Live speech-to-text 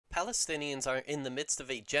Palestinians are in the midst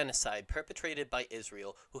of a genocide perpetrated by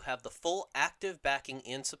Israel, who have the full active backing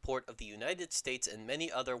and support of the United States and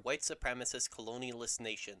many other white supremacist colonialist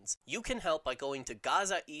nations. You can help by going to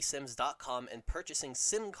GazaeSims.com and purchasing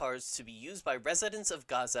SIM cards to be used by residents of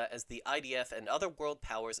Gaza as the IDF and other world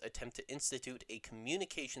powers attempt to institute a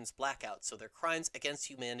communications blackout so their crimes against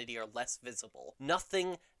humanity are less visible.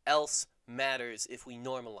 Nothing else matters if we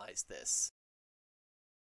normalize this.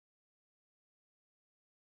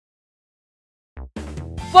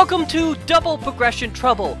 Welcome to Double Progression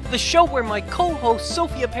Trouble, the show where my co-host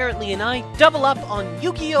Sophie apparently and I double up on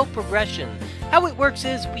Yu-Gi-Oh! Progression. How it works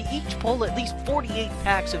is, we each pull at least 48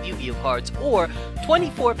 packs of Yu-Gi-Oh! Cards, or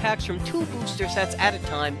 24 packs from 2 booster sets at a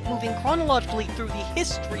time, moving chronologically through the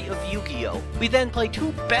history of Yu-Gi-Oh! We then play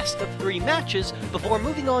 2 best-of-3 matches before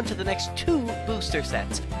moving on to the next 2 booster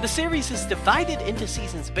sets. The series is divided into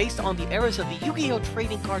seasons based on the eras of the Yu-Gi-Oh!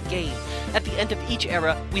 Trading card game. At the end of each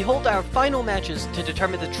era, we hold our final matches to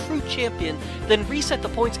determine the true champion, then reset the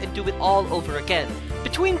points and do it all over again.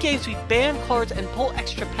 Between games, we ban cards and pull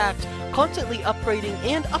extra packs, constantly upgrading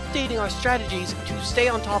and updating our strategies to stay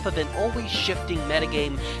on top of an always shifting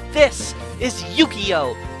metagame. This is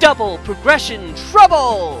Yu-Gi-Oh! Double Progression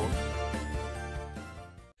Trouble!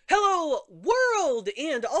 Hello, world,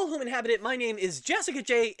 and all whom inhabit it. My name is Jessica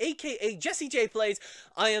J, aka Jessie J Plays.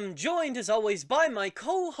 I am joined, as always, by my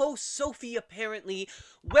co-host Sophie, apparently.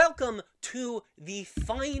 Welcome to the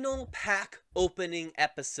final pack opening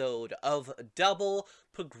episode of Double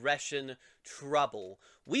Progression Trouble.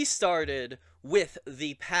 We started with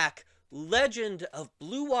the pack Legend of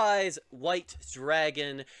Blue Eyes White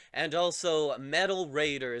Dragon and also Metal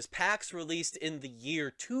Raiders, packs released in the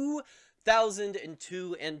year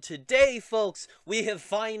 2002, and today, folks, we have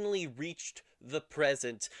finally reached the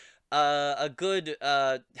present. A good,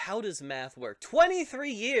 how does math work? 22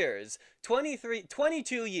 years, like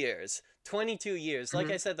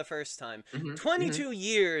I said the first time. 22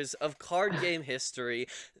 years of card game history,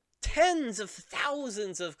 tens of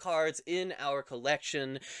thousands of cards in our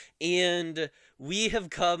collection, and we have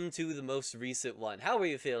come to the most recent one. How are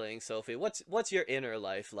you feeling, Sophie? What's your inner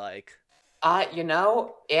life like? My inner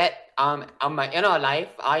life,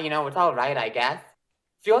 it's all right, I guess.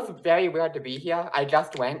 Feels very weird to be here. I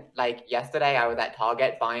just went, yesterday I was at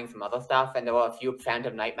Target buying some other stuff, and there were a few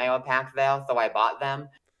Phantom Nightmare packs there, so I bought them.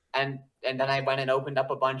 And then I went and opened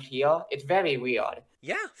up a bunch here. It's very weird.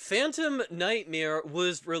 Yeah, Phantom Nightmare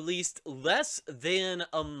was released less than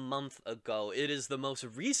a month ago. It is the most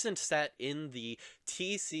recent set in the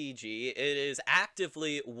TCG. It is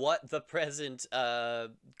actively what the present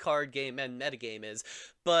card game and metagame is.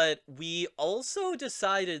 But we also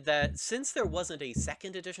decided that since there wasn't a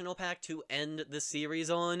second additional pack to end the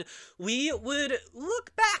series on, we would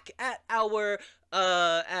look back at our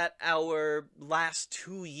last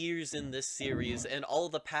 2 years in this series and all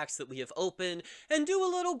the packs that we have opened and do a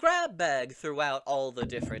little grab bag throughout all the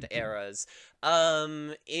different eras.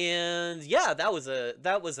 And yeah, that was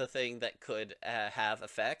a thing that could have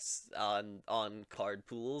effects on card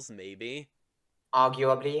pools, maybe.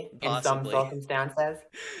 Arguably, Possibly. in some circumstances.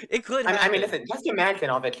 It could happen. I mean, listen, just imagine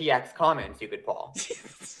all the TX comments you could pull.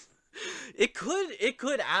 It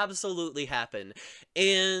could absolutely happen.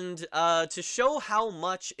 And to show how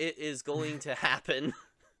much it is going to happen,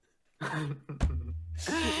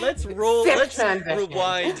 let's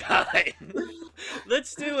rewind time.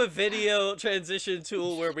 Let's do a video transition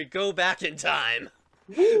tool where we go back in time.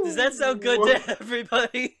 Does that sound good to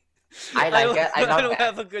everybody? I like it. I don't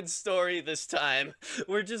have a good story this time.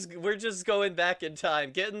 We're just going back in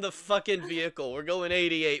time. Get in the fucking vehicle. We're going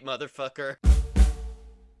 88, motherfucker.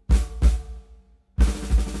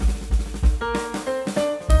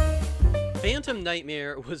 Phantom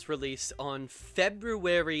Nightmare was released on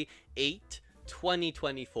February 8,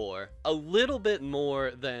 2024, a little bit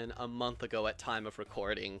more than a month ago at time of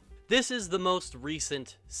recording. This is the most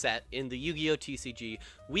recent set in the Yu-Gi-Oh! TCG.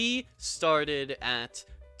 We started at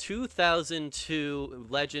 2002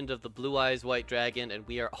 Legend of the Blue Eyes White Dragon, and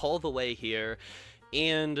we are all the way here.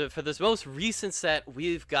 And for this most recent set,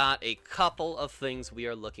 we've got a couple of things we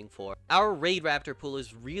are looking for. Our Raid Raptor pool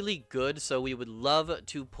is really good, so we would love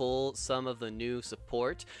to pull some of the new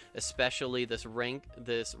support, especially this rank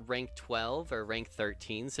 12 or rank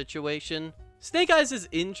 13 situation. Snake Eyes is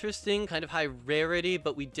interesting, kind of high rarity,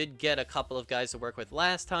 but we did get a couple of guys to work with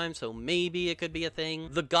last time, so maybe it could be a thing.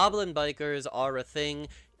 The Goblin Bikers are a thing.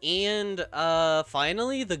 And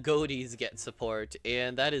finally, the Goaties get support,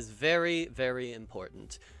 and that is very, very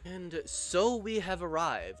important. And so we have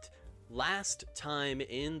arrived. Last time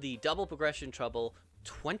in the Double Progression Trouble,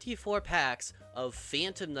 24 packs of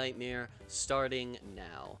Phantom Nightmare starting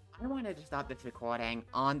now. I wanted to stop this recording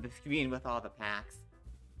on the screen with all the packs,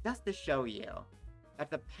 just to show you that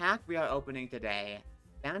the pack we are opening today,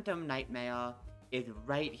 Phantom Nightmare, is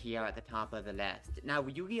right here at the top of the list. Now,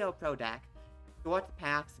 Yu-Gi-Oh! Pro Deck sorts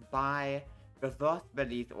packs by reverse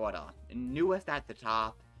release order, newest at the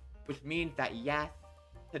top, which means that yes,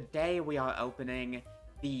 today we are opening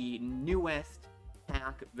the newest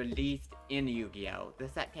pack released in Yu-Gi-Oh! The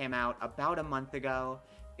set came out about a month ago,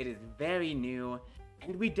 it is very new,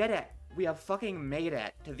 and we did it! We have fucking made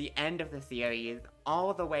it to the end of the series,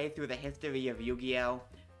 all the way through the history of Yu-Gi-Oh!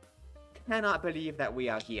 Cannot believe that we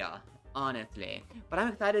are here, honestly. But I'm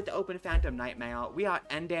excited to open Phantom Nightmare. We are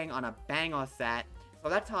ending on a banger set, so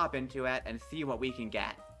let's hop into it and see what we can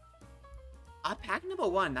get. Pack number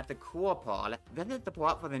 1, that's a cool pull. This is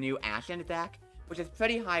support for the new Ashen deck, which is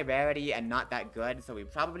pretty high rarity and not that good, so we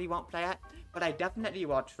probably won't play it, but I definitely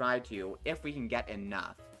will try to, if we can get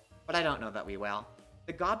enough. But I don't know that we will.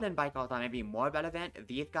 The Goblin Bikers are maybe more relevant.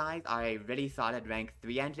 These guys are a really solid rank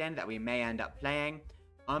 3 engine that we may end up playing.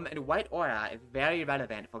 And White Aura is very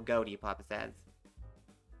relevant for Goaty purposes.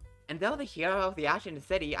 And though the hero of the Ashen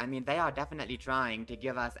City, I mean, they are definitely trying to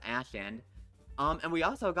give us Ashen. And we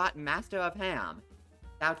also got Master of Ham.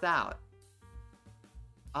 Shouts out.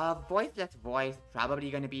 Voiceless Voice, probably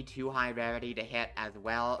going to be too high rarity to hit as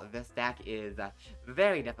well. This deck is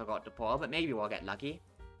very difficult to pull, but maybe we'll get lucky.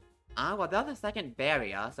 Well, there's a second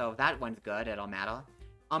barrier, so if that one's good, it'll matter.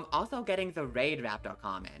 Also getting the Raid Raptor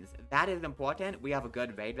commons. That is important. We have a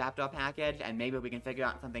good Raid Raptor package, and maybe we can figure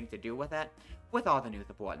out something to do with it, with all the new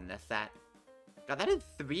support in this set. So that is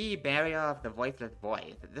 3 barrier of the Voiceless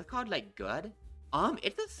Voice. Is this card, like, good?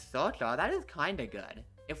 It's a Searcher. That is kinda good,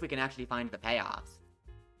 if we can actually find the payoffs.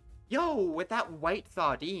 Yo, with that White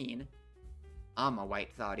Sardine. I'm a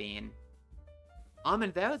White Sardine.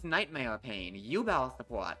 And there's Nightmare Pain, U-Bell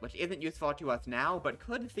support, which isn't useful to us now, but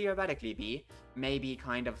could theoretically be. Maybe,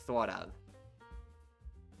 kind of, sort of.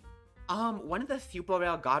 One of the super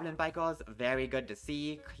rare Goblin Bikers, very good to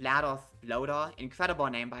see. GLaDOS Floater, incredible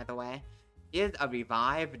name by the way, is a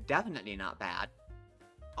revive, definitely not bad.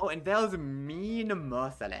 Oh, and there's Mean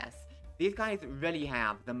Merciless. These guys really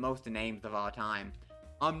have the most names of all time.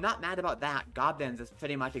 I'm not mad about that, Goblins is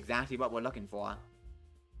pretty much exactly what we're looking for.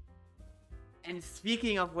 And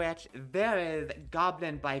speaking of which, there is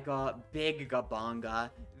Goblin Biker Big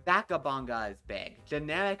Gabonga. That Gabonga is big.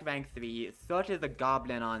 Generic rank 3, searches a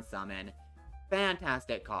goblin on summon.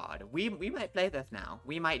 Fantastic card. We might play this now.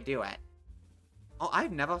 We might do it. Oh,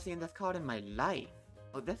 I've never seen this card in my life.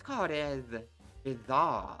 Oh, this card is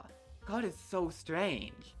bizarre. This card is so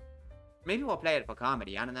strange. Maybe we'll play it for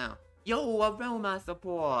comedy, I don't know. Yo, Aroma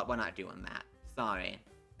support! We're not doing that. Sorry.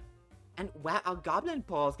 And wow, our Goblin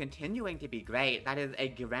pull's continuing to be great. That is a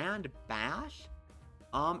Grand Bash?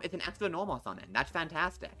 It's an extra normal summon. That's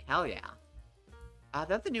fantastic. Hell yeah.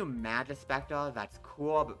 There's a new Magispector. That's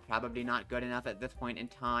cool, but probably not good enough at this point in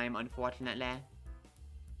time, unfortunately.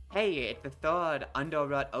 Hey, it's the third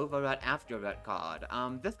Underroot, Overroot, Afterroot card.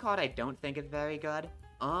 This card I don't think is very good.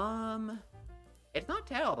 It's not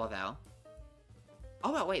terrible, though.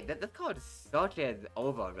 Oh, wait, this card searches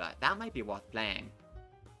Overroot. That might be worth playing.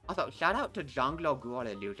 Also, shout out to Jungler Ghoul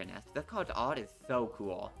Illusionist. This card's art is so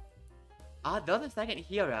cool. There's a second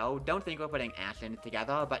hero. Don't think we're putting Ashen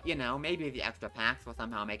together, but you know, maybe the extra packs will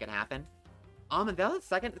somehow make it happen. There's a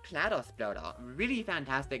second GLaDOS Exploder. Really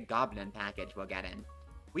fantastic Goblin package we're getting.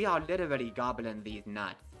 We are literally gobbling these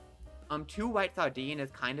nuts. 2 White Sardine is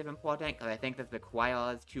kind of important, because I think this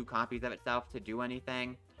requires 2 copies of itself to do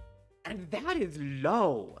anything. And that is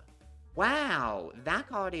low! Wow! That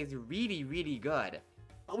card is really, really good.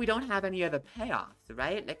 But we don't have any of the payoffs,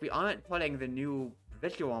 right? Like, we aren't pulling the new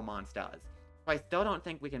Ritual monsters. So I still don't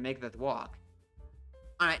think we can make this work.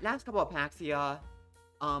 Alright, last couple of packs here.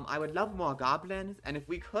 I would love more Goblins, and if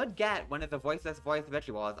we could get one of the Voiceless Voice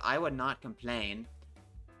Rituals, I would not complain.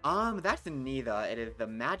 That's neither. It is the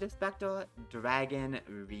Magispector Dragon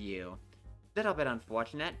Ryu. Little bit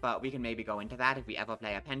unfortunate, but we can maybe go into that if we ever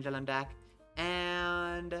play a Pendulum deck.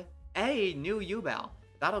 And a new U-Bell.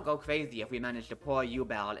 That'll go crazy if we manage to pull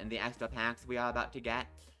U-Bell in the extra packs we are about to get.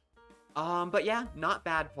 But yeah, not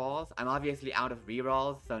bad pulls. I'm obviously out of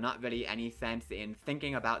rerolls, so not really any sense in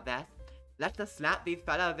thinking about this. Let's just slap these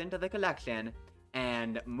fellas into the collection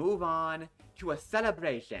and move on to a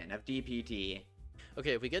celebration of DPT.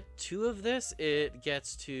 Okay, if we get 2 of this, it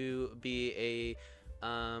gets to be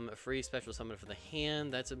a free special summon for the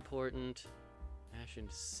hand. That's important. Ashen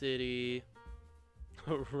City.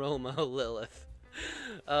 Aroma Lilith.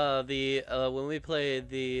 When we played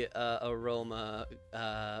the Aroma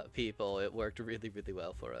people, it worked really, really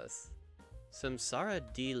well for us. Samsara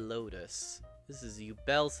D Lotus. This is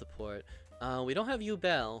Ubel support. We don't have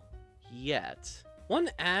Ubel yet. One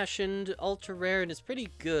Ashened ultra rare, and it's pretty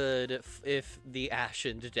good if the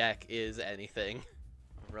Ashened deck is anything.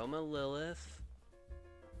 Aroma Lilith.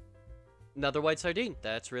 Another White Sardine.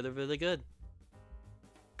 That's really, really good.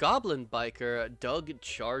 Goblin Biker, Doug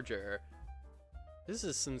Charger. This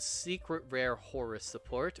is some secret rare Horus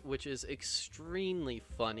support, which is extremely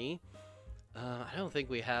funny. I don't think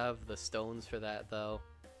we have the stones for that, though.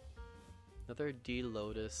 Another D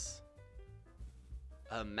Lotus.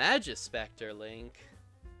 A Magispector Link.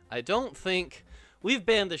 I don't think... We've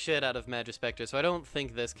banned the shit out of Magispector, so I don't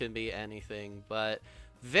think this can be anything, but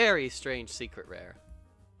very strange secret rare.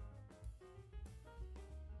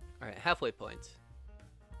 Alright, halfway point.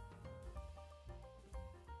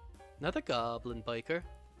 Another Goblin Biker.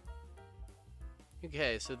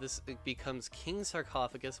 Okay, so this becomes King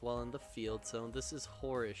Sarcophagus while in the field zone. This is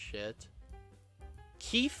Horus shit.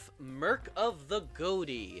 Keef, Merc of the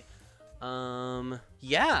Goatee.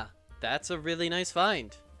 Yeah, that's a really nice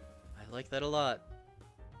find. I like that a lot.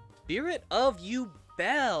 Spirit of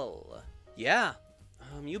Ubel. Yeah.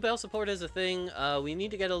 Ubel support is a thing. We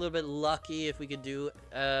need to get a little bit lucky if we could do,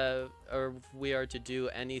 or if we are to do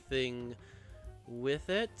anything with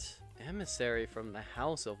it. Emissary from the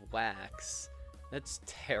House of Wax. That's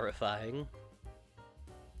terrifying.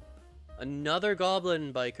 Another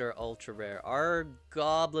Goblin Biker ultra rare. Our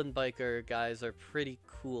Goblin Biker guys are pretty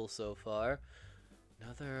cool so far.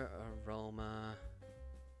 Another Aroma.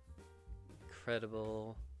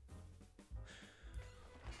 Incredible.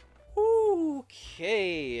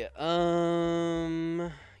 Okay.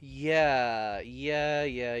 Yeah.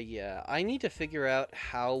 I need to figure out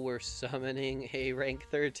how we're summoning a rank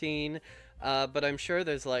 13. But I'm sure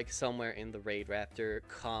there's like somewhere in the Raid Raptor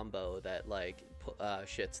combo that like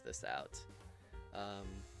shits this out.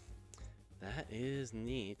 That is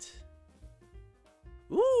neat.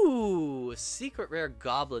 Ooh, secret rare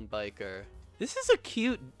Goblin Biker. This is a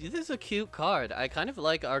cute card. I kind of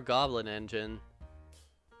like our Goblin engine.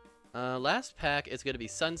 Last pack is gonna be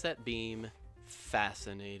Sunset Beam.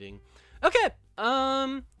 Fascinating. Okay,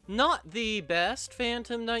 not the best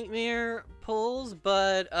Phantom Nightmare pulls,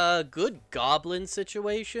 but good Goblin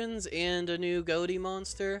situations and a new Goatee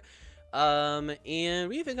monster. And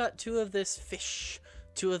we even got two of this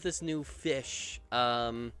new fish,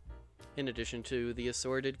 in addition to the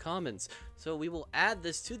assorted commons. So we will add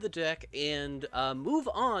this to the deck and move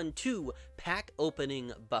on to pack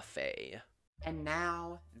opening buffet. And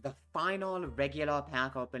now, the final regular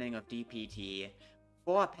pack opening of DPT.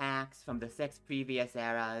 4 packs from the 6 previous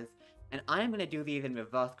eras, and I'm going to do these in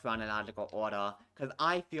reverse chronological order, because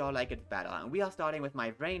I feel like it's better. And we are starting with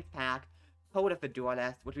my Brains pack, Code of the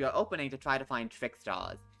Duelist, which we are opening to try to find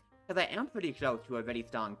Trickstars, because I am pretty close to a really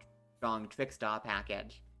strong Trickstar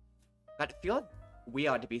package. But it feels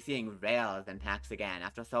weird to be seeing rares in packs again,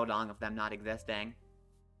 after so long of them not existing.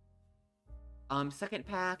 Second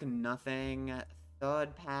pack, nothing.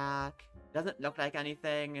 Third pack, doesn't look like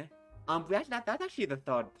anything. That's actually the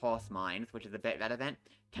third Pulse Mines, which is a bit relevant.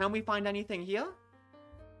 Can we find anything here?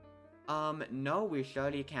 No, we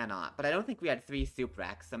surely cannot. But I don't think we had 3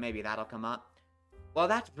 Suprex, so maybe that'll come up. Well,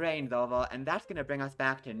 that's Brains over, and that's gonna bring us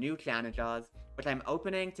back to new Challengers, which I'm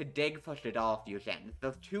opening to dig for Shaddoll fusions.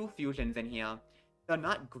 There's 2 fusions in here. They're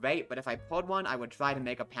not great, but if I pulled one, I would try to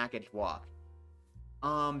make a package work.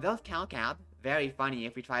 There's Calcab. Very funny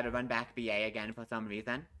if we try to run back BA again for some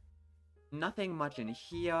reason. Nothing much in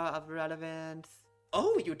here of relevance.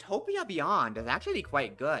 Oh, Utopia Beyond is actually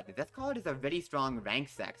quite good. This card is a really strong rank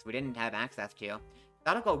 6 we didn't have access to.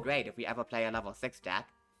 That'll go great if we ever play a level 6 deck.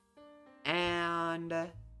 And...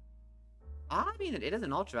 I mean, it is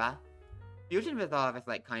an Ultra. Fusion Resolve is,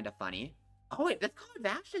 like, kind of funny. Oh wait, this card's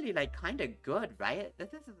actually, like, kind of good, right?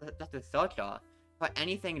 This is just a searcher for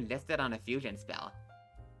anything listed on a fusion spell.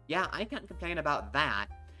 Yeah, I can't complain about that.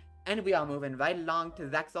 And we are moving right along to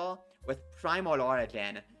Zexal with Primal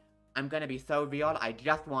Origin. I'm gonna be so real, I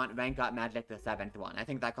just want Rank Up Magic the 7th one. I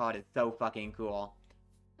think that card is so fucking cool.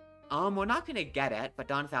 We're not gonna get it, but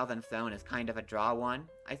Dawn Thousand Stone is kind of a draw one,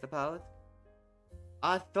 I suppose.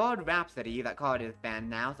 Third Rhapsody, that card is banned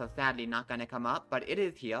now, so sadly not gonna come up, but it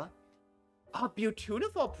is here. A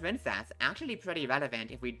Beautiful Princess, actually pretty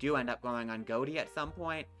relevant if we do end up going on Goatee at some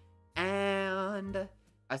point. And...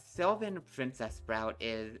 a Sylvan Princess Sprout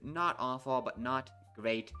is not awful, but not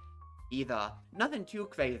great either. Nothing too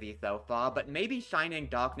crazy so far, but maybe Shining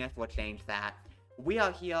Darkness will change that. We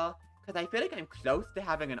are here because I feel like I'm close to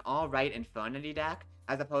having an alright Infernity deck,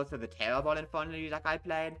 as opposed to the terrible Infernity deck I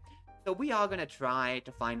played. So we are going to try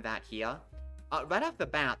to find that here. Right off the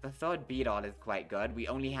bat, the third Beetle is quite good. We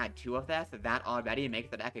only had 2 of this, so that already makes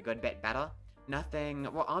the deck a good bit better. Nothing...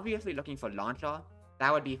 We're obviously looking for Launcher.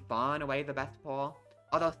 That would be far and away the best pull.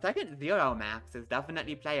 Although second Zero Max is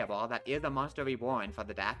definitely playable. That is a Monster Reborn for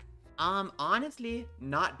the deck. Honestly,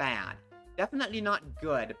 not bad. Definitely not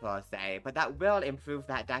good, per se, but that will improve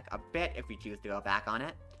that deck a bit if we choose to go back on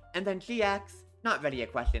it. And then GX, not really a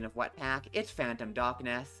question of what pack, it's Phantom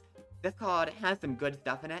Darkness. This card has some good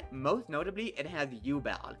stuff in it, most notably, it has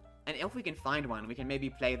U-Bell. And if we can find one, we can maybe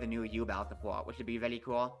play the new U-Bell support, which would be really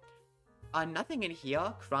cool. Nothing in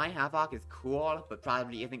here. Cry Havoc is cool, but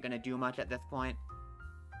probably isn't gonna do much at this point.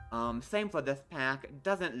 Same for this pack,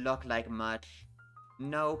 doesn't look like much.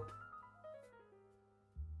 Nope.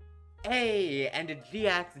 Hey, and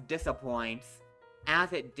GX disappoints,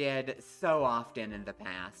 as it did so often in the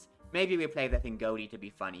past. Maybe we play this in Goaty to be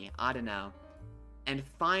funny, I don't know. And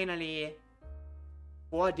finally,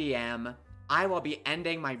 for DM, I will be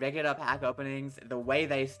ending my regular pack openings the way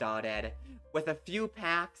they started, with a few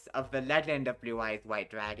packs of the Legend of Blue Eyes White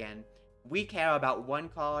Dragon. We care about one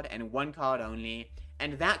card and one card only,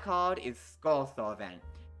 and that card is Skull Servant.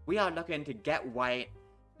 We are looking to get white.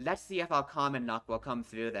 Let's see if our common luck will come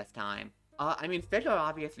through this time. I mean, fish are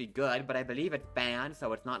obviously good, but I believe it's banned,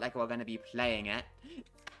 so it's not like we're gonna be playing it.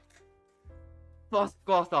 For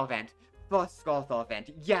Skull Servant! For Skull Servant!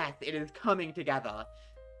 Yes, it is coming together!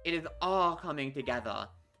 It is all coming together.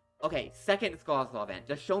 Okay, second Skull Servant.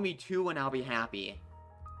 Just show me 2 and I'll be happy.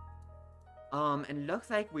 And looks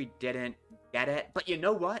like we didn't get it, but you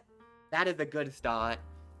know what? That is a good start.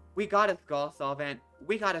 We got a Skull Servant,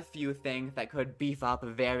 we got a few things that could beef up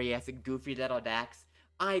various goofy little decks.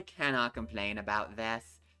 I cannot complain about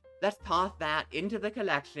this. Let's toss that into the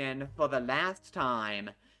collection for the last time,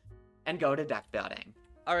 and go to deck building.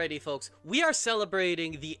 Alrighty folks, we are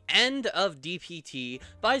celebrating the end of DPT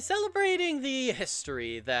by celebrating the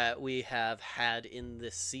history that we have had in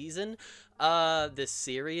this season, this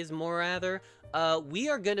series more rather. We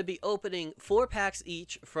are going to be opening 4 packs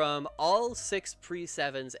each from all 6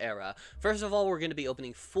 pre-7s era. First of all, we're going to be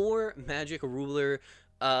opening 4 Magic Ruler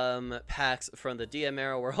packs from the DM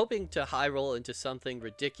era. We're hoping to high roll into something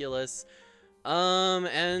ridiculous.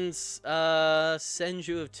 Senju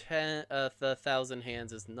of the Thousand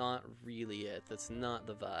Hands is not really it. That's not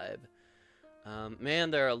the vibe.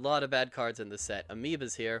 Man, there are a lot of bad cards in this set.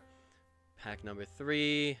 Amoeba's here. Pack number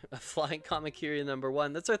 3. Flying Kamakiri number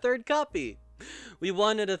 1. That's our 3rd copy. We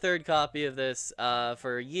wanted a 3rd copy of this,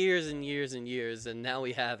 for years and years and years, and now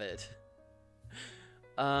we have it.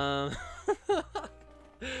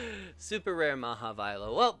 Super rare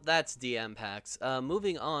Mahavilo. Well, that's DM packs.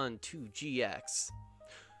 Moving on to GX.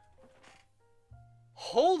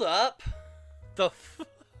 Hold up.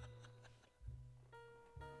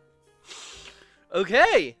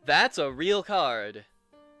 Okay, that's a real card.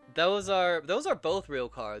 Those are both real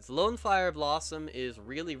cards. Lone Fire Blossom is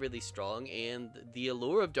really, really strong, and the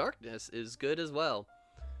Allure of Darkness is good as well.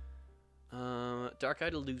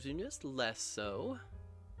 Dark-Eyed Illusionist, less so.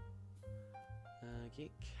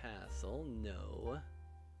 Gate Castle, no.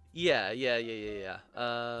 Yeah.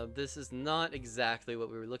 This is not exactly what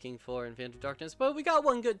we were looking for in Phantom Darkness, but we got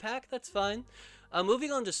one good pack, that's fine.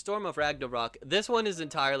 Moving on to Storm of Ragnarok. This one is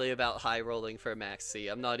entirely about high rolling for Max C.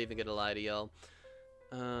 I'm not even gonna lie to y'all.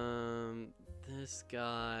 This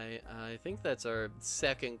guy, I think that's our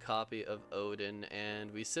 2nd copy of Odin,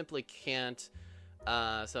 and we simply can't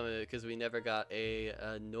some of it because we never got a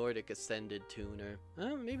Nordic Ascended tuner.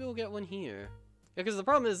 Maybe we'll get one here. Yeah, because the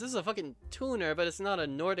problem is this is a fucking tuner, but it's not a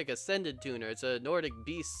Nordic Ascended tuner. It's a Nordic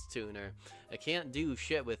Beast tuner. I can't do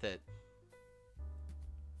shit with it.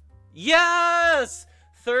 Yes!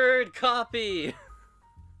 3rd copy!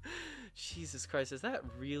 Jesus Christ, is that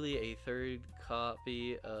really a 3rd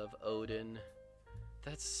copy of Odin?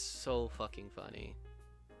 That's so fucking funny.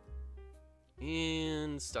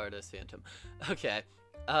 And Stardust Phantom. Okay.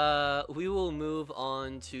 We will move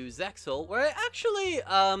on to Zexal, where I actually,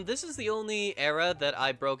 this is the only era that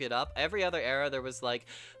I broke it up. Every other era, there was, like,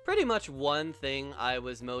 pretty much one thing I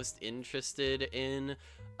was most interested in,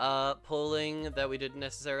 pulling that we didn't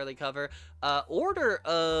necessarily cover. Order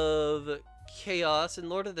of Chaos and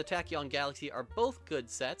Lord of the Tachyon Galaxy are both good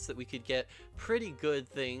sets that we could get pretty good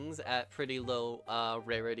things at pretty low,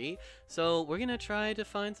 rarity. So we're gonna try to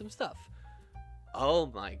find some stuff. Oh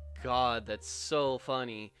my god, that's so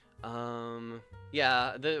funny.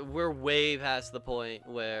 Yeah, we're way past the point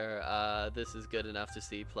where this is good enough to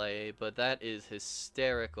see play, but that is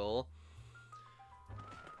hysterical.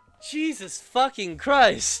 Jesus fucking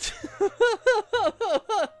Christ.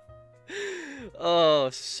 Oh,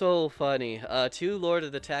 so funny. 2 Lord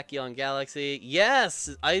of the Tachyon Galaxy. Yes!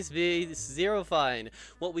 Ice Beast Zero Fine.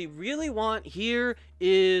 What we really want here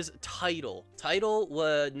is Title. Title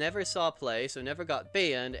never saw play, so never got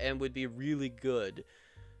banned, and would be really good.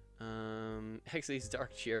 Hexley's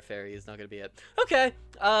Dark Cheer Fairy is not gonna be it. Okay,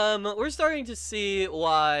 we're starting to see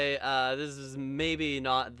why, this is maybe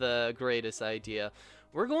not the greatest idea.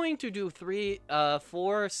 We're going to do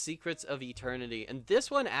 4 Secrets of Eternity, and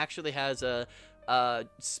this one actually has a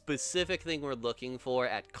specific thing we're looking for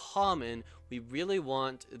at common. We really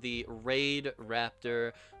want the Raid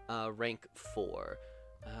Raptor rank 4.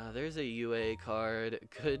 There's a UA card.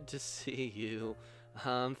 Good to see you.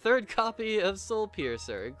 3rd copy of Soul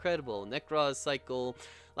Piercer. Incredible. Necroz Cycle.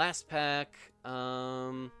 Last pack.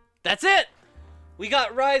 That's it! We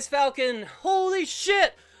got Rise Falcon. Holy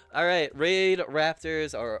shit! Alright, Raid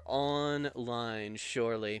Raptors are online,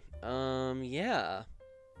 surely. Yeah.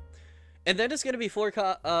 And then it's gonna be 4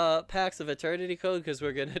 packs of Eternity Code, because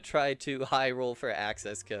we're gonna try to high roll for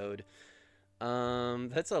access code.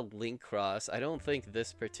 That's a link cross. I don't think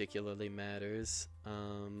this particularly matters.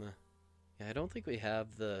 Yeah, I don't think we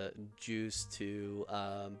have the juice to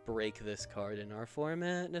break this card in our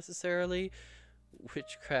format, necessarily.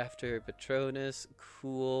 Witchcrafter, Patronus,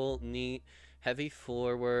 cool, neat. Heavy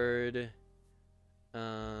forward,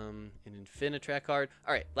 an Infinitrack card.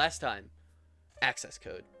 Alright, last time. Access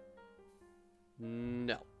code.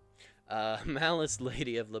 No. Malice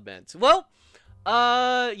Lady of Laments. Well,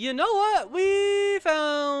 you know what? We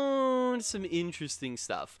found some interesting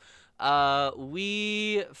stuff.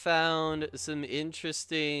 We found some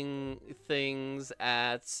interesting things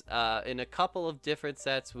at, in a couple of different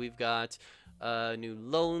sets. We've got new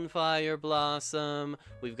Lone Fire Blossom.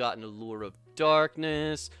 We've got an Allure of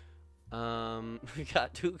Darkness. We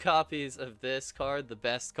got 2 copies of this card, the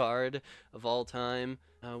best card of all time.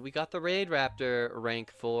 We got the Raid Raptor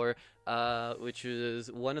rank 4, which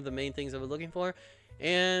is one of the main things I was looking for.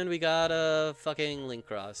 And we got a fucking Link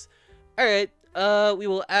Cross. Alright, we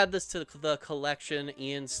will add this to the collection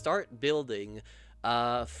and start building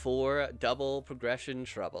for Double Progression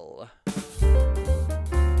Trouble.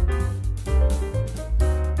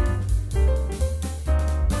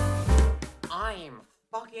 I'm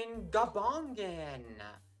fucking Gabongan!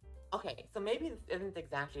 Okay, so maybe this isn't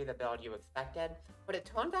exactly the build you expected, but it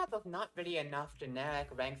turns out there's not really enough generic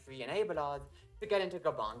rank 3 enablers to get into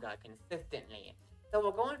Gabonga consistently. So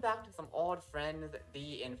we're going back to some old friends,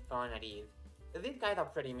 the Infernities. So these guys are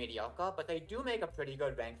pretty mediocre, but they do make a pretty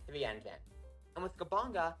good rank 3 engine. And with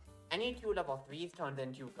Gabonga, any 2 level 3s turns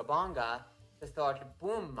into Gabonga, the search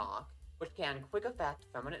Boom Mark, which can quick effect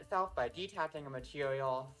summon itself by detaching a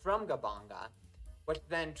material from Gabonga, which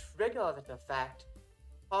then triggers its effect,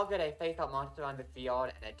 target a face-up monster on the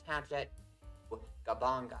field, and attach it to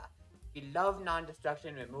Gabonga. We love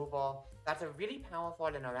non-destruction removal. That's a really powerful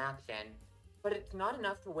interaction, but it's not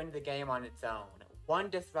enough to win the game on its own.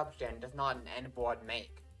 One disruption does not an end board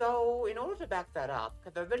make. So, in order to back that up,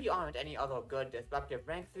 because there really aren't any other good disruptive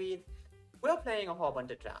rank 3s, we're playing a whole bunch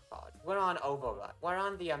of trap cards. We're on Overrun, we're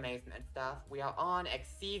on the Amazement stuff, we are on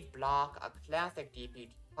Exceed Block, a classic DPG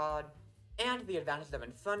card, and the advantage of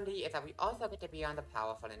Infinity is that we also get to be on the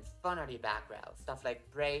powerful Infinity back row, stuff like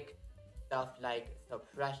Break, stuff like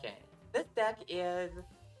Suppression. This deck is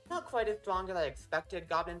not quite as strong as I expected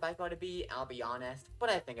Goblin Viper to be, I'll be honest, but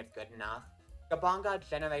I think it's good enough. Gabonga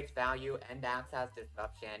generates value and acts as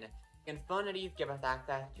disruption. Infinities give us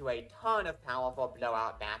access to a ton of powerful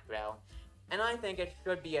blowout back row, and I think it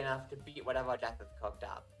should be enough to beat whatever Death is cooked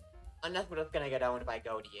up. Unless we're just gonna get owned by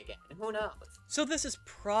Goaty again, who knows? So this is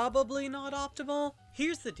probably not optimal.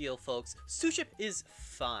 Here's the deal, folks. Suship is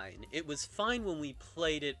fine. It was fine when we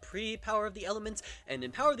played it pre-Power of the Elements, and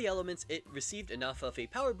in Power of the Elements, it received enough of a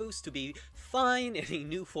power boost to be fine in a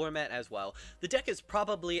new format as well. The deck is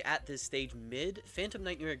probably at this stage mid. Phantom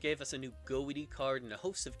Nightmare gave us a new Goaty card and a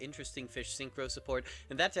host of interesting fish synchro support,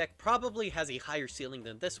 and that deck probably has a higher ceiling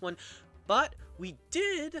than this one. But we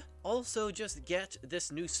did also just get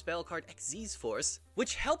this new spell card, Xyz Force,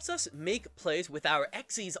 which helps us make plays with our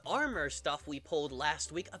Xyz armor stuff we pulled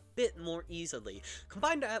last week a bit more easily.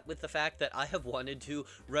 Combine that with the fact that I have wanted to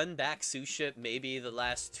run back Suship maybe the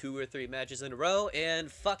last 2 or 3 matches in a row,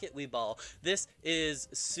 and fuck it, we ball. This is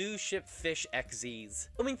Suship Fish Xyz.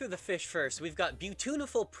 Going through the fish first, we've got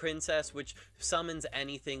Beautiful Princess, which summons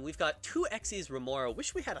anything. We've got 2 Xyz Remora.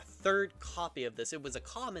 Wish we had a 3rd copy of this. It was a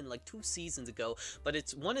common like 2 seasons ago. go, but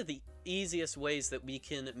it's one of the easiest ways that we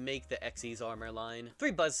can make the Xyz armor line.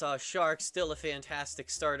 3 Buzzsaw Shark, still a fantastic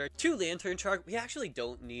starter. 2 Lantern Shark, we actually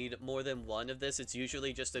don't need more than 1 of this, it's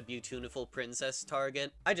usually just a beautiful princess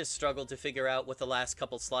target. I just struggled to figure out what the last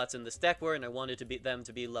couple slots in this deck were, and I wanted them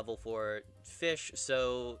to be level 4 fish,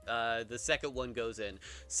 so the second one goes in.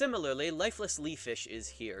 Similarly, Lifeless Leaf Fish is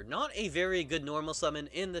here. Not a very good normal summon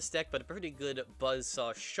in this deck, but a pretty good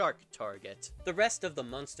Buzzsaw Shark target. The rest of the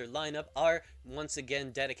monster lineup are once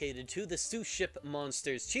again dedicated to the Sous-Ship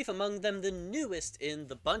monsters, chief among them the newest in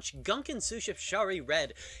the bunch, Gunkin Sous-Ship Shari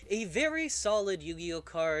Red. A very solid Yu-Gi-Oh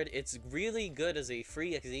card. It's really good as a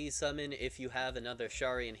free Xyz summon if you have another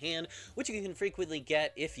Shari in hand, which you can frequently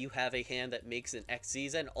get if you have a hand that makes an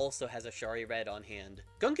Xyz and also has a Shari Red on hand.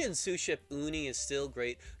 Gunkin Sous-Ship Uni is still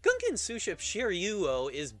great. Gunkin Sous-Ship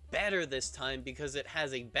Shiryuo is better this time because it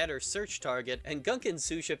has a better search target, and Gunkin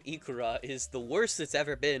Sous-Ship Ikura is the worst it's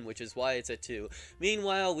ever been, which is why it's a 2.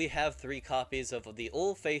 Meanwhile, we have 3 copies of the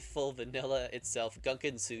old faithful vanilla itself,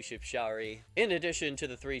 Gunkin Sous-Ship Shari. In addition to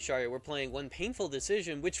the 3 Shari, we're playing 1 Painful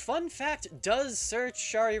Decision, which, fun fact, does search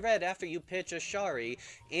Shari Red after you pitch a Shari,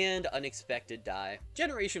 and Unexpected Die.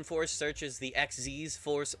 Generation Force searches the Xyz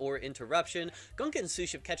Force or Interruption. Gunkin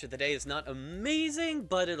Sous-Ship Catch of the Day is not amazing,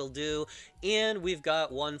 but it'll do, and we've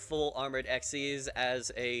got 1 full armored Xyz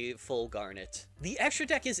as a full Garnet. The extra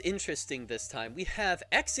deck is interesting this time. We have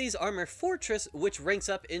Xyz Armor Fortress, which ranks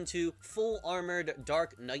up into full armored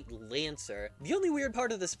Dark Knight Lancer. The only weird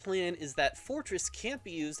part of this plan is that Fortress can't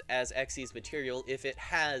be used as Xyz material if it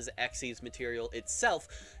has Xyz material itself,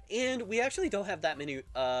 and we actually don't have that many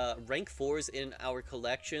rank 4s in our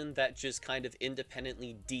collection that just kind of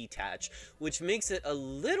independently detach, which makes it a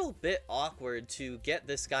little bit awkward to get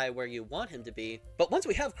this guy where you want him to be. But once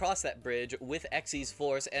we have crossed that bridge with Xyz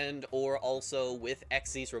Force and or also with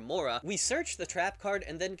Xyz Remora, we search the trap card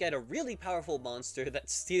and then get a really powerful monster that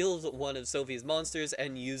steals one of Sophie's monsters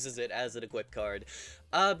and uses it as an equip card.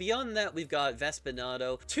 Beyond that, we've got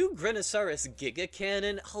Vespinato, 2 Grinosaurus Giga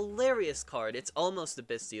Cannon, hilarious card, it's almost a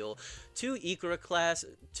bestial, 2 Ikura class,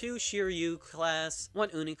 2 Shiryu class, 1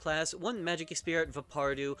 Uni class, 1 Magic Spirit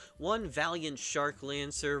Vapardu, 1 Valiant Shark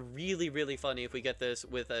Lancer, really funny if we get this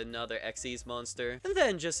with another Xyz monster. And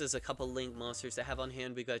then just as a couple Link monsters to have on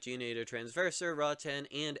hand, we've got Geonator Transverser, Raten,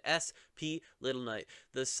 and SP Little Knight.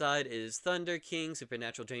 The side is Thunder King,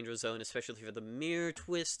 Supernatural Danger Zone, especially for the Mirror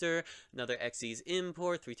Twister, another Xyz Import,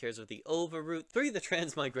 3 Tears of the Overroot, 3 The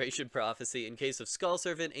Transmigration Prophecy in case of Skull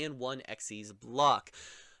Servant, and 1 Xyz Block.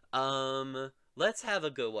 Let's have a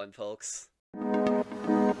good one, folks.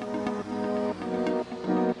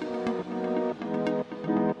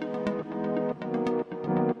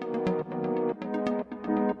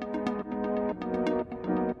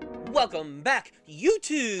 Welcome back,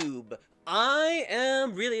 YouTube! I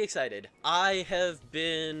am really excited. I have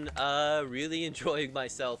been really enjoying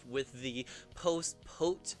myself with the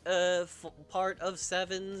post-pote part of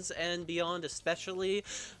Sevens and Beyond especially.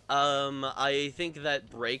 I think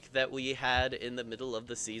that break that we had in the middle of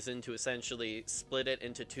the season to essentially split it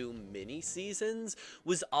into 2 mini-seasons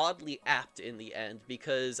was oddly apt in the end,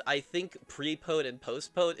 because I think pre-pote and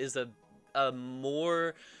post-pote is a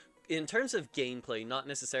more... in terms of gameplay, not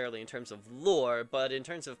necessarily in terms of lore, but in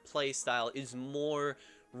terms of playstyle, is more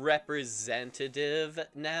representative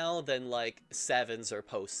now than, like, Sevens or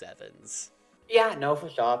post-Sevens. Yeah, no, for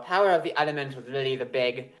sure. Power of the Elements was really the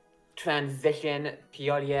big transition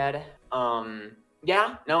period.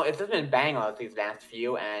 Yeah, no, it's just been bangers these last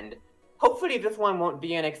few, and hopefully this one won't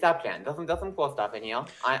be an exception. There's some cool stuff in here.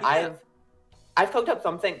 I've cooked up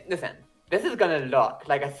something. Listen. This is gonna look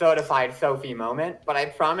like a certified Sophie moment, but I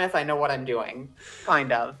promise I know what I'm doing.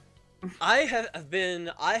 Kind of. I have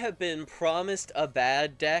been promised a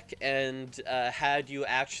bad deck, and had you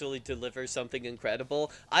actually deliver something incredible.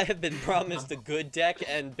 I have been promised a good deck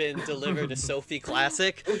and been delivered a Sophie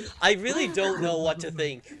Classic. I really don't know what to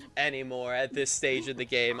think anymore at this stage of the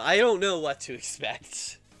game. I don't know what to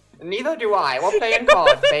expect. Neither do I. We're playing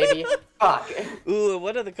cards, baby. Fuck. Ooh,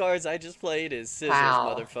 one of the cards I just played is Scissors,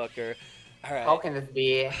 motherfucker. Alright. How can this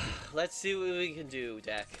be? Let's see what we can do,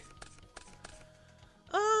 deck.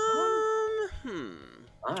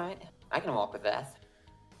 Alright. I can walk with this.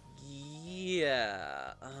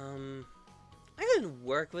 Yeah. I can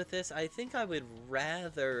work with this. I think I would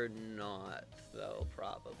rather not, though,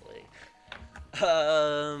 probably.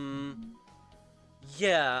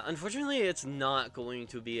 Yeah, unfortunately it's not going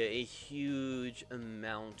to be a huge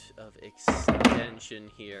amount of extension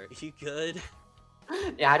here. You good?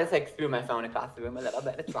 Yeah, I just like threw my phone across the room a little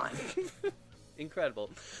bit. It's fine. Incredible.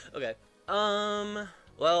 Okay.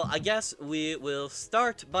 Well, I guess we will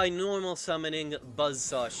start by normal summoning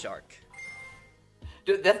Buzzsaw Shark.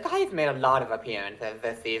 Dude, this guy's made a lot of appearances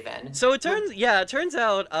this season. So it turns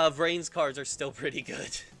out Vrain's cards are still pretty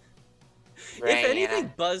good. If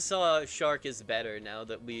anything, Buzzsaw Shark is better now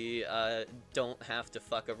that we don't have to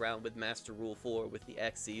fuck around with Master Rule 4 with the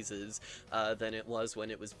Xyzes than it was when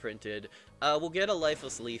it was printed. We'll get a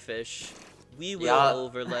Lifeless Leafish. We will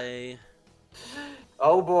overlay.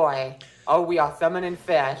 Oh boy. Oh, we are summoning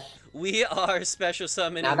fish. We are special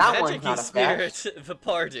summoning Magic Spirit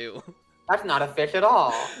Vipardu. That's not a fish at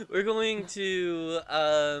all. We're going to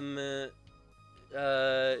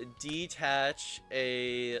detach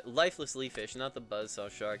a Lifeless Leafish, not the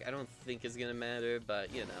Buzzsaw Shark. I don't think it's gonna matter,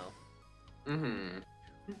 but you know.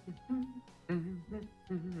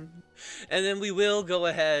 And then we will go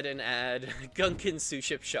ahead and add Gunkin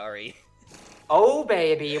Suship Shari. Oh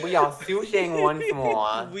baby, we are sushing once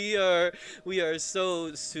more. we are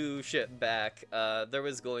so Suship back. There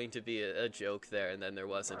was going to be a joke there, and then there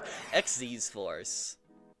wasn't. Xyz Force.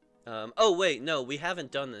 Oh wait, no, we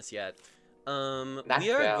haven't done this yet. We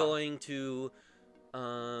are going to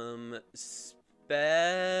we're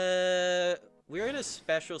gonna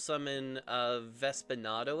special summon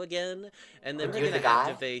Vespinato again, and then we're gonna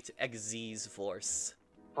activate Xyz Force.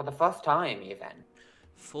 For the first time, even.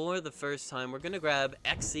 For the first time, we're gonna grab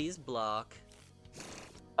Xyz block.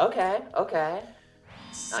 Okay, okay.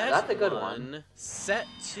 That's a good one. Set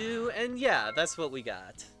 2, and yeah, that's what we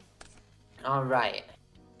got. Alright.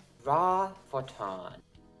 Draw for turn.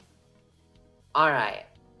 Alright.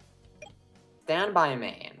 Stand by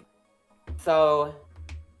main. So,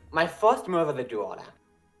 my first move of the duel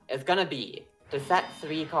is gonna be to set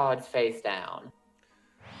 3 cards face down.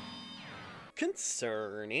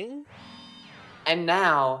 Concerning. And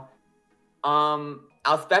now, I'll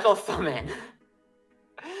special summon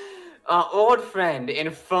our old friend,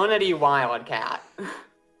 Infernity Wildcat,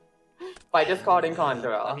 by discarding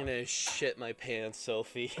Conjurer. I'm gonna shit my pants,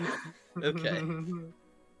 Sophie. Okay.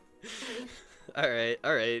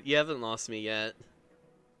 Alright, you haven't lost me yet.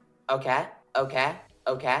 Okay.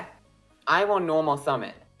 I will normal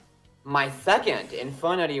summon my second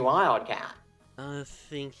Infernity Wildcat.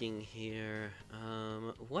 Thinking here,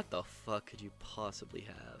 what the fuck could you possibly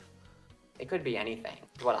have? It could be anything,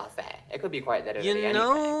 is what I'll say. It could be quite literally anything. You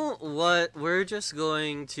know what? We're just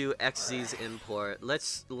going to Xyz import.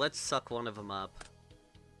 Let's suck one of them up.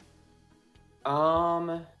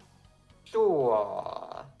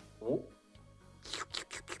 Sure. Ooh.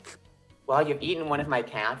 Well, you've eaten one of my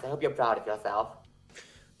cats. I hope you're proud of yourself.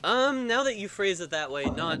 Now that you phrase it that way,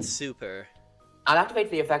 not super. I'll activate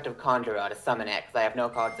the effect of Conjurer to summon it, because I have no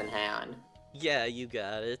cards in hand. Yeah, you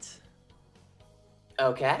got it.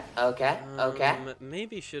 Okay.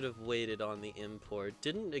 Maybe should have waited on the import.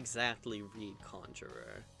 Didn't exactly read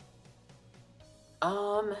Conjurer.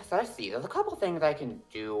 So let's see. There's a couple things I can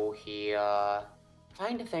do here.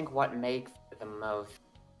 Trying to think what makes the most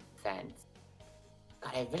sense.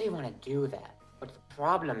 God, I really want to do that. But the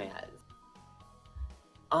problem is...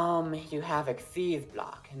 you have Xyz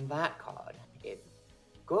block, and that card is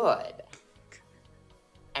good.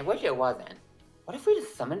 I wish it wasn't. What if we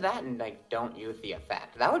just summon that and, like, don't use the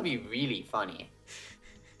effect? That would be really funny.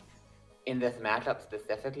 In this matchup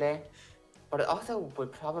specifically. But it also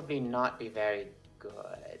would probably not be very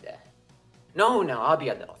good. No, I'll be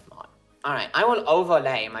a little smart. Alright, I will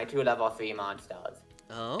overlay my 2 level 3 monsters.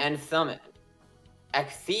 Oh? And summon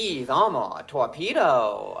Xyz Armor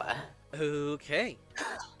Torpedo. Okay.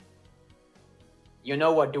 You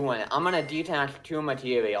know we're doing it. I'm gonna detach 2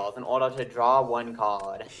 materials in order to draw 1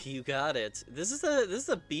 card. You got it. This is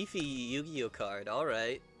a beefy Yu-Gi-Oh card,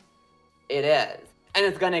 alright. It is. And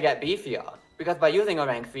it's gonna get beefier, because by using a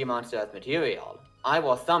rank 3 monster as material, I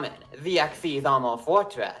will summon the Xyz Armor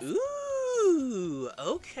Fortress. Ooh,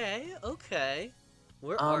 okay.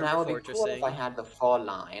 We're armor that would be fortressing. cool if I had the full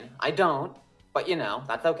line. I don't, but you know,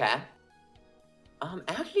 that's okay.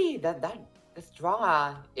 Actually, this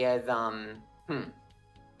draw is,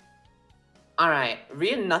 Alright,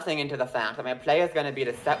 read nothing into the fact that my play is gonna be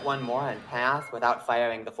to set 1 more and pass without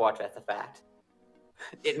firing the fortress effect.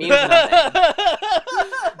 It means nothing.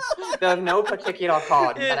 There's no particular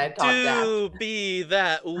card that I talked about. It do be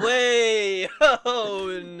that way!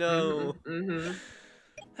 Oh no.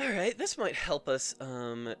 Alright, this might help us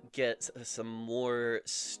get some more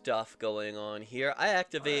stuff going on here. I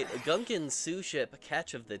activate Gunkin Suship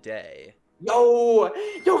Catch of the Day. Yo,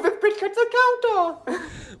 this bitch gets a counter!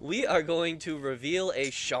 We are going to reveal a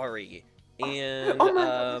Shari. And, oh my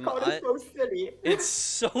God, this card is so silly. It's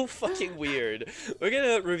so fucking weird. We're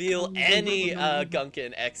gonna reveal any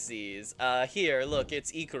Gunkin Xyz. Here, look,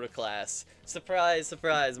 it's Ikora class. Surprise,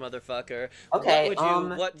 surprise, motherfucker. Okay,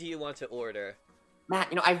 what do you want to order? Matt,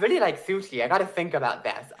 I really like sushi. I gotta think about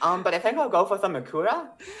this. But I think I'll go for some Akura.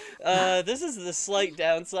 This is the slight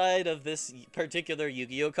downside of this particular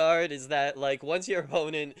Yu-Gi-Oh card, is that, like, once your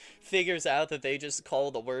opponent figures out that they just call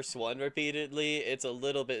the worst one repeatedly, it's a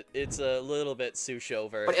little bit sush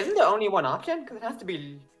over. But isn't there only one option? Because it has to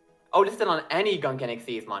be... Oh, listed on any Gunkan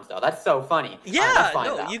Xyz monster. That's so funny. Yeah,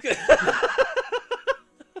 no, you could...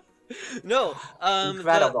 No,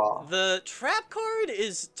 Incredible. the trap card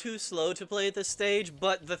is too slow to play at this stage,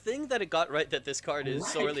 but the thing that it got right that this card is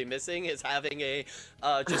sorely missing is having a,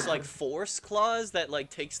 just, like, force clause that, like,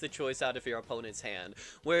 takes the choice out of your opponent's hand.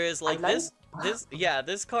 Whereas, like, this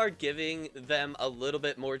card giving them a little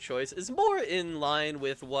bit more choice is more in line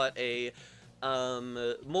with what a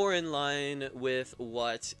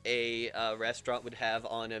restaurant would have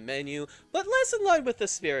on a menu, but less in line with the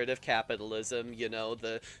spirit of capitalism,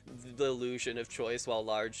 the illusion of choice while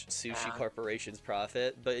large sushi corporations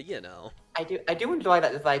profit, but I do enjoy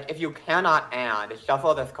that. It's like, if you cannot and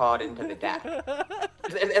shuffle this card into the deck.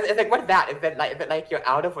 It's like, what's that? Is it like you're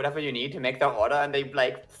out of whatever you need to make the order and they,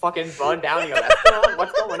 like, fucking burn down your restaurant?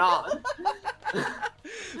 What's going on?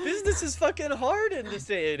 Business is fucking hard in this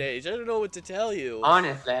day and age. I don't know what to tell you.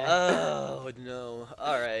 Honestly. Oh, no.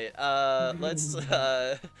 Alright, let's,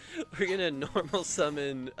 we're gonna normal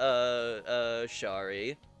summon,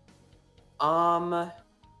 Shari. You know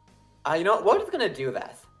what? We're just gonna do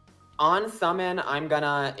this. On summon, I'm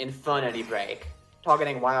gonna Infinity Break,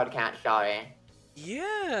 targeting Wildcat Shari.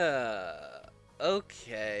 Yeah.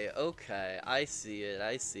 Okay. I see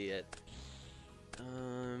it.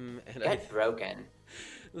 And Get broken.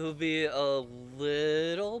 Will be a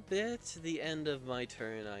little bit the end of my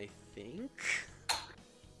turn, I think.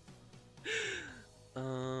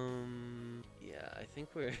 Yeah, I think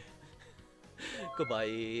we're...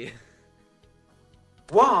 Goodbye.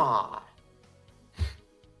 Wah!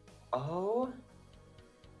 Oh?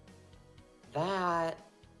 That...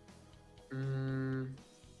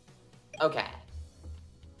 Okay.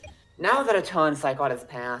 Now that a turn cycle has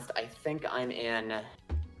passed, I think I'm in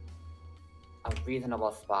a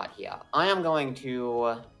reasonable spot here. I am going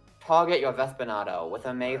to target your Vespinato with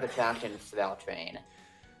a Maze Attraction Spell Train.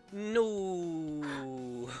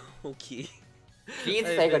 No. Okay. Please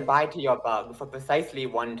say goodbye to your bug for precisely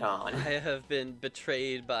one turn. I have been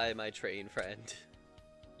betrayed by my train friend.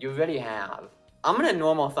 You really have. I'm gonna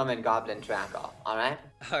normal summon Goblin Tracker, alright?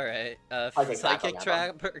 Alright, Psychic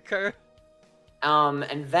Tracker.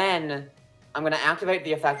 And then I'm gonna activate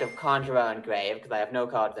the effect of Conjurer and Grave, because I have no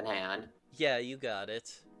cards in hand. Yeah, you got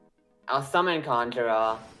it. I'll summon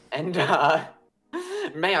Conjurer, and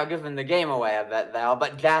may have given the game away a bit there,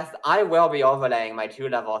 but just, I will be overlaying my 2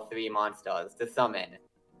 level 3 monsters to summon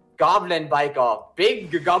Goblin Biker Big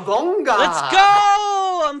Gabonga! Let's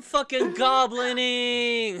go! I'm fucking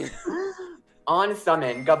goblining! On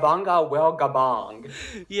summon, Gabonga will Gabong.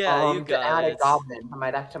 Yeah, you got to add it. a goblin from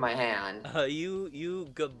my deck to my hand. Goblin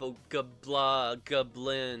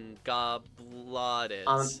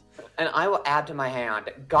it. And I will add to my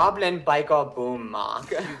hand, Goblin Biker Boom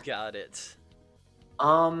Mark. You got it.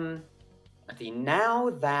 Let's see,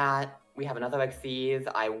 now that we have another Xyz,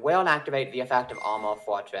 I will activate the effect of Armor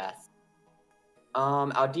Fortress.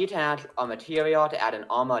 I'll detach a material to add an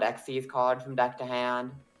Armored Xyz card from deck to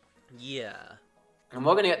hand. Yeah. And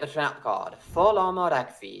we're gonna get the trap card. Full Armored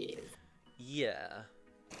Xyz. Yeah.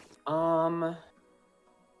 And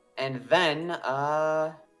then,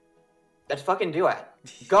 let's fucking do it.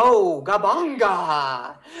 Go,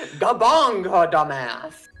 Gabonga! Gabonga,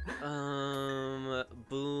 dumbass!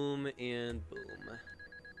 Boom and boom.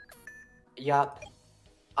 Yup.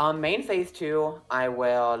 Main phase 2, I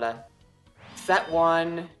will set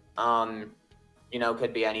 1,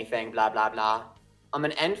 could be anything, blah blah blah. An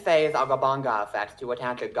end phase, I'll Gabonga effect to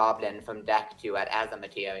attach a goblin from deck to it as a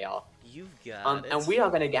material. You've got it. And we are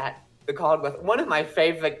gonna get the card with one of my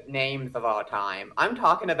favorite names of all time. I'm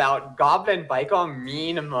talking about Goblin Biker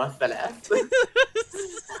Mean Merciless.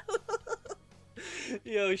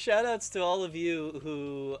 Yo, shoutouts to all of you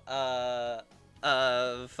who,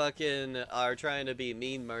 fucking are trying to be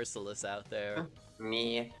mean merciless out there.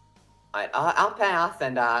 Me. I'll pass,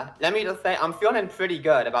 and let me just say, I'm feeling pretty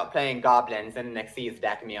good about playing goblins in the Xyz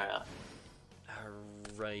deck mirror.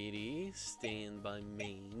 Alrighty, stand by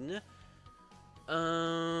main.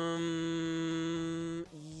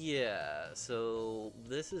 Yeah, so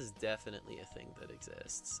this is definitely a thing that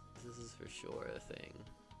exists. This is for sure a thing.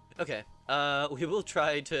 Okay, we will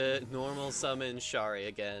try to normal summon Shari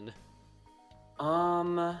again.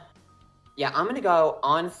 Yeah, I'm gonna go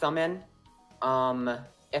on summon,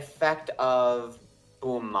 effect of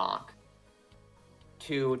Boom Mock.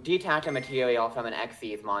 to detach a material from an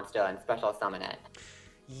Xyz monster and special summon it.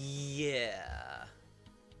 Yeah.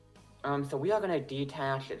 So we are gonna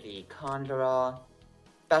detach the Conjurer,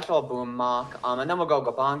 special Boom Mark, and then we'll go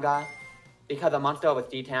Gabanga. Because a monster was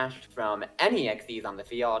detached from any Xyz on the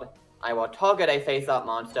field, I will target a face-up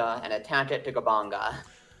monster and attach it to Gabanga.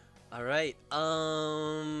 Alright,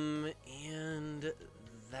 and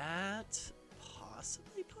that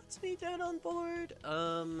possibly puts me down on board.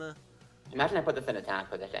 Imagine I put this in attack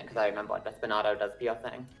position, because I remember what Despinato does be a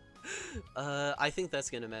thing. I think that's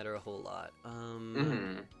gonna matter a whole lot.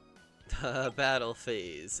 Battle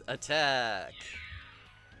phase. Attack!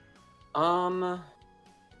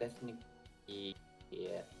 Destiny...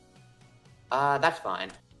 Yeah. That's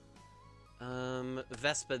fine.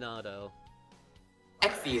 Vespinato.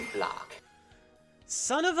 Xyz block.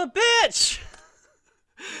 Son of a bitch!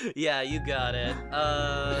 Yeah, you got it.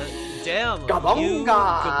 Damn. Gabonga! You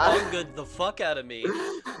gabonga'd the fuck out of me.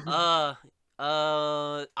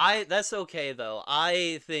 That's okay though.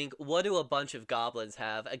 I think, what do a bunch of goblins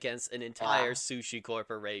have against an entire sushi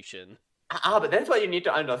corporation? But that's what you need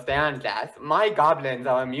to understand, Jess. My goblins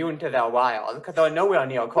are immune to their wiles, because they're nowhere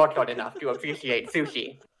near cultured enough to appreciate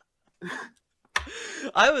sushi.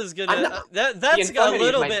 I was gonna that's a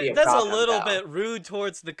little bit rude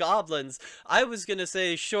towards the goblins. I was gonna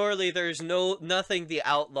say surely there's nothing the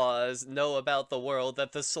outlaws know about the world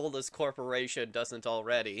that the Soulless Corporation doesn't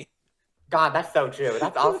already. God, that's so true.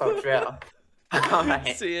 That's also true.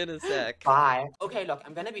 Alright. See you in a sec. Bye. Okay, look,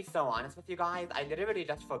 I'm gonna be so honest with you guys. I literally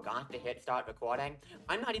just forgot to hit start recording.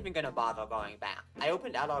 I'm not even gonna bother going back. I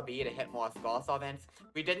opened LRB to hit more Skull Servants.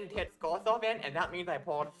 We didn't hit Skull Servant, and that means I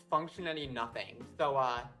pulled functionally nothing. So,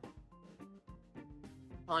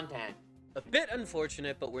 content. A bit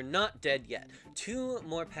unfortunate, but we're not dead yet. 2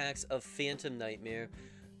 more packs of Phantom Nightmare.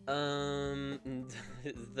 The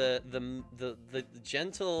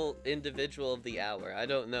gentle individual of the hour. I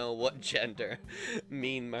don't know what gender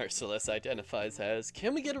Mean Merciless identifies as.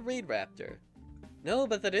 Can we get a Raid Raptor? No,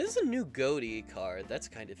 but that is a new Goatee card. That's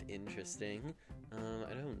kind of interesting.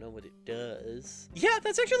 I don't know what it does. Yeah,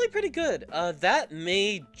 that's actually pretty good. That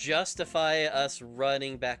may justify us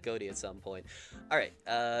running back Goatee at some point. Alright,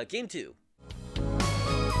 game 2.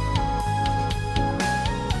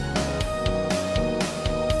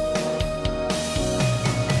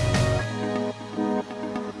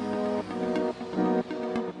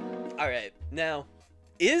 Alright, now,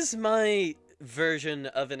 is my version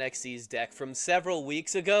of an Xyz deck from several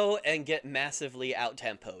weeks ago and get massively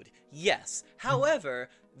out-tempoed? Yes. However,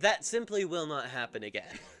 that simply will not happen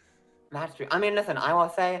again. That's true. I mean, listen, I will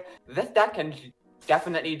say, this deck can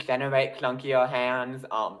definitely generate clunkier hands,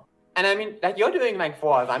 and I mean, like, you're doing rank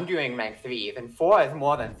 4s, I'm doing rank 3s, and 4 is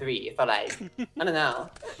more than 3, so like, I don't know.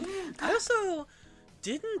 I also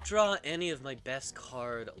didn't draw any of my best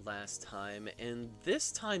card last time, and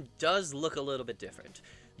this time does look a little bit different.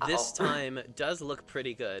 This time does look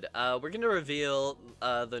pretty good. We're gonna reveal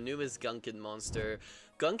the newest Gunkin monster,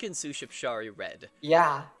 Gunkin Suship Shari Red.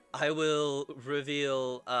 Yeah. I will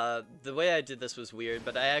reveal, the way I did this was weird,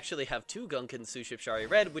 but I actually have 2 Gunkin Suship Shari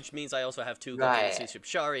Red, which means I also have 2 Gunkin Suship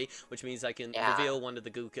Shari, which means I can reveal one of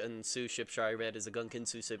the Gunkin Suship Shari Red as a Gunkin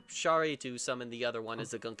Suship Shari to summon the other one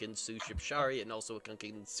as a Gunkin Suship Shari and also a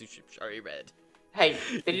Gunkin Suship Shari Red. Hey,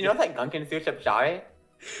 did you know that Gunkin Suship Shari?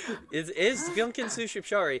 It is Gunkin Suship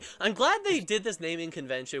Shari. I'm glad they did this naming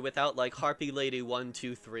convention without, like, Harpy Lady 1,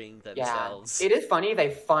 2, 3 themselves. Yeah, it is funny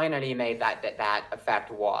they finally made that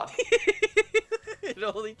effect work. It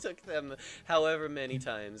only took them however many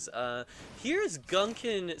times. Here's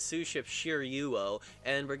Gunkin Suship Shiryuo,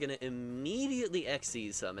 and we're gonna immediately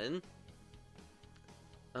Xyz summon.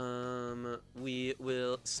 We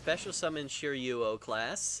will special summon Shiryuo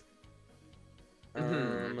class.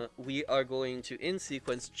 We are going to, in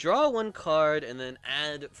sequence, draw 1 card and then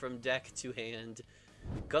add from deck to hand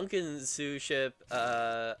Gunkin Suship,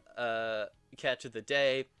 Catch of the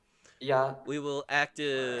Day. Yeah. We will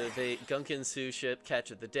activate Gunkin Suship,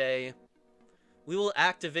 Catch of the Day. We will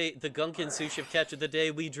activate the Gunkin Suship, Catch of the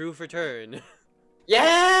Day we drew for turn.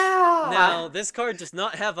 Yeah! Now, this card does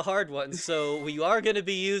not have a hard one, so we are going to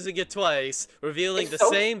be using it twice, revealing the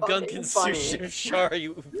same Gunkin Suship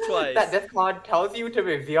Shari twice. That this card tells you to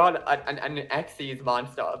reveal an Xyz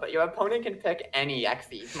monster, but your opponent can pick any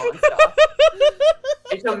Xyz monster.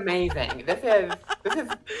 It's amazing. This is,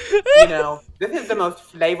 you know, this is the most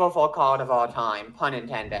flavorful card of all time, pun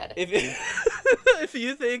intended. If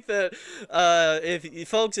you think that,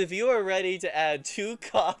 if you are ready to add 2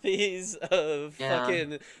 copies of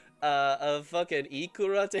fucking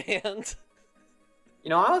Ikura to hand, You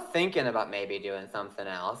know, I was thinking about maybe doing something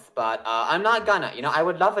else, but I'm not gonna. You know, I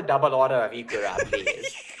would love a double order of Ikura,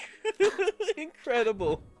 please.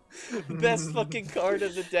 Incredible. Best fucking card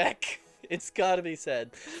of the deck. It's gotta be said.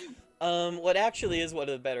 What actually is one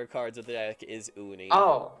of the better cards of the deck is Uni.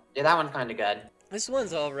 Oh, yeah, that one's kind of good. This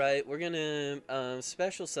one's alright. We're gonna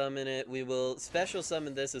special summon it. We will special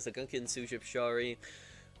summon this as a Gunkin Suship Shari.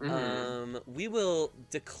 We will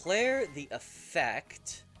declare the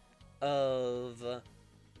effect of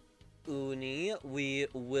Uni. We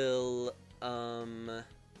will,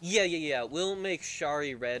 yeah. We'll make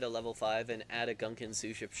Shari red a level 5 and add a Gunkin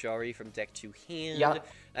Suship Shari from deck to hand. Yep.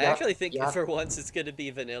 I actually think for once it's gonna be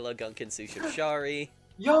vanilla Gunkin Suship Shari.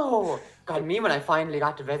 Yo! God, me when I finally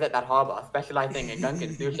got to visit that harbor, specializing in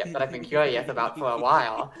Gunkin Suship that I've been curious about for a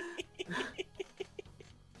while.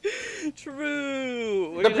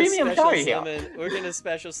 True! The premium Shari here! We're gonna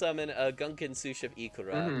special summon a Gunkin Suship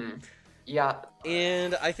Ikura. Yeah.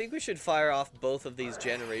 And I think we should fire off both of these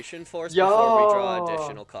Generation Force before we draw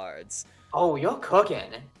additional cards. Oh, you're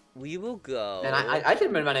cooking. We will go. And I should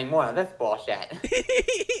have been running more of this bullshit.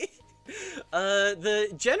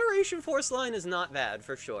 The Generation Force line is not bad,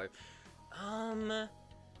 for sure.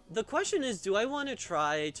 The question is, do I want to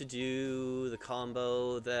try to do the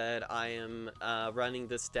combo that I am running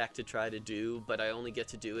this deck to try to do, but I only get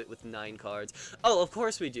to do it with 9 cards? Oh, of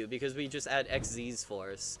course we do, because we just add XZ's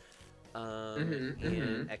Force.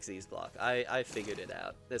 And XZ's block. I figured it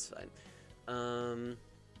out. That's fine.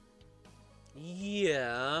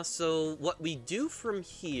 Yeah, so what we do from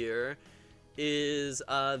here is,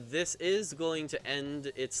 this is going to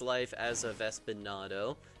end its life as a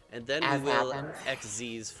Vespinado, and then we will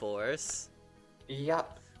XZ's Force.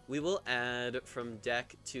 Yep. We will add from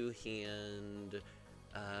deck to hand,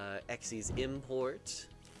 XZ's Import.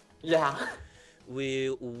 Yeah.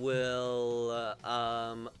 We will,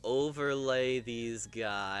 overlay these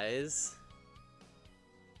guys.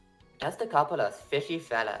 Just a couple of fishy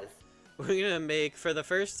fellas. We're gonna make, for the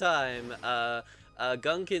first time,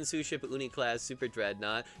 Gunkin Suship Uniclass Super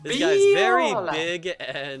Dreadnought. This guy's very big,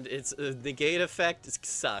 and its negate effect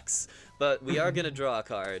sucks. But we are gonna draw a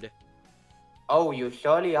card. Oh, you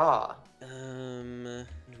surely are.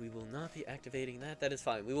 We will not be activating that. That is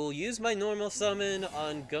fine. We will use my normal summon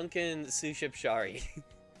on Gunkin Suship Shari.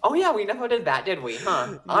 Oh yeah, we never did that, did we?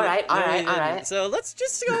 Huh? Alright. So let's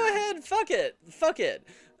just go ahead. Fuck it.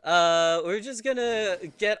 We're just gonna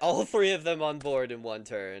get all 3 of them on board in one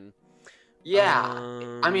turn.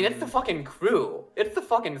 Yeah. I mean, it's the fucking crew. It's the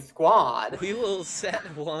fucking squad. We will set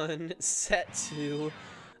 1, set 2.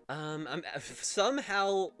 I'm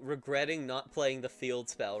somehow regretting not playing the field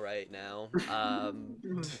spell right now.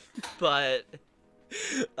 But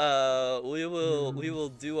we will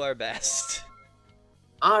do our best.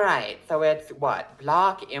 Alright, so it's what?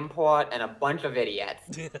 Block, import, and a bunch of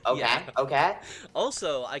idiots. Okay, yeah. Okay.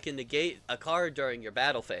 Also, I can negate a card during your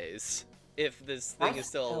battle phase if this thing is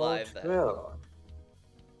still alive. True.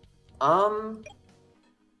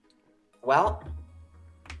 Well,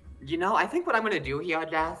 you know, I think what I'm gonna do here,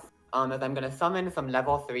 Jess, is I'm gonna summon some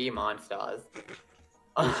level 3 monsters.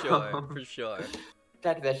 For sure.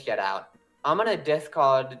 Check this shit out. I'm gonna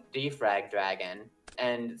discard Defrag Dragon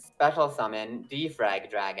and special summon Defrag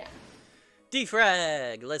Dragon.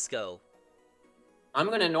 Defrag! Let's go. I'm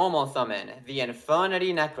gonna normal summon the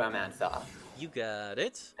Infernity Necromancer. You got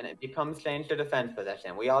it. And it becomes changed to defense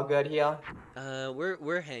position. We all good here?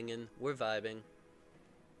 We're hanging. We're vibing.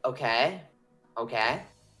 Okay.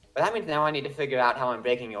 But that means now I need to figure out how I'm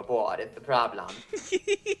breaking your board. It's the problem.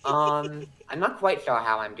 I'm not quite sure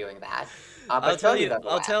how I'm doing that. I'll tell you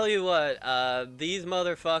what. These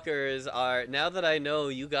motherfuckers are. Now that I know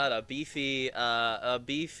you got a beefy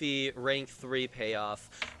rank 3 payoff,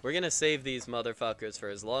 we're gonna save these motherfuckers for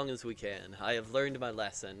as long as we can. I have learned my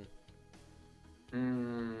lesson.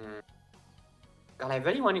 God, I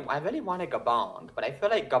really want a Gabong, but I feel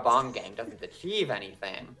like Gabong Gang doesn't achieve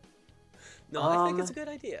anything. No, I think it's a good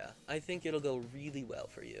idea. I think it'll go really well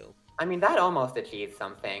for you. I mean, that almost achieves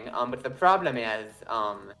something, but the problem is,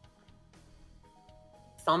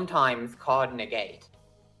 sometimes card negate,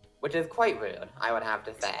 which is quite rude, I would have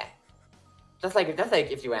to say. Just like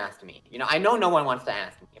if you asked me. You know, I know no one wants to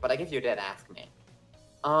ask me, but like if you did ask me.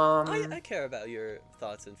 I care about your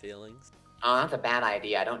thoughts and feelings. Oh, that's a bad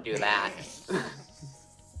idea. Don't do that.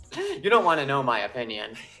 You don't want to know my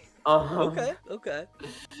opinion. Okay.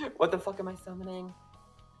 What the fuck am I summoning?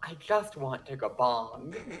 I just want to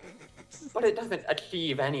Gabong. But it doesn't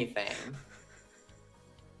achieve anything.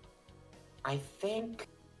 I think...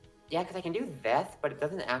 Yeah, because I can do this, but it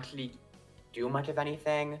doesn't actually do much of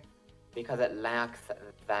anything. Because it lacks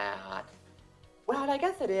that. Well, I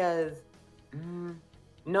guess it is...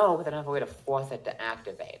 No, because I don't have a way to force it to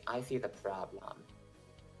activate. I see the problem.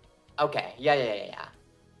 Okay, yeah.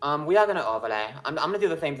 We are gonna overlay. I'm gonna do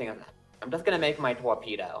the same thing as that. I'm just gonna make my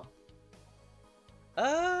torpedo.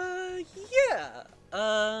 Yeah.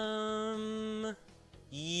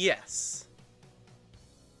 Yes.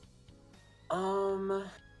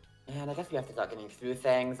 And I guess we have to start getting through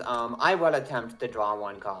things. I will attempt to draw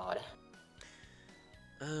one card.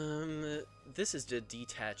 This is to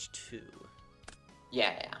detach 2.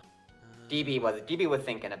 Yeah. DB was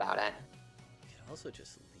thinking about it. You could also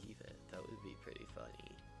just leave it. That would be pretty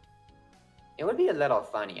funny. It would be a little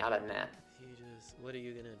funny, I'll admit. What are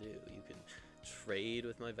you gonna do? You can trade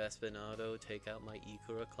with my Vespinato, take out my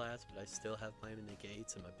Ikura class, but I still have my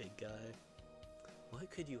negates and my big guy.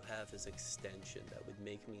 What could you have as extension that would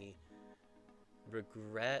make me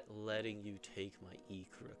regret letting you take my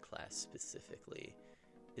Ikura class specifically?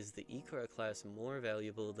 Is the Ikura class more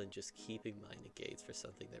valuable than just keeping my negates for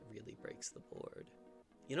something that really breaks the board?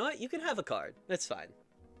 You know what? You can have a card. That's fine.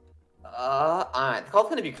 Alright. The call's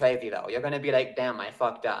gonna be crazy though. You're gonna be like, damn, I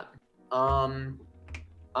fucked up.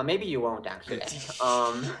 Maybe you won't actually.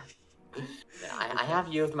 I have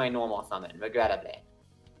used my normal summon, regrettably.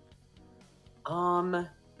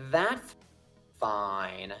 That's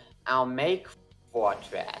fine. I'll make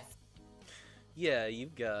Fortress. Yeah, you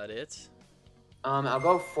got it. I'll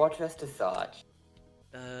go Fortress to search.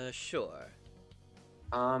 Sure.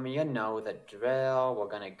 You know the drill. We're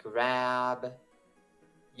gonna grab,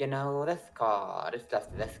 this card. It's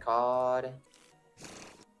just this card.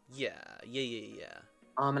 Yeah.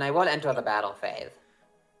 And I will enter the battle phase.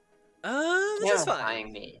 This is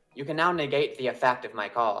fine. Me. You can now negate the effect of my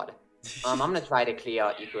card. I'm gonna try to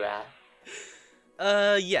clear Ikura.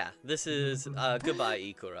 Yeah, this is, goodbye,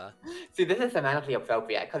 Ikura. See, this is semantically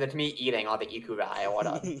appropriate, because it's me eating all the Ikura I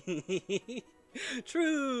ordered.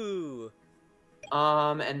 True!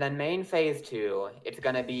 And then main phase 2, it's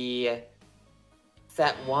gonna be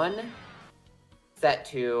set 1, set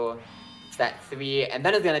 2, set 3, and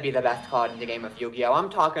then it's gonna be the best card in the game of Yu-Gi-Oh! I'm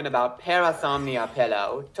talking about Parasomnia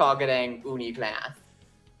Pillow, targeting Uni class.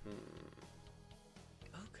 Okay,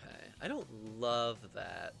 I don't love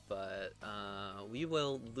that, but, we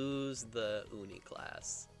will lose the Uni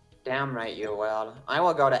class. Damn right you will. I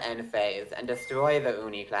will go to end phase and destroy the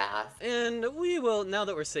Uni class. And we will, now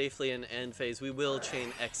that we're safely in end phase, we will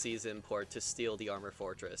chain Xyz's import to steal the Armor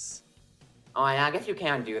Fortress. Oh yeah, I guess you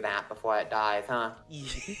can do that before it dies, huh?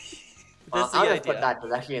 That's I'll the just put that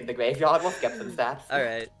directly in the graveyard, we'll skip some steps.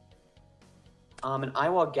 Alright. And I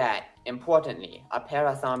will get, importantly, a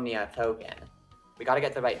Parasomnia token. We gotta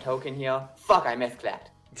get the right token here. Fuck, I misclicked.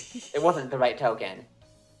 It wasn't the right token.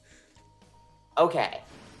 Okay,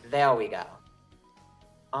 there we go.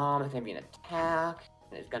 It's gonna be an attack,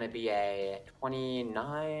 and it's gonna be a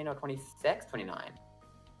 29 or 26? 29.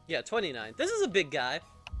 Yeah, 29. This is a big guy.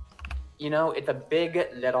 It's a big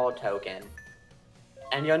little token.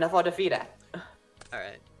 And you'll never defeat it.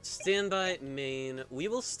 Alright, standby main. We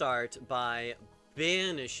will start by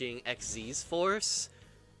banishing Xyz's force.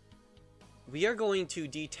 We are going to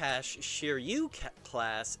detach Shiryu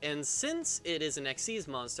class, and since it is an Xyz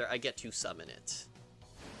monster, I get to summon it.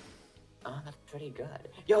 Oh, that's pretty good.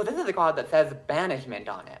 Yo, this is a card that says banishment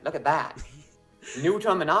on it. Look at that. New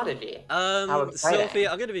terminology. Sophie,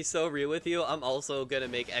 I'm gonna be so real with you. I'm also gonna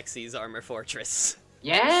make Xyz Armor Fortress.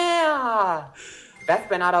 Yeah!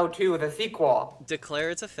 Vespinato 2, the sequel. Declare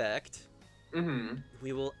its effect.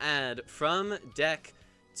 We will add from deck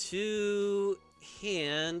to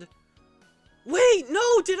hand. Wait,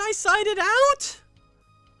 no! Did I side it out?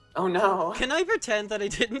 Oh no. Can I pretend that I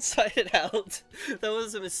didn't side it out? That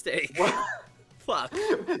was a mistake. What? Fuck.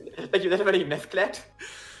 Like you literally misclicked?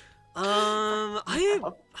 I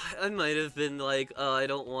might have been like, oh, I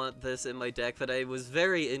don't want this in my deck, but I was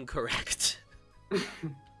very incorrect.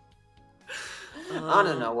 I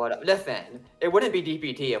don't know what. Listen, it wouldn't be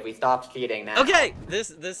DPT if we stopped cheating now. Okay,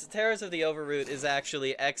 this Terrors of the Overroot is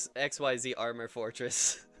actually XYZ Armor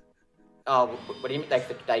Fortress. Oh, what do you mean?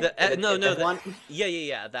 No, one?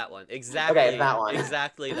 Yeah, that one. Exactly. Okay, that one.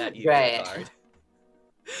 Exactly that Yu-Gi-Oh card.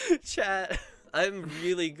 Chat, I'm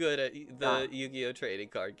really good at the Yu-Gi-Oh trading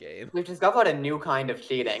card game. We've discovered a new kind of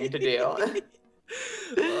cheating to do.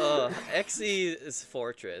 Xyz's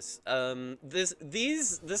Fortress.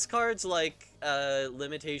 This card's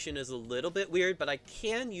limitation is a little bit weird, but I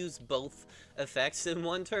can use both effects in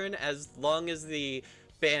one turn as long as the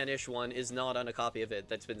banish one is not on a copy of it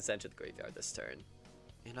that's been sent to the graveyard this turn.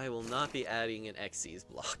 And I will not be adding an Xyz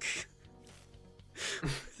block.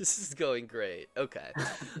 This is going great. Okay.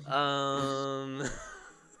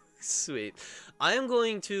 Sweet. I am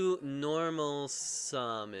going to normal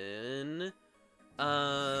summon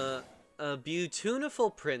A beautiful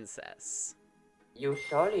princess. You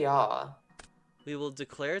surely are. We will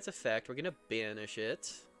declare its effect. We're gonna banish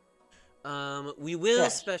it. We will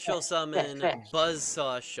special summon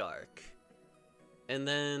Buzzsaw Shark. And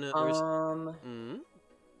then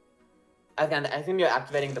Again, I assume you're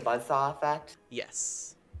activating the Buzzsaw effect?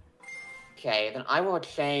 Yes. Okay, then I will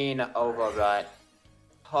chain Overrut,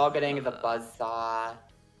 targeting the Buzzsaw.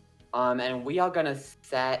 And we are gonna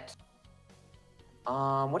set...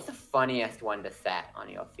 what's the funniest one to set on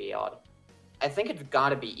your field? I think it's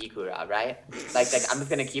gotta be Ikura, right? Like I'm just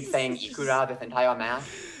gonna keep saying Ikura this entire match.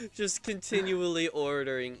 Just continually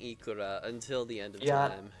ordering Ikura until the end of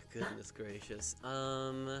time. Goodness gracious.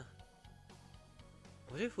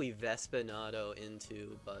 What if we Vespinato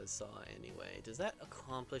into Buzzsaw anyway? Does that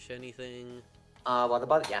accomplish anything?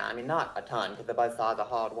 Well, I mean, not a ton, because the Buzzsaw is a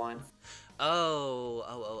hard one.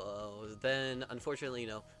 Oh. Then, unfortunately,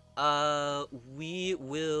 no. We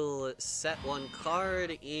will set one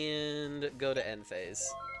card and go to end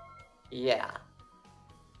phase. Yeah.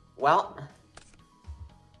 Well...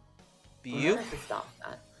 Stop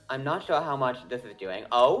that. I'm not sure how much this is doing.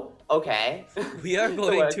 Oh, okay. We are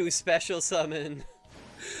going to special summon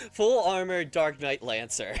full armor Dark Knight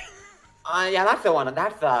Lancer. Yeah, that's the one.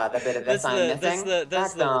 That's the bit of this I'm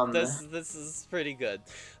missing. This is pretty good.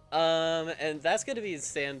 And that's going to be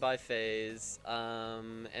standby phase.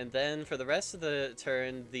 And then for the rest of the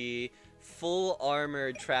turn, the full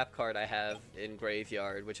armored trap card I have in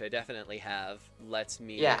Graveyard, which I definitely have, lets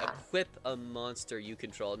me equip a monster you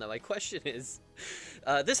control. Now my question is,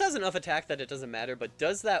 this has enough attack that it doesn't matter, but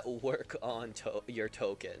does that work on your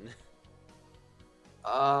token?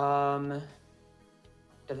 Does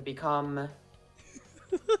it become...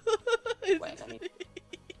 Wait, let me...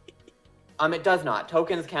 It does not.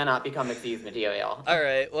 Tokens cannot become exceeds material.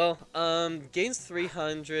 Alright, well, gains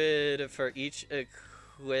 300 for each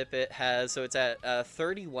equip it has, so it's at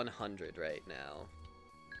 3,100 right now.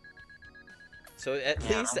 So at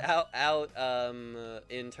least out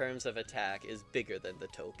in terms of attack is bigger than the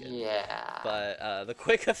token. Yeah. But the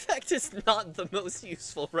quick effect is not the most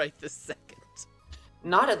useful right this second.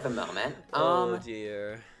 Not at the moment. Oh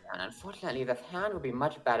dear. And unfortunately, this hand would be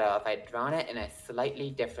much better if I'd drawn it in a slightly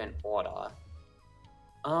different order.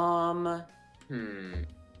 Alright,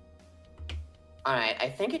 I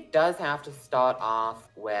think it does have to start off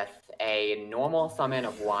with a normal summon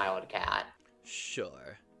of Wildcat.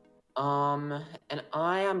 Sure. And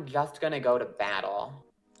I am just gonna go to battle.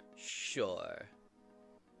 Sure.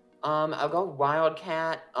 I'll go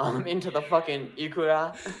Wildcat, into the fucking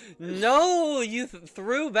Ikura. No! You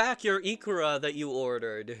threw back your Ikura that you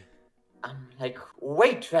ordered. I'm like,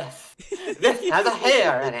 waitress! This has a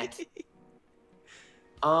hair in it!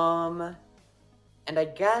 And I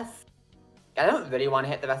guess... I don't really want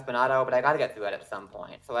to hit the Vespinato, but I gotta get through it at some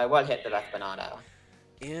point, so I will hit the Vespinato.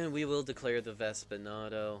 And we will declare the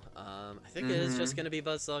Vespinato. I think it is just gonna be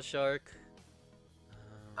Buzzsaw Shark.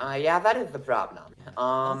 Yeah, that is the problem.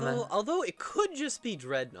 Although it could just be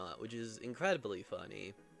Dreadnought, which is incredibly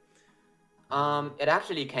funny. It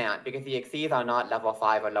actually can't, because the Xyz are not level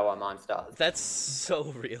 5 or lower monsters. That's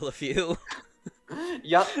so real of you.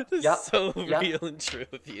 Yup. So real and true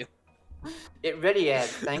of you. It really is.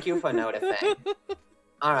 Thank you for noticing.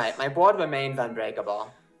 Alright, my board remains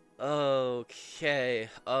unbreakable. Okay.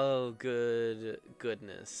 Oh,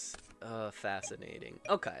 goodness. Fascinating.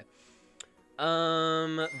 Okay.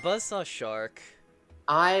 Buzzsaw Shark.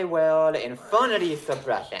 I will Infinity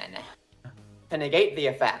Suppression to negate the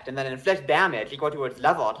effect, and then inflict damage equal to its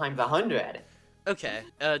level times 100. Okay.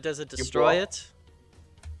 Does it destroy it?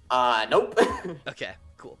 Nope. Okay,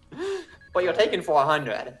 cool. But you're taking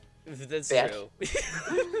 400. That's true.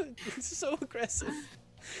 It's so aggressive.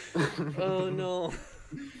 Oh no.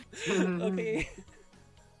 Okay.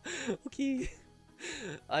 Okay.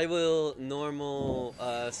 I will normal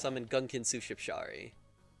summon Gunkin Sushipshari.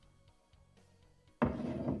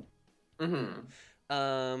 Gunkin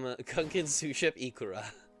Suship Ikura.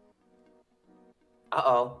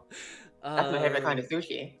 Uh-oh. That's my favorite kind of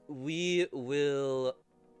sushi. We will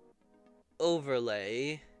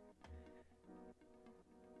overlay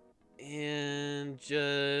and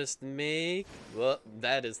just make... Well,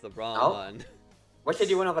 that is the wrong one. What you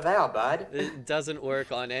doing over there, bud? It doesn't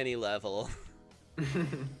work on any level.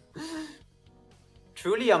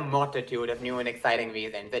 Truly a multitude of new and exciting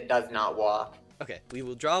reasons it does not work. Okay, we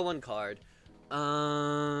will draw one card.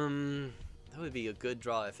 That would be a good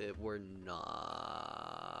draw if it were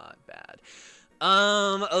not bad.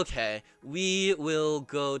 Okay. We will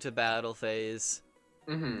go to battle phase.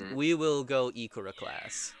 We will go Ikura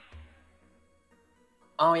class.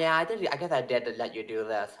 Oh yeah, I guess I did let you do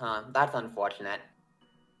this, huh? That's unfortunate.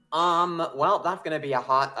 Well, that's gonna be a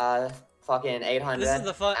hot, fucking This is 800.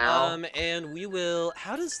 the fun, Ow. and we will,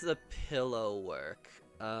 how does the pillow work?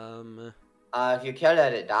 If you kill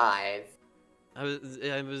it, it dies.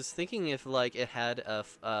 I was thinking if, like, it had a,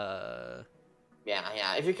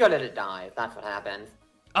 Yeah, if you kill it, it dies. That's what happens.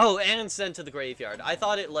 oh, and sent to the graveyard. I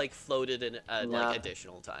thought it, like, floated in, like, No.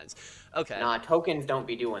 additional times. Okay. Nah, tokens don't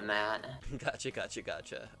be doing that. Gotcha.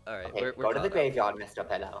 Alright, Okay, we're go to the caught up. graveyard, Mr.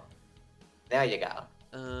 Pillow. There you go.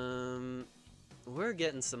 We're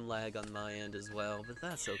getting some lag on my end as well, but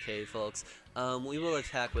that's okay, folks. We will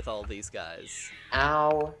attack with all these guys.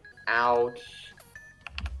 Ow, ouch,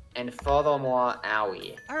 and furthermore,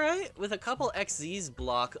 owie. Alright, with a couple XZs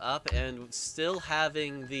block up and still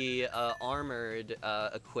having the armored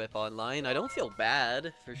equip online, I don't feel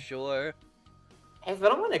bad, for sure. Hey, so I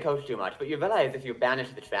don't want to coach too much, but you realize if you banish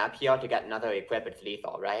the trap here to get another equip, it's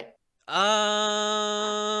lethal, right?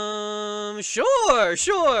 Sure.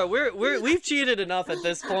 We've cheated enough at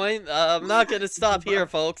this point. I'm not gonna stop here,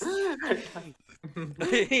 folks. Let me just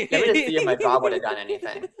see if my draw would have done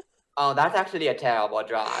anything. Oh, that's actually a terrible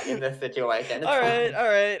draw in this situation. Alright.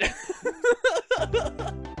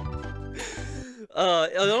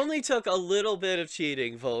 It only took a little bit of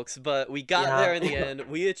cheating, folks, but we got there in the end.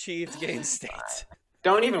 We achieved game state.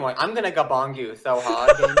 Don't even worry. I'm gonna gabong you so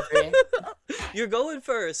hard, game 3. You're going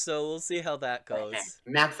first, so we'll see how that goes.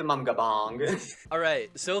 Maximum gabong. Alright,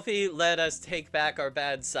 Sophie let us take back our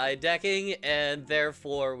bad side decking, and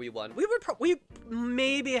therefore we won. We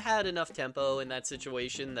maybe had enough tempo in that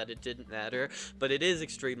situation that it didn't matter, but it is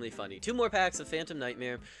extremely funny. 2 more packs of Phantom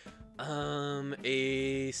Nightmare.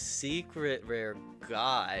 A secret rare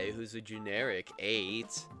guy who's a generic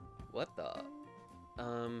 8. What the?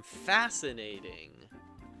 Fascinating.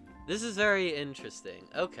 This is very interesting.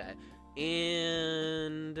 Okay.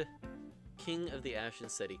 And King of the Ashen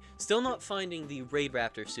City. Still not finding the Raid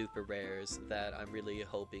Raptor super rares that I'm really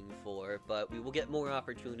hoping for, but we will get more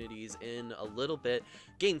opportunities in a little bit.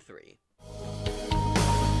 Game 3.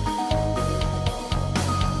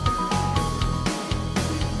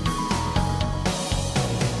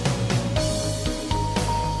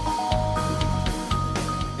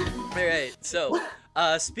 Alright, so,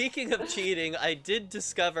 speaking of cheating, I did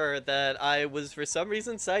discover that I was, for some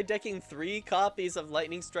reason, side decking 3 copies of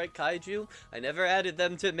Lightning Strike Kaiju. I never added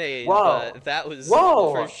them to main, but that was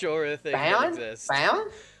for sure a thing that exists. I'm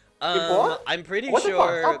pretty sure. What the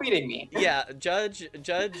fuck? Stop beating me. Yeah, judge,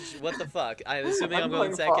 what the fuck? I'm assuming I'm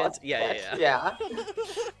going second. Yeah.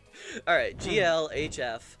 Alright, GL,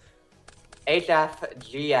 HF. HF,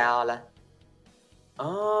 GL.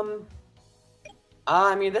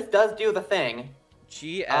 I mean, this does do the thing.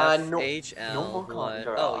 GF, HL, no more what?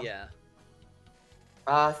 conjure. Oh, yeah.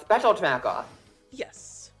 Special tracker.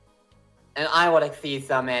 Yes. And I will exceed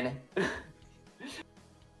summon.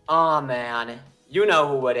 Aw, oh, man. You know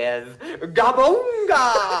who it is.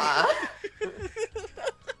 Gabonga!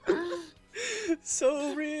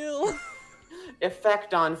 So real.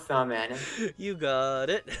 Effect on summon. You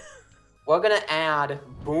got it. We're gonna add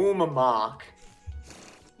Boom Mock.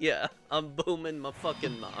 Yeah, I'm booming my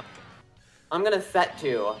fucking mock. I'm gonna set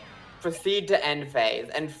to proceed to end phase,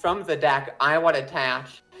 and from the deck, I will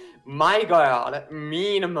attach my girl,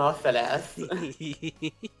 Mean Merciless.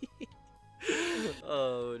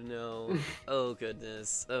 Oh no. Oh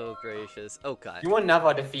goodness. Oh gracious. Okay. You will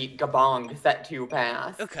never defeat Gabong set 2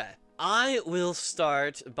 pass. Okay. I will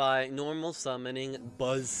start by normal summoning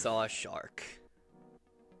Buzzsaw Shark.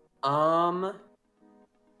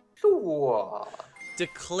 Sure.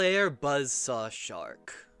 Declare Buzzsaw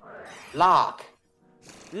Shark. Lock.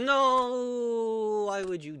 No! Why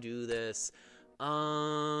would you do this?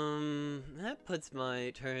 That puts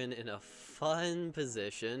my turn in a fun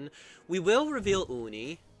position. We will reveal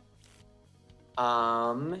Uni.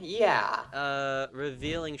 Yeah.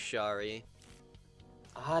 Revealing Shari.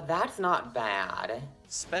 That's not bad.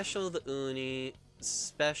 Special the Uni.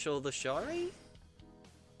 Special the Shari?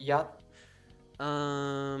 Yup.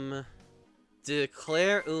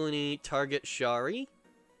 Declare Uni, target Shari.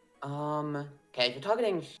 Okay, if you're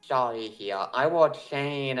targeting Shari here, I will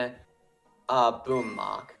chain, Boom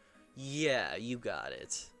Mock. Yeah, you got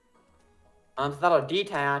it. So that'll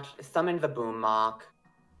detach, summon the Boom Mock.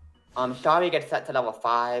 Shari gets set to level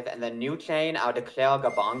 5, and then new chain, I'll declare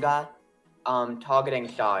Gabonga, targeting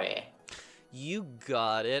Shari. You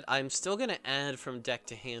got it. I'm still gonna add from deck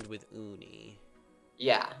to hand with Uni.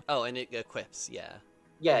 Yeah. Oh, and it equips, yeah.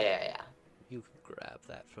 Yeah. You can grab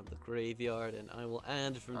that from the graveyard, and I will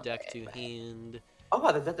add from deck to hand.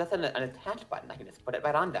 Oh, that's an attach button. I can just put it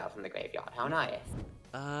right on there from the graveyard. How nice.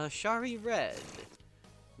 Shari Red.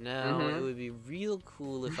 Now, it would be real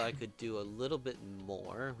cool if I could do a little bit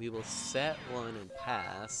more. We will set one and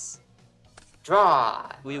pass.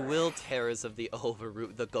 Draw! We will Terrors of the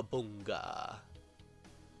Overroot the Gabunga.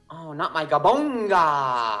 Oh, not my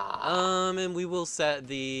Gabonga! And we will set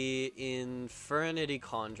the Infernity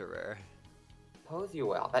Conjurer. Suppose you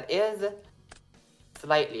will. That is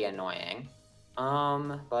slightly annoying.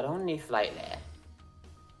 But only slightly.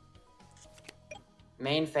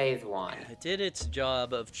 Main phase 1. It did its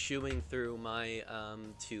job of chewing through my,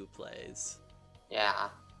 2 plays. Yeah.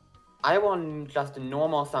 I will just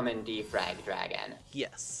normal summon Defrag Dragon.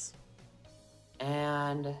 Yes.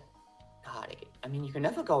 And... God, I mean, you can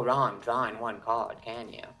never go wrong drawing one card, can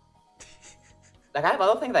you? Like, I have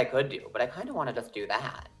other things I could do, but I kind of want to just do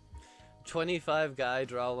that. 25 guy,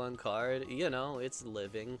 draw 1 card. You know, it's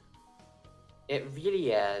living. It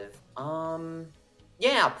really is.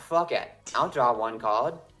 Yeah, fuck it. I'll draw 1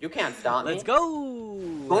 card. You can't stop me. Let's go!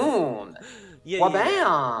 Boom! Yeah,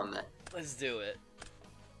 Wabam! Let's do it.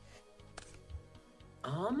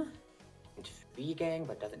 Intriguing,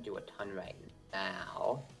 but doesn't do a ton right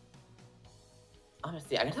now.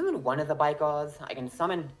 Honestly, I can summon one of the bikers. I can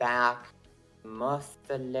summon back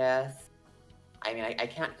Merciless. I mean, I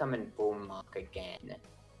can't summon Boommark again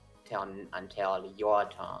until your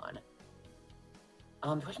turn.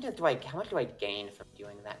 The question is, how much do I gain from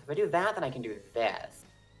doing that? If I do that, then I can do this.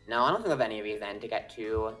 No, I don't think of any reason to get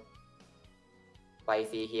too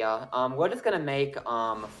spicy here. We're just gonna make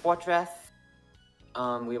Fortress.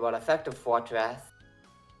 We will Effective Fortress.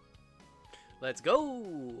 Let's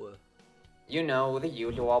go! You know, the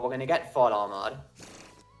usual, we're gonna get Full Armored.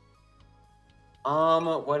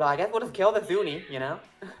 Well, I guess we'll just kill the Zuni, you know?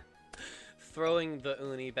 Throwing the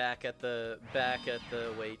Uni back at the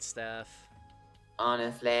waitstaff.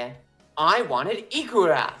 Honestly, I wanted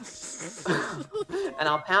Ikura! And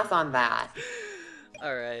I'll pass on that.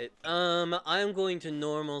 Alright, I'm going to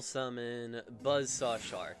normal summon Buzzsaw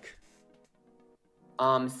Shark.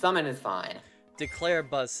 Summon is fine. Declare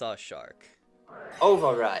Buzzsaw Shark.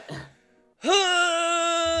 Overrun.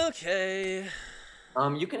 Okay.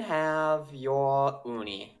 You can have your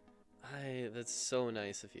Uni. That's so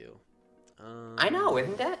nice of you. I know,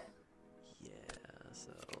 isn't it? Yeah,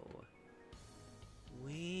 so...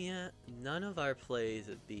 None of our plays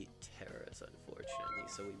beat Terrace, unfortunately,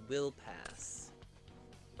 so we will pass.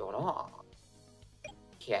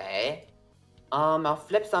 Okay. I'll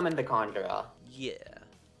flip summon the Conjurer. Yeah.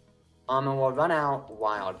 And we'll run out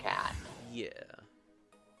Wildcat. Yeah.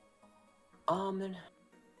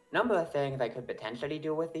 Number of things I could potentially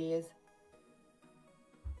do with these.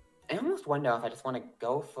 I almost wonder if I just want to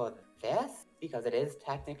go for this, because it is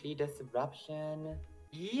technically Disruption.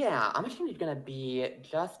 Yeah, I'm actually gonna be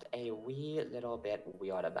just a wee little bit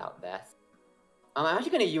weird about this. I'm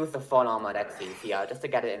actually gonna use the Full Armored Xyz here, just to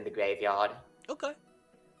get it in the graveyard. Okay.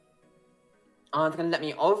 It's gonna let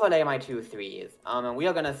me overlay my 2/3s. And we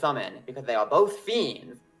are gonna summon, because they are both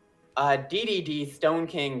fiends, DDD Stone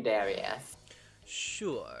King Darius.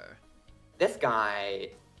 Sure. This guy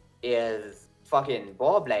is fucking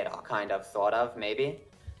Ballblader, kind of, sort of, maybe.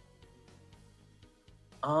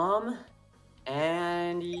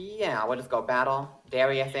 And yeah, we'll just go battle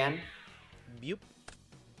Darius in. Yup.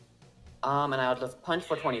 And I'll just punch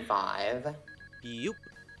for 25. Yup.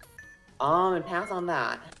 And pass on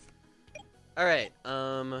that. Alright,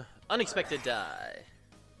 unexpected die.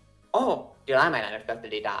 Oh, dude, I might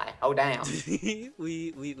unexpectedly die. Oh, damn.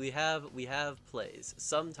 we have plays.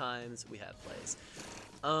 Sometimes we have plays.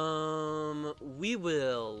 We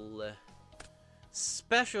will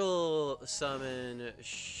special summon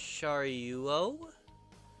Shariuo.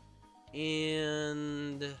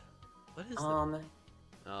 And what is that?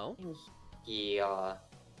 Oh. Yeah.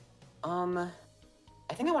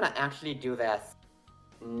 I think I want to actually do this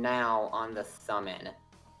now on the summon.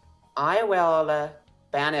 I will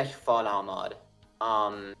banish Full Armored,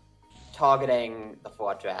 targeting the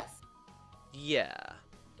fortress. Yeah.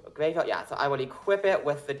 Graveyard, yeah, so I will equip it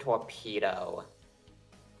with the Torpedo.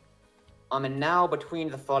 And now between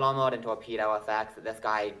the Full Armored and Torpedo effects, this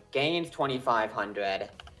guy gains 2,500.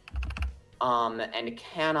 And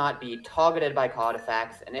cannot be targeted by card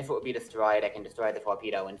effects, and if it would be destroyed, I can destroy the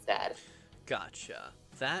Torpedo instead. Gotcha.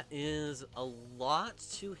 That is a lot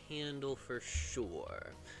to handle for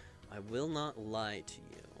sure. I will not lie to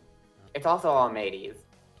you. It's also all mateys,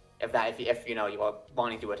 if you know you are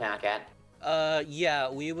wanting to attack it. Yeah,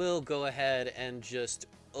 we will go ahead and just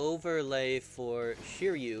overlay for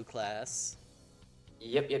Shiryu class.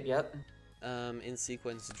 Yep. In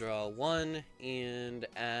sequence, draw 1 and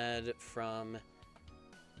add from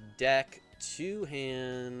deck to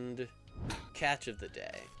hand Catch of the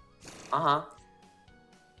Day.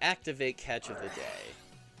 activate Catch of the Day.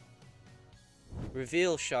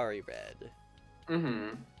 Reveal Shari Red.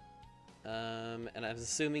 Mm-hmm. And I'm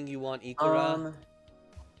assuming you want Ikura?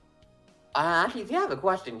 I actually do have a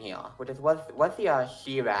question here, which is what's the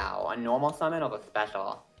Shirao, a normal summon or a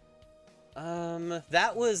special?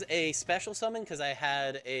 That was a special summon because I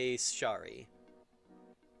had a Shari.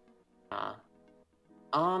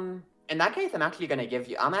 In that case, I'm actually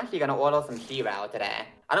gonna order some Shirao today.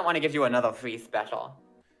 I don't want to give you another free special.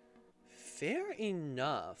 Fair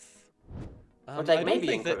enough. Which, I like, don't may be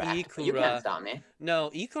think that incorrect, but Ikura... you can't stop me. No,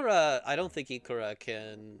 Ikura... I don't think Ikura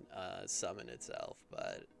can summon itself,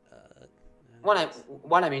 but...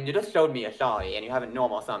 What I mean, you just showed me a Shari, and you haven't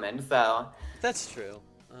normal summoned, so... That's true.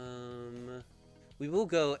 We will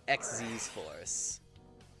go XZ's Force.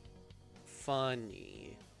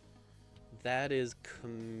 Funny. That is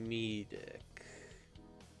comedic.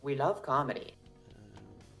 We love comedy.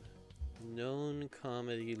 Known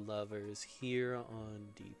comedy lovers here on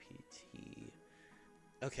DPT.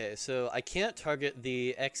 Okay, so I can't target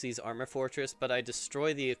the XZ's Armor Fortress, but I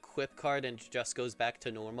destroy the equip card and it just goes back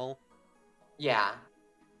to normal? Yeah.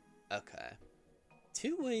 Okay.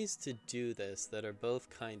 Two ways to do this that are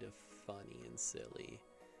both kind of funny and silly.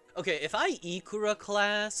 Okay, if I Ikura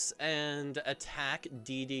class and attack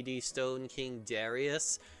DDD Stone King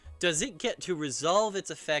Darius, does it get to resolve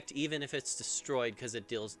its effect even if it's destroyed because it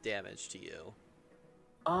deals damage to you?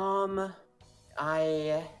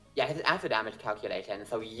 Yeah, it's after damage calculation,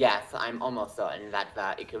 so yes, I'm almost certain that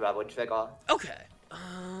the Ikura would trigger. Okay.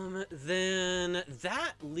 Then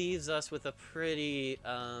that leaves us with a pretty,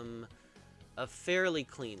 a fairly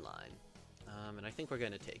clean line. And I think we're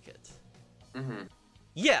gonna take it. Mm-hmm.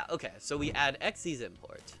 Yeah, okay, so we add XZ's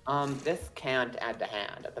import. This can't add to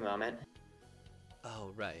hand at the moment.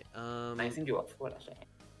 Oh, right. I think you what I say.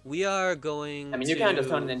 We are going I mean, you can't just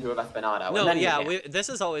turn it into a Vespanado. No, yeah, this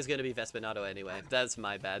is always going to be Vespanado anyway. That's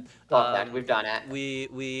my bad. Perfect, we've done it.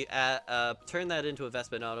 We turn that into a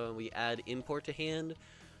Vespanado and we add import to hand.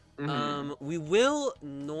 Mm-hmm. We will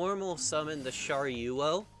normal summon the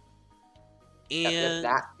Shariuo. And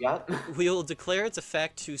yep. we'll declare its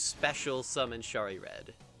effect to special summon Shari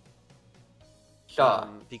Red. Sure.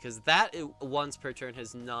 Because that once per turn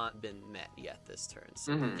has not been met yet this turn.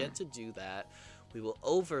 So we get to do that. We will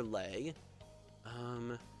overlay.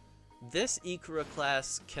 This Ikura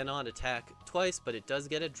class cannot attack twice, but it does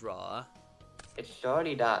get a draw. It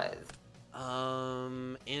surely does.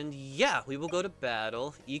 And yeah, we will go to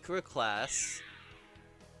battle. Ikura class.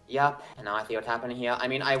 Yep, and now I see what's happening here. I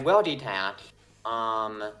mean, I will detach.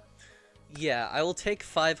 Yeah, I will take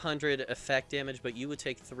 500 effect damage, but you would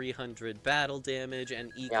take 300 battle damage,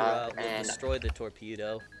 and Ikura will destroy the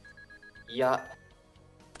torpedo. Yup.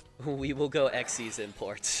 We will go XZ's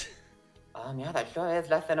import. Yeah, that sure is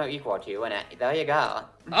less than or equal to, and there you go.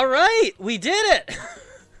 Alright! We did it!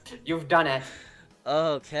 You've done it.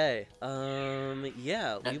 Okay.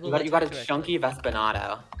 Yeah, we will... You got a chunky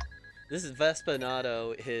Vespanado. This is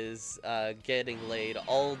Vespanado is, getting laid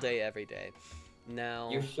all day, every day. Now...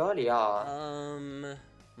 You surely are.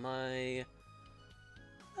 My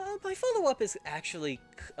follow-up is actually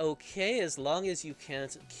okay as long as you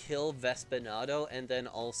can't kill Vespanado and then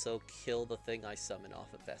also kill the thing I summon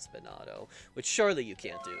off of Vespanado, which surely you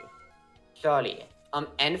can't do. Surely.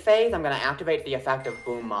 End phase, I'm gonna activate the effect of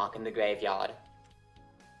Boom Mark in the graveyard.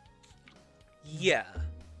 Yeah.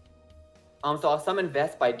 So I'll summon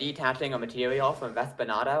this by detaching a material from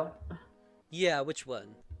Vespanado. Yeah, which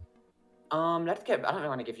one? I don't really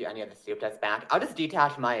want to give you any of the soup that's back. I'll just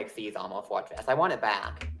detach my Xyz Armor Fortress. I want it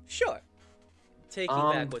back. Sure. Taking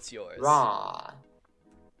back what's yours. Raw.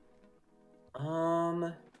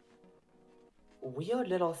 Weird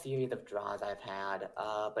little series of draws I've had,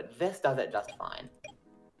 but this does it just fine.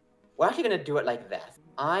 We're actually gonna do it like this.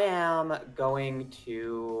 I am going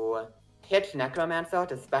to pitch Necromancer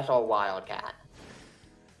to special Wildcat.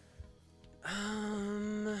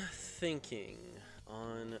 Thinking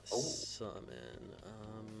on summon.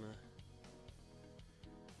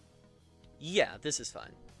 Yeah, this is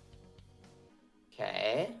fine.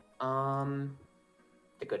 Okay. A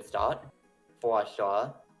good start, for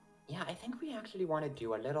sure. Yeah, I think we actually want to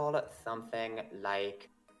do a little something like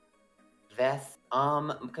this.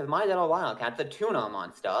 Because my little Wildcat's a tuner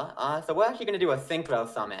monster. So we're actually gonna do a synchro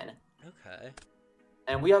summon. Okay.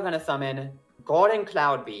 And we are gonna summon Golden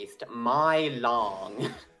Cloud Beast, my long.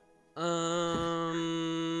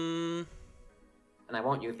 And I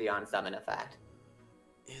won't use the on-summon effect.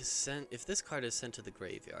 If this card is sent to the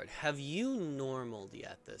graveyard, have you normaled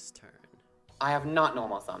yet this turn? I have not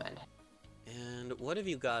normal summoned. And what have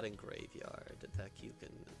you got in graveyard that you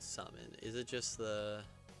can summon? Is it just the...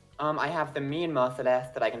 I have the Mean Merciless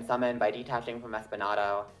that I can summon by detaching from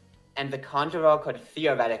Espinato, and the Conjurer could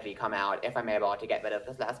theoretically come out if I'm able to get rid of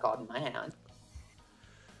this last card in my hand.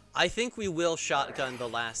 I think we will shotgun the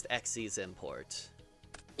last Xyz import.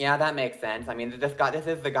 Yeah, that makes sense. I mean, this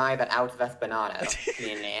is the guy that outs Espinato,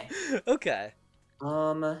 cleanly. Okay.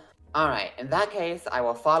 Alright, in that case, I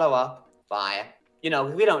will follow up by, we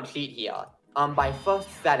don't cheat here, by first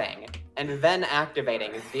setting, and then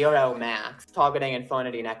activating 0 max, targeting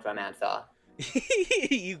Infernity Necromancer.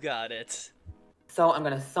 You got it. So I'm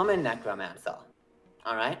gonna summon Necromancer.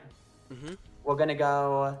 Alright? Mm-hmm. We're gonna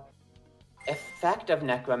go Effect of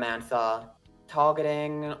Necromancer,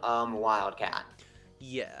 targeting Wildcat.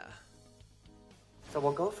 Yeah. So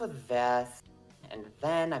we'll go for this, and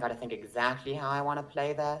then I gotta think exactly how I want to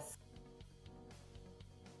play this.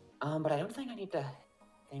 But I don't think I need to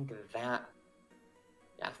think that.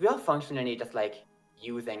 Yeah, we are functionally just like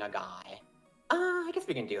using a guy. I guess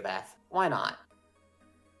we can do this. Why not?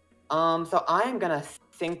 So I am gonna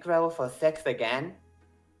synchro for 6 again.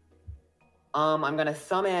 I'm gonna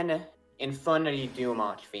summon Infernity Doom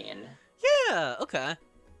Archfiend. Yeah, okay.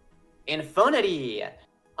 Infernity!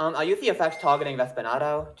 I'll use the effect targeting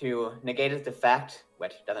Vespinato to negate its effect,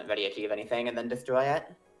 which doesn't really achieve anything, and then destroy it.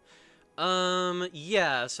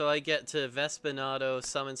 Yeah, so I get to Vespinato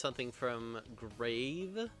summon something from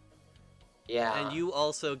Grave. Yeah. And you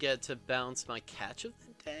also get to bounce my Catch of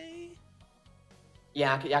the Day?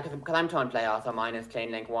 Yeah, because I'm turn player, so mine is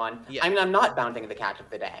Chain Link 1. Yeah. I mean, I'm not bouncing the Catch of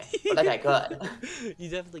the Day, but like I could. You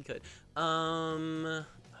definitely could. I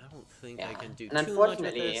don't think I can do and too much with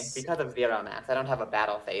unfortunately, this. because of 0 max, I don't have a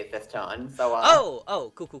battle phase this turn, so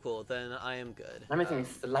Oh, cool. Then I am good. I'm missing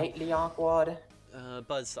slightly awkward.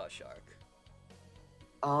 Buzzsaw Shark.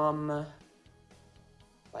 But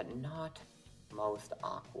not most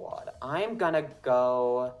awkward. I'm gonna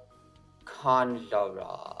go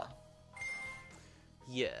Conjurer.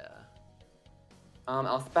 Yeah.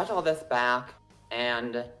 I'll special this back,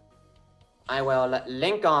 and I will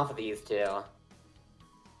link off these two.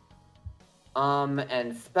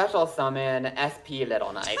 And special summon SP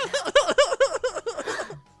Little Knight.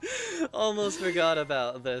 Almost forgot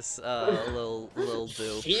about this little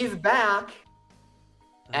dude. She's back!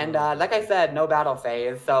 And like I said, no battle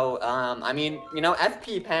phase, so I mean,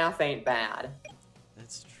 SP pass ain't bad.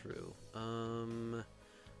 That's true.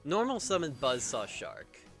 Normal summon Buzzsaw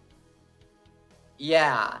Shark.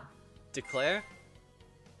 Yeah. Declare?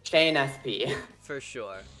 Chain SP. For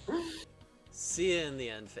sure. See you in the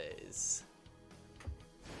end phase.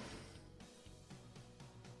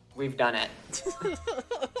 We've done it.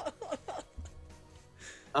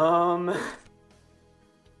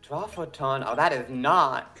 Draw for turn. Oh, that is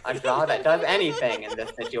not a draw that does anything in this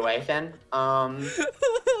situation.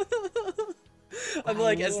 I'm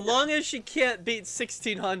like, as long as she can't beat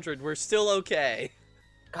 1600, we're still okay.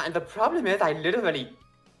 God, and the problem is I literally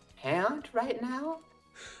can't right now.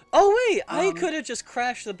 Oh wait, I could have just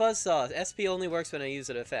crashed the Buzzsaw. SP only works when I use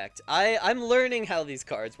an effect. I'm learning how these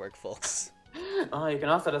cards work, folks. Oh, you can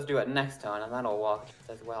also just do it next turn, and that'll work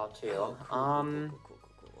as well too. Oh, cool.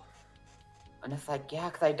 And it's like, yeah,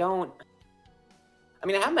 because I don't. I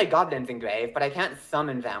mean, I have my goblins in grave, but I can't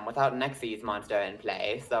summon them without an Xyz monster in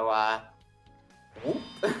play. So, whoop.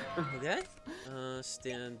 Okay.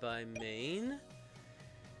 Stand by main.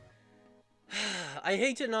 I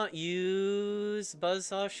hate to not use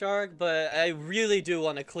Buzzsaw Shark, but I really do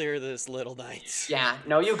want to clear this Little Knight. Yeah,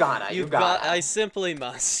 no, you gotta. You gotta. I simply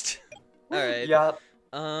must. Alright. Yup.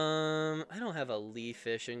 I don't have a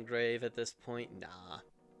Leafish in grave at this point. Nah.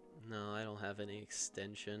 No, I don't have any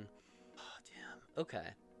extension. Oh, damn.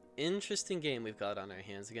 Okay. Interesting game we've got on our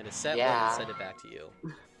hands. I'm gonna set one and send it back to you.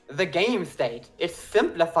 The game state. It's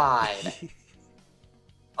simplified.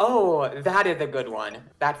 Oh, that is a good one.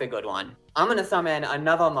 That's a good one. I'm gonna summon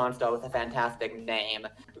another monster with a fantastic name.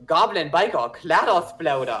 Goblin Biker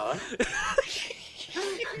Clattersploder.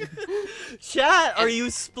 Chat, are you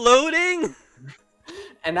exploding?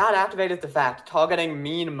 And that activates the fact, targeting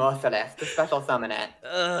Mean Merciless to special summon it.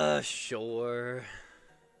 Sure.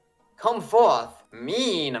 Come forth,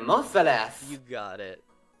 Mean Merciless. You got it.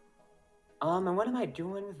 And what am I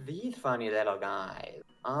doing with these funny little guys?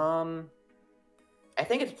 I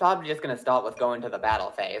think it's probably just gonna start with going to the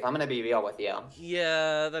battle phase. I'm gonna be real with you.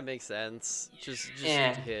 Yeah, that makes sense. Just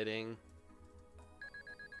hitting.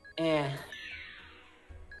 In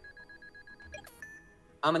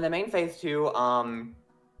the main phase 2,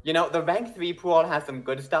 the rank 3 pool has some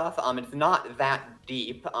good stuff. It's not that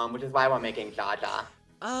deep, which is why we're making Jaja.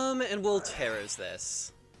 And we'll Terra's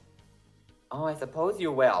this. Oh, I suppose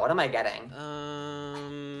you will. What am I getting?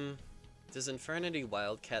 Does Infernity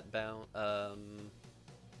Wildcat bounce?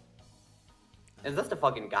 It's just a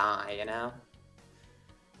fucking guy, you know?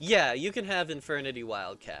 Yeah, you can have Infernity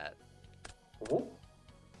Wildcat. Ooh.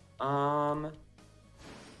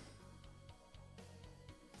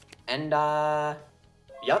 And,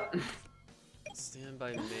 yep.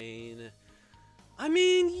 Standby main. I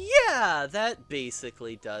mean, yeah, that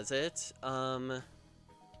basically does it.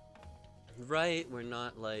 Right, we're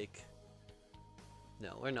not, like...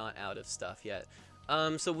 No, we're not out of stuff yet.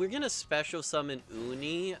 So we're gonna special summon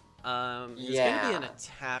Uni. It's gonna be an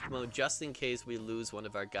attack mode just in case we lose one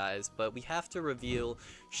of our guys, but we have to reveal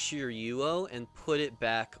Shiryuo and put it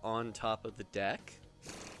back on top of the deck.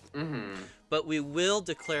 Mm-hmm. But we will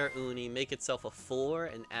declare Uni, make itself a 4,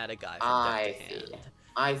 and add a guy from deck to hand.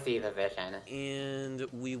 I see the vision. And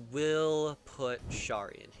we will put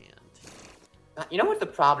Shari in hand. You know what the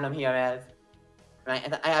problem here is?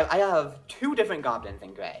 Right, I have 2 different goblins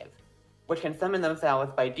in grave, which can summon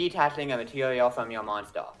themselves by detaching a material from your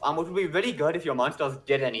monster. Which would be really good if your monsters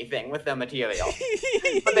did anything with their material.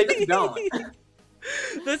 But they just don't.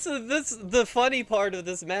 That's the funny part of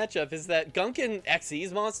this matchup is that Gunkin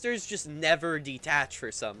Xyz monsters just never detach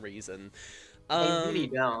for some reason. They really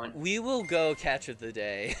don't. We will go catch of the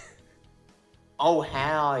day. Oh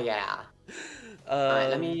hell yeah!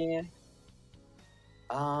 Alright, let me.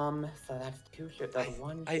 So that's 2 ships. That's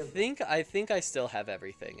 1 ship. I think I still have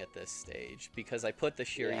everything at this stage because I put the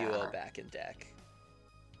Shiryuo back in deck.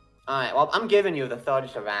 Alright, well I'm giving you the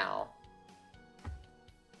 3rd Chorale.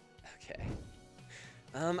 Okay.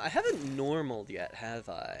 I haven't normaled yet, have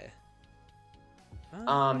I?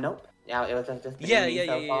 Nope. Yeah, it was just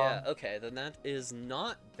yeah. Okay, then that is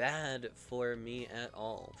not bad for me at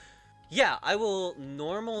all. Yeah, I will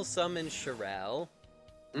normal summon Chorale.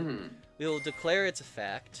 Mm-hmm. We will declare its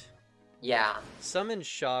effect. Yeah. Summon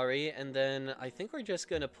Shari, and then I think we're just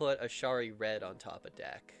gonna put a Shari red on top of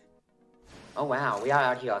deck. Oh wow, we are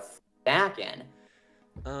out here stacking.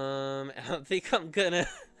 I think I'm gonna,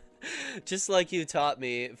 just like you taught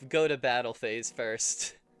me, go to battle phase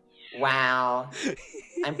first. Wow.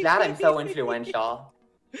 I'm glad I'm so influential.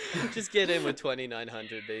 Just get in with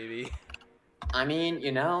 2900, baby. I mean,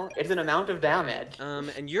 you know, it's an amount of damage.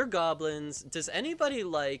 And your goblins, does anybody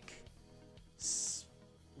like...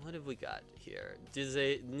 What have we got here? Do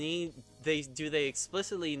they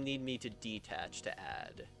explicitly need me to detach to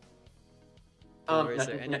add? Or is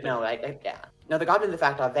there anybody... No, yeah. No, the goblins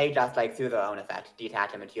effect are they just, like, through their own effect,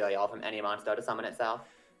 detach a material from any monster to summon itself.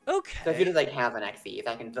 Okay. So if you just, like, have an Xyz,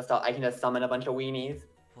 I can just summon a bunch of weenies.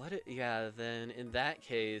 Yeah, then in that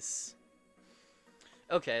case...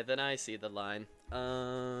 Okay, then I see the line.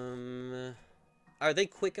 Are they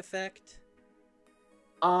quick effect?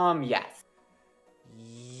 Yes.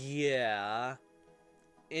 Yeah.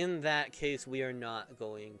 In that case, we are not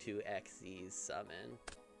going to Xyz summon.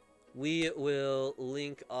 We will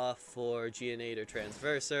link off for Geonator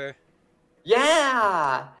Transverser.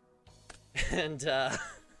 Yeah! And,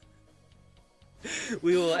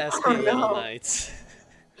 we will SP Little Knights.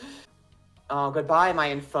 Oh, goodbye, my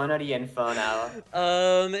Infernity Inferno.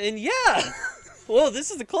 And yeah! Whoa,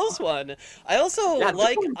 this is a close one. I also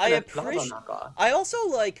I also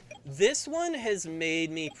like, this one has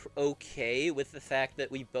made me okay with the fact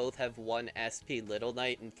that we both have 1 SP Little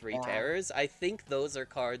Knight and 3 Terrors. I think those are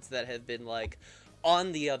cards that have been, like,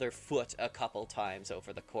 on the other foot a couple times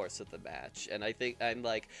over the course of the match, and I think I'm,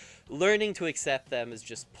 like, learning to accept them as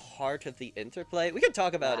just part of the interplay. We can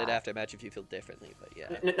talk about it after match if you feel differently, but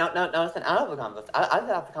yeah. No, listen, I'll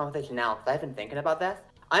have the conversation now, because I've been thinking about this.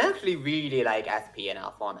 I actually really like SP in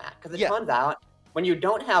our format, because it turns out, when you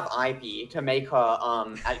don't have IP to make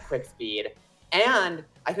her, at quick speed, and,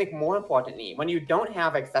 I think more importantly, when you don't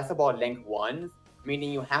have accessible link 1s,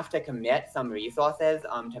 meaning you have to commit some resources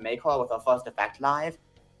to make her with her first effect live.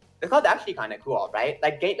 This card's actually kind of cool, right?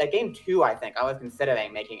 Like game 2, I think, I was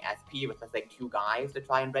considering making SP with just like 2 guys to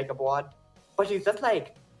try and break a board. But she's just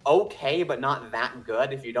like, okay, but not that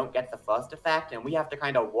good if you don't get the first effect, and we have to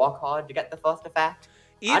kind of work hard to get the first effect.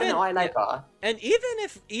 I don't know, I like her. And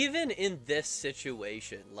even in this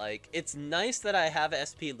situation, like, it's nice that I have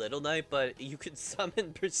SP Little Knight, but you could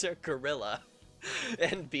summon Berserk Gorilla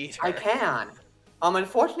and beat her. I can.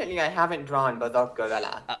 Unfortunately, I haven't drawn Berserk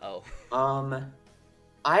Gorilla. Uh-oh.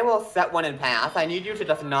 I will set one and pass. I need you to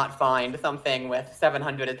just not find something with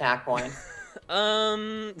 700 attack points. I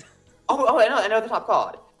know the top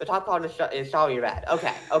card. The top card is Shari Red.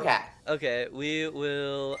 Okay. Okay, we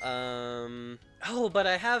will, Oh, but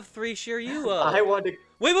I have 3 Shiryuo. I want to...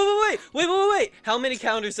 Wait! How many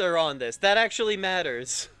counters are on this? That actually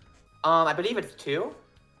matters. I believe it's 2.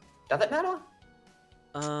 Does it matter?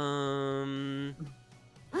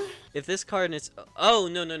 If this card is... Oh,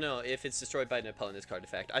 no, no, no. If it's destroyed by an opponent's card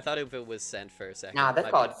effect. I thought if it was sent for a second. Nah, this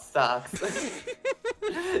card sucks.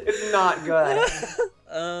 It's not good.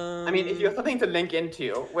 I mean, if you have something to link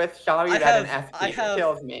into with Shari Red and SP, it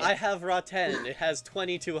kills me. I have Ra-10. It has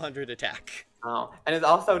 2200 attack. Oh, and it's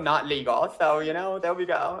also not legal, so, you know, there we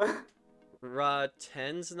go.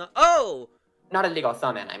 Ra-10's not... Oh! Not a legal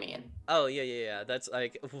summon, I mean. Oh, yeah. That's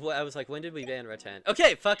like... I was like, when did we ban Ra-10?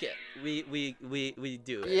 Okay, fuck it. We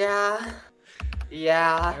do it. Yeah.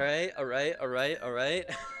 Yeah. Alright.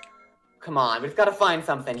 Come on, we just gotta find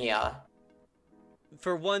something here.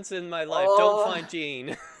 For once in my life, don't find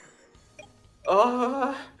Jean.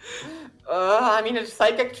 I mean, it's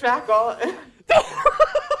psychic trackle.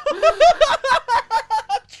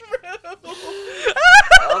 True.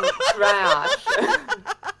 Trash.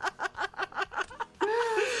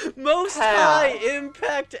 Most high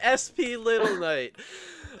impact SP Little Knight.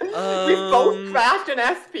 We both crashed an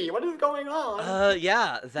SP. What is going on?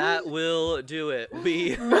 Yeah, that will do it.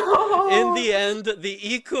 We, No. in the end, the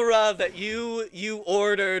Ikura that you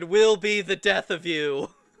ordered will be the death of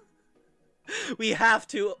you. We have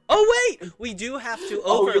to. Oh wait, we do have to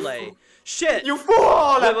overlay. Shit. You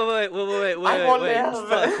fool! Wait.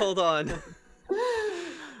 Fuck, hold on.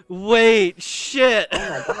 Wait, shit.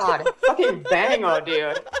 Oh my god, fucking banger,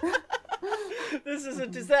 dude. This is a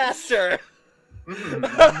disaster.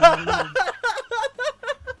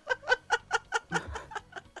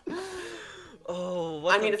 Oh,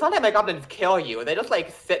 what I mean, it's not that my goblins kill you. They just,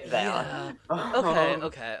 like, sit there. Yeah. Okay.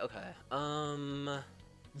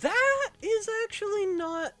 That is actually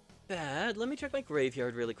not bad. Let me check my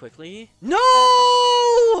graveyard really quickly.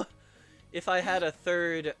 No! If I had a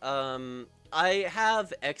third, I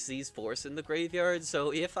have Xyz's Force in the graveyard,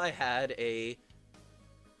 so if I had a...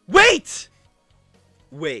 Wait!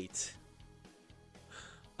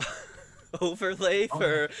 Overlay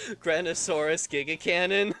for Granosaurus Giga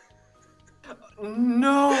Cannon?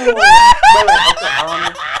 No! Wait,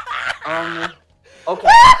 okay,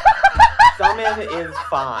 Summon is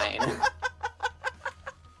fine.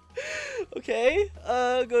 Okay,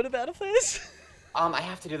 go to battle phase? I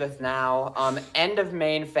have to do this now. End of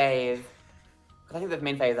main phase. Cause I think there's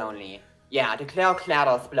main phase only. Yeah, declare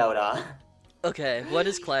Clattersploder. Okay, what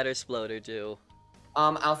does Clattersploder do?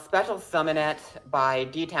 I'll special summon it by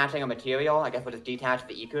detaching a material. I guess we'll just detach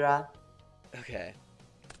the Ikura. Okay.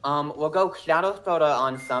 We'll go Clattersploder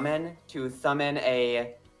on summon to summon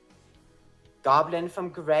a goblin from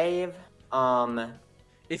grave.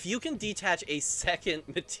 If you can detach a second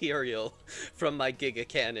material from my Giga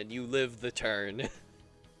Cannon, you live the turn.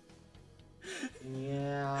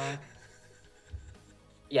 Yeah.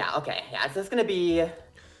 Yeah, okay. Yeah, so it's gonna be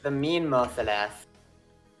the Mean Merciless.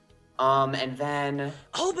 And then...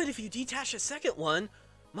 Oh, but if you detach a second one,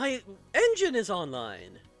 my engine is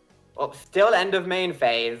online. Well, still end of main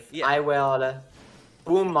phase. Yeah. I will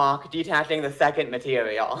boom mark detaching the second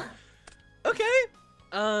material. Okay.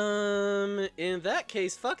 In that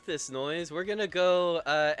case, fuck this noise. We're gonna go,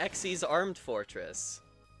 Xyz's Armed Fortress.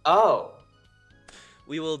 Oh.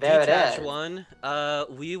 We will There it detach is. one.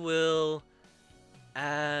 We will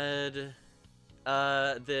add,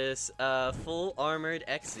 this, full armored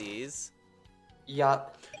Xyz.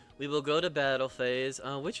 Yup. We will go to battle phase.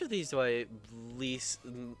 Which of these do I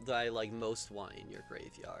like most want in your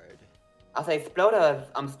graveyard? I'll say Sploder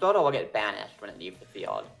will get banished when it leaves the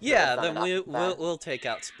field. Yeah, So then summon up we'll take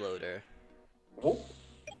out Sploder. that.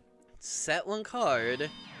 Set one card.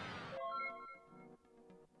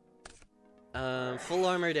 Full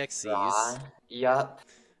armored Xyz. Yup.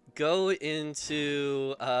 Go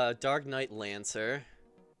into Dark Knight Lancer.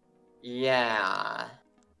 Yeah.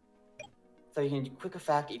 So you can quick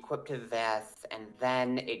effect equip to this, and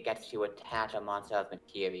then it gets to attach a monster's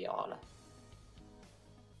material.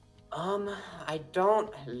 I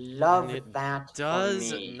don't love And it that.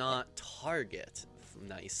 Does for me. not target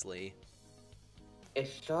nicely. It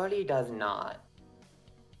surely does not.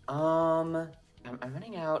 I'm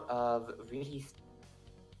running out of really.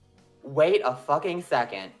 Wait a fucking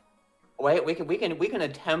second. Wait, we can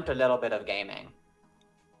attempt a little bit of gaming.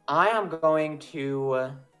 I am going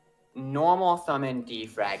to normal summon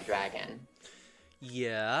Defrag Dragon.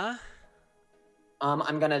 Yeah.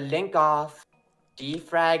 I'm gonna link off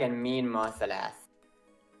Defrag and Mean Merciless.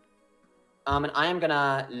 And I am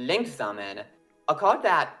gonna link summon a card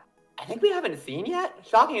that I think we haven't seen yet.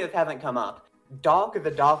 Shocking this hasn't come up. Dark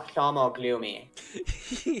the Dark Shaman Gloomy.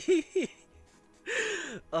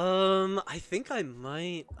 I think I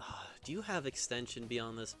might... do you have extension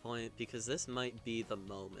beyond this point? Because this might be the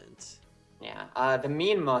moment. Yeah, the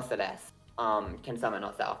Mean Merciless can summon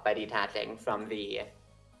herself by detaching from the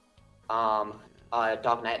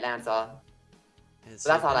Dark Knight Lancer. And So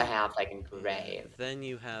that's all I then- have, like, engraved. Then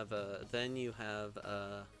you have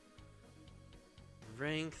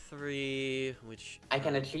rank 3, which I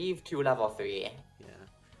can achieve 2 level 3. yeah.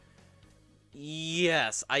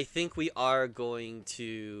 Yes, I think we are going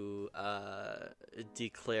to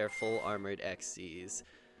declare full armored XCs.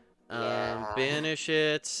 Yeah. Banish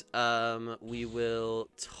it. We will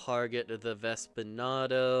target the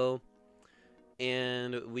Vespinado.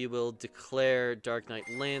 And we will declare Dark Knight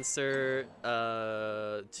Lancer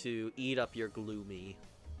to eat up your Gloomy.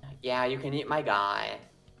 Yeah, you can eat my guy.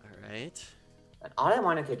 Alright. But all I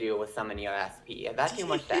wanted to do was summon your SP. Is that too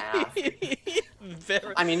much to ask?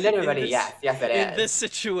 Very, I mean, literally, this- yes. Yes, it is. in this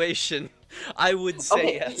situation, I would say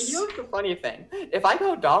Okay, yes. here's the funny thing. If I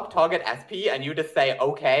go Dark Target SP and you just say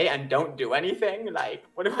okay and don't do anything, like,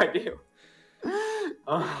 what do I do?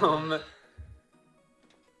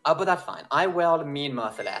 But that's fine. I will mean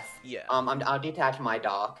merciless. Yeah. I'll detach my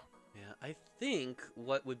Dark. Yeah, I think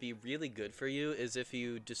what would be really good for you is if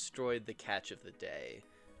you destroyed the catch of the day.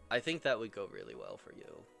 I think that would go really well for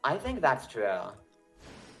you. I think that's true.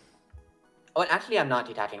 Oh, and actually, I'm not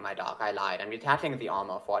detaching my Dark. I lied. I'm detaching the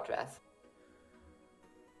Armor Fortress.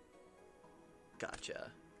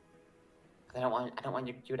 Gotcha. I don't want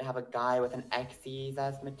you to have a guy with an Xyz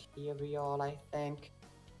as material, I think.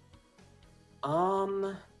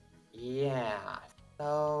 Yeah.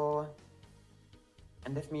 So,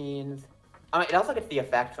 and this means, it also gets the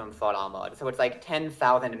effect from full armor, so it's like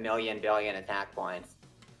 10,000 million billion attack points,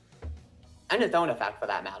 and its own effect for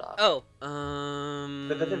that matter. Oh,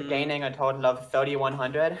 So this is gaining a total of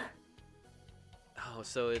 3,100. Oh,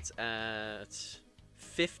 so it's at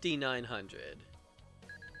 5,900.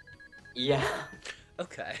 Yeah.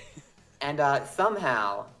 Okay. And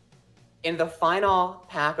somehow, in the final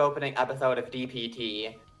pack opening episode of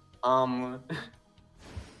DPT,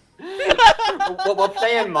 we're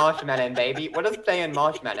playing Marshmallow, baby. We're just playing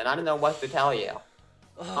Marshmallow. I don't know what to tell you.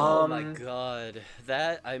 Oh my god.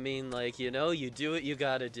 That, I mean, like, you know, you do what you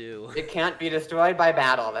gotta do. It can't be destroyed by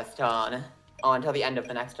battle this turn. Until the end of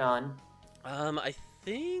the next turn. I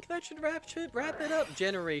think that should wrap it up.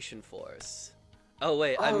 Generation Force. Oh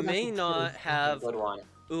wait, Oh, I that's may a not have. good one.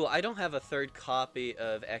 Ooh, I don't have a third copy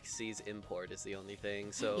of XC's import. Is the only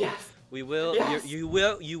thing. So Yes. we will. Yes. You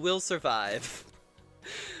will survive.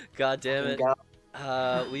 God damn it.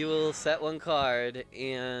 We will set one card,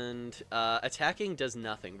 and attacking does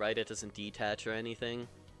nothing, right? It doesn't detach or anything.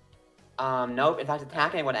 Nope. In fact,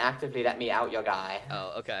 attacking would actively let me out your guy.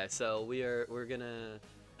 Oh, okay. So we're gonna.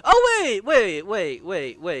 Oh wait.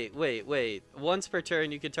 Once per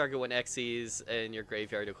turn, you can target one Xyz in your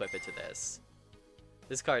graveyard. Equip it to this.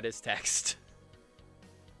 This card is text.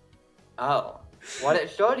 Oh. What it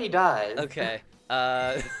surely does. Okay.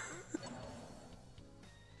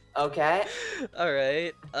 Okay. All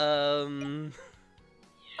right. Oh,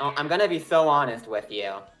 I'm gonna be so honest with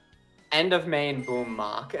you. End of main boom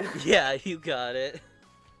mock. Yeah, you got it.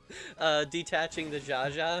 Detaching the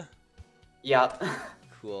Jaja. Yup.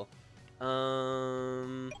 Cool.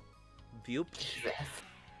 Boop. Jesus.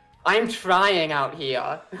 I'm trying out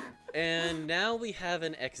here. And now we have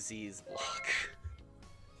an Xyz block.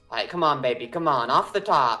 Alright, come on, baby. Come on. Off the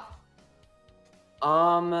top.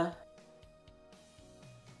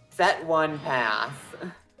 Set one pass.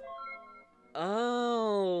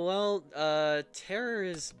 Oh, well,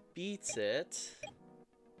 Terrors beats it.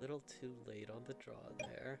 Little too late on the draw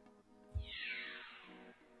there.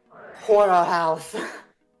 Porterhouse.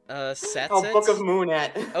 Sets Oh, it. Book of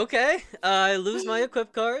Moonet. Okay, I lose my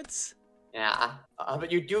equip cards. Yeah,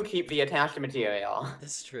 but you do keep the attached material.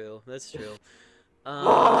 That's true, that's true.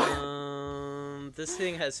 This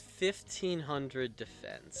thing has 1,500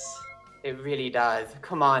 defense. It really does.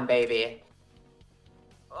 Come on, baby.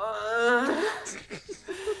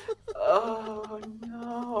 Oh,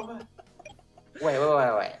 no.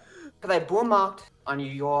 Wait. Because I boom mocked on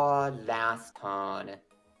your last turn.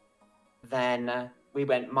 Then we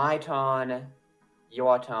went my turn,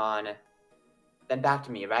 your turn, then back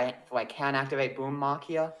to me, right? So I can activate boom mock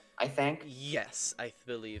here, I think. Yes, I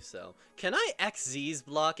believe so. Can I Xyz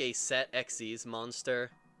block a set Xyz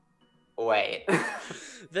monster? Wait.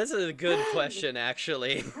 That's a good question,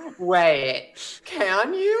 actually. Wait.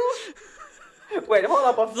 Can you? Wait, hold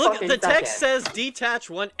up a Look, fucking the text second. says detach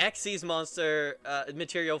one Xyz monster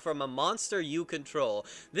material from a monster you control.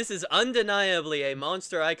 This is undeniably a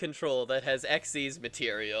monster I control that has Xyz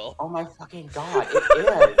material. Oh my fucking god,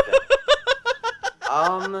 it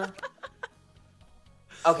is.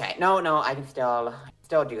 Okay, no, I can still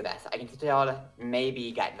do this. I can still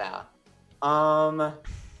maybe get there.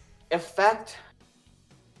 Effect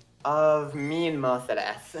of Mean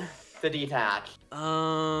Merciless. to detach.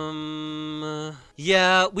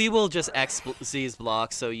 Yeah, we will just Z's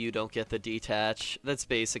block so you don't get the detach. That's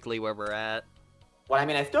basically where we're at. Well, I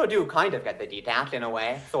mean, I still do kind of get the detach in a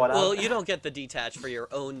way, sort of. Well, you don't get the detach for your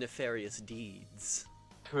own nefarious deeds.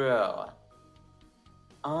 True.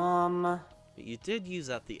 But you did use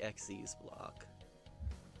up the XZ's block.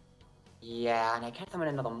 Yeah, and I can't summon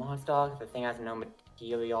another monster because the thing has no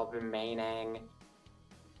material remaining.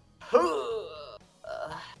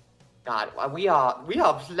 God, we are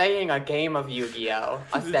playing a game of Yu-Gi-Oh!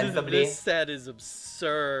 Ostensibly. This set is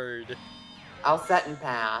absurd. I'll set and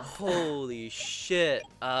pass. Holy shit.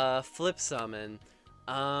 Flip summon.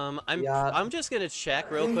 I'm just gonna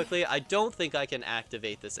check real quickly. I don't think I can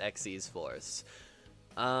activate this XZ's force.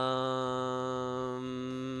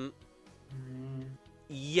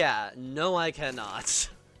 Yeah, no I cannot.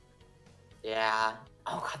 Yeah.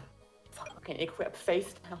 Oh god. Fucking equip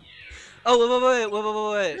face down. Oh,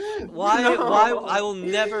 wait. Why, No. why, I will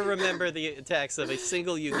never remember the attacks of a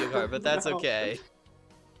single Yu-Gi-Oh card, but that's okay.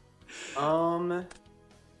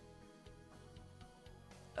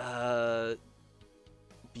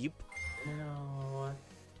 Beep. No.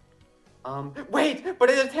 Wait, but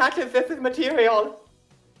it attaches this material!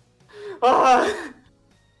 Ah!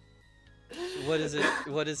 What does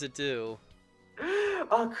it do?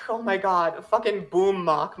 Oh my god, fucking boom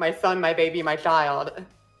mock, my son, my baby, my child.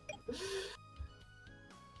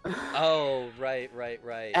 Oh, right.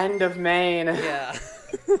 End of main. Yeah.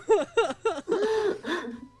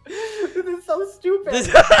 This is so stupid. If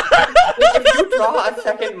you draw a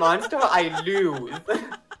second monster, I lose.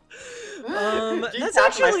 That's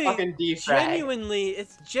actually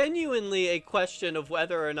it's genuinely a question of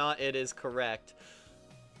whether or not it is correct.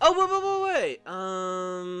 Oh, wait.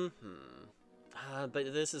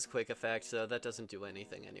 But this is quick effect, so that doesn't do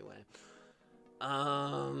anything anyway.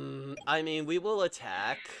 I mean, we will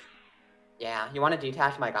attack. Yeah, you want to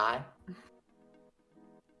detach my guy?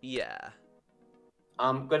 Yeah.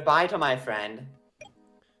 Goodbye to my friend.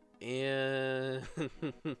 And...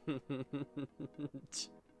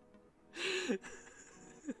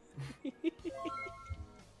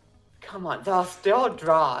 Come on, there are still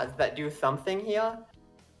draws that do something here.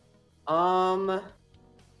 I'll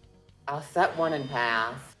set one and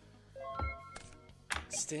pass.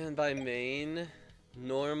 Standby main.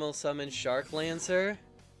 Normal summon Shark Lancer.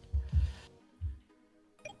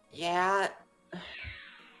 Yeah.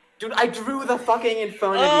 Dude, I drew the fucking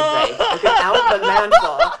Infinity Break. I can out the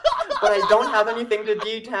Lancer, but I don't have anything to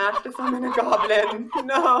detach to summon a goblin.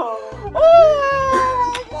 No.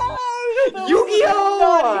 Oh my god! Yu-Gi-Oh!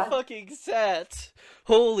 Naughty fucking set.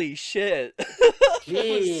 Holy shit.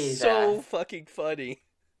 Jesus. So fucking funny.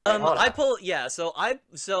 I pulled, yeah, so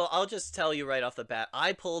I'll just tell you right off the bat,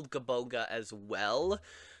 I pulled Gabonga as well,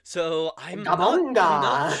 so I'm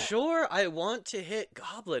not sure I want to hit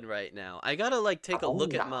Goblin right now. I gotta, like, take a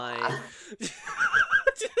look at my...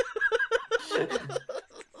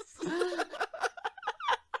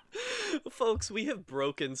 Folks, we have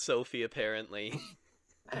broken Sophie, apparently.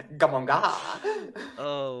 Gabonga.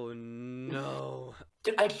 Oh, no.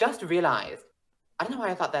 Dude, I just realized, I don't know why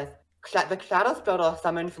I thought that. The Shadow Splitter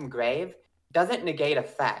summoned from grave doesn't negate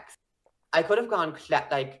effects. I could have gone,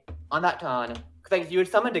 like, on that turn, because like, you had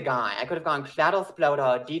summoned a guy. I could have gone Shadow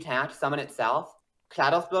Splitter, detach, summon itself,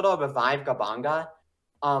 Shadow Splitter, revive Gabonga,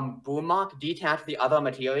 Boomok, detach the other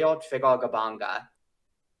material, trigger Gabonga.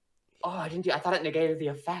 Oh, I thought it negated the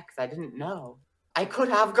effects. I didn't know. I could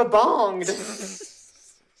have Gabonged!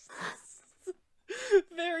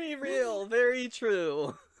 Very real, very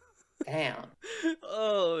true. Damn.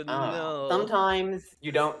 Oh, no. Sometimes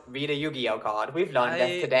you don't read a Yu-Gi-Oh card. We've learned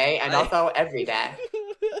this today, and also every day.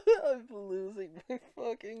 I'm losing my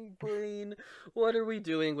fucking brain. What are we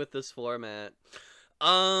doing with this format?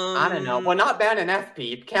 I don't know. We're not banning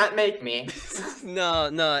FP. Can't make me. No,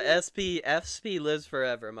 FP lives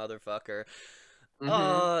forever, motherfucker.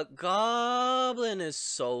 Goblin is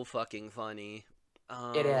so fucking funny.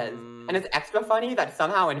 It is. And it's extra funny that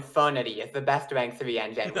somehow Infernity is the best rank 3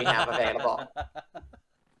 engine we have available.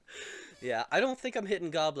 Yeah, I don't think I'm hitting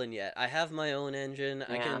Goblin yet. I have my own engine.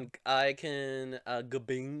 Yeah. I can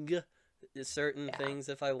gabing certain things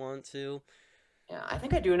if I want to. Yeah, I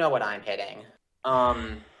think I do know what I'm hitting.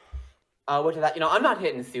 Which is that, I'm not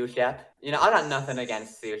hitting Sushep. I got nothing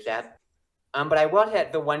against Sushep. But I will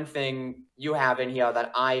hit the one thing you have in here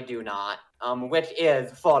that I do not. Which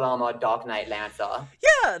is Full Armor Dark Knight Lancer.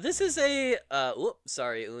 Yeah, this is a,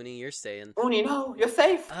 sorry, Uni, you're staying. Uni, no, you're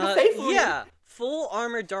safe. You're safe, Uni. Yeah, Full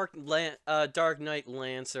armor Dark Knight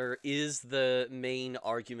Lancer is the main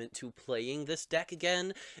argument to playing this deck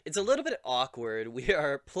again. It's a little bit awkward. We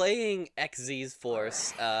are playing XZ's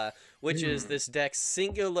Force, which is this deck's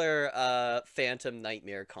singular Phantom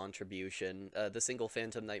Nightmare contribution, the single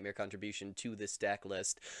Phantom Nightmare contribution to this deck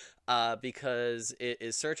list, because it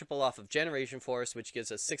is searchable off of Generation Force, which gives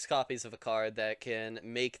us 6 copies of a card that can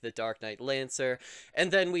make the Dark Knight Lancer, and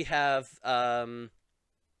then we have,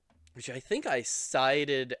 which I think I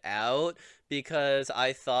sided out because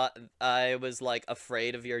I thought I was, like,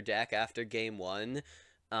 afraid of your deck after game 1.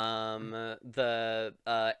 The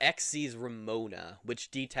XZ's Ramona, which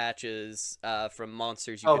detaches from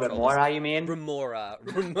monsters you control. Oh, Remora, you mean? Ramona.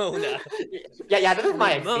 yeah, this is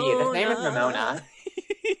my XZ. His name is Ramona.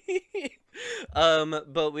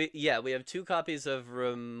 But we have 2 copies of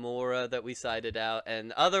Remora that we sided out,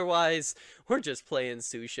 and otherwise we're just playing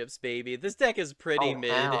Sue Ships, baby. This deck is pretty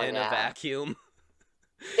mid in a vacuum.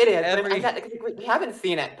 It is, but we haven't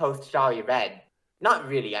seen it post Shari Red. Not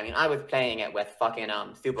really. I mean, I was playing it with fucking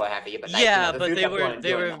Super Heavy, but yeah, but they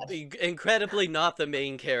were incredibly not the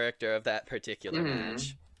main character of that particular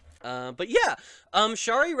match. But yeah,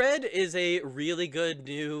 Shari Red is a really good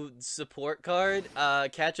new support card.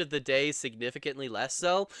 Catch of the Day significantly less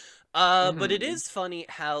so. But it is funny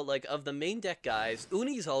how, like, of the main deck guys,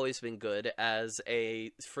 Uni's always been good as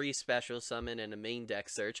a free special summon and a main deck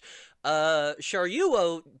search.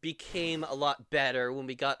 Sharyuo became a lot better when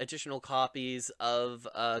we got additional copies of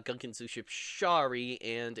Gunkin Suship Shari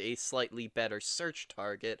and a slightly better search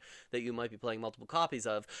target that you might be playing multiple copies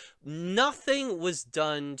of. Nothing was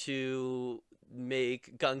done to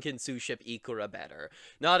make Gunkin Suship Ikura better.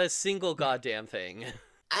 Not a single goddamn thing.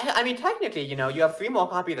 I mean, technically, you know, you have 3 more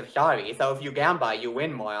copies of Shari, so if you Gamba, you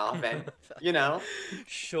win more often, you know?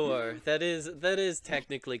 Sure, that is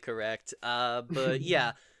technically correct. But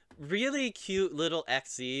yeah, really cute little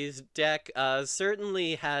XZ's deck.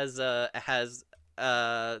 Certainly has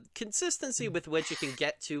consistency with which it can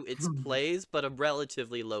get to its plays, but a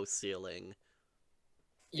relatively low ceiling.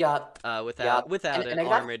 Yeah. Without an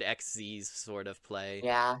armored XZ sort of play.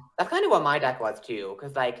 Yeah, that's kind of what my deck was too,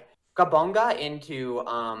 because, like, Gabonga into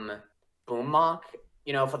Boommock,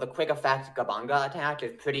 you know, for the quick effect Gabonga attack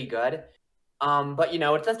is pretty good. But, you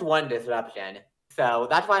know, it's just 1 disruption. So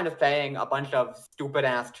that's why I'm just playing a bunch of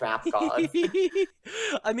stupid-ass trap cards.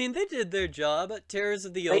 I mean, they did their job. Terrors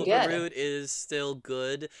of the Overroot is still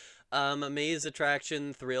good. Maze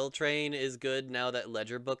Attraction Thrill Train is good now that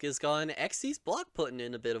Ledger Book is gone. XZ's Block putting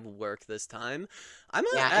in a bit of work this time. I'm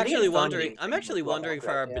actually wondering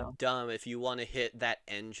for our Badum if you want to hit that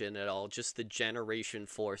engine at all, just the Generation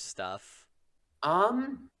 4 stuff.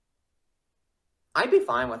 I'd be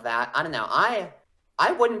fine with that. I don't know. I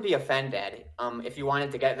wouldn't be offended if you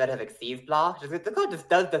wanted to get rid of XZ's Block. The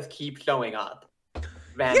card does keep showing up.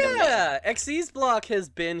 Randomly. Yeah, XZ's Block has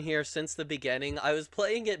been here since the beginning. I was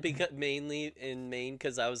playing it mainly in main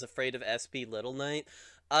because I was afraid of SP Little Knight.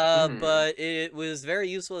 But it was very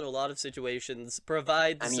useful in a lot of situations.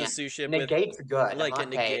 Provides Suship with good. Like a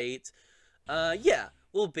negate. Yeah,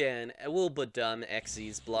 we'll Badum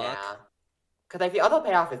XZ's Block. Yeah. Because, like, the other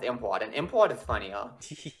payoff is Import, and Import is funnier.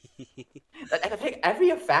 Like, I think every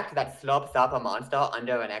effect that slurps up a monster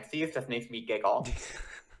under an XZ just makes me giggle.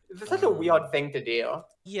 It's such a weird thing to do.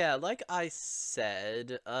 Yeah, like I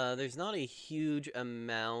said, there's not a huge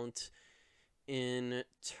amount in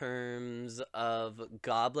terms of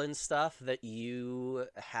goblin stuff that you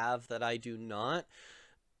have that I do not.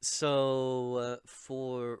 So,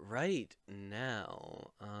 for right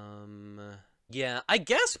now, yeah, I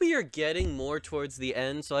guess we are getting more towards the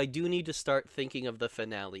end, so I do need to start thinking of the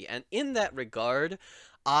finale. And in that regard,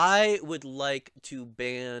 I would like to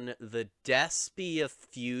ban the Despia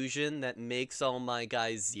fusion that makes all my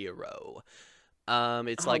guys 0.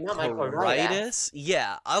 It's like Coritis.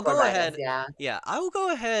 Yeah, I'll go ahead. Yeah, I will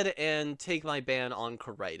go ahead and take my ban on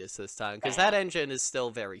Coritis this time, because that engine is still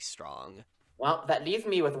very strong. Well, that leaves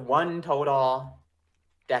me with 1 total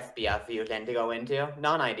Despia fusion to go into.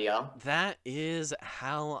 Non-ideal. That is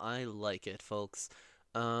how I like it, folks.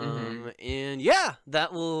 And yeah,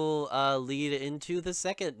 that will lead into the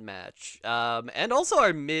second match, and also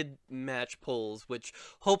our mid-match polls, which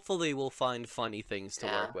hopefully we'll find funny things to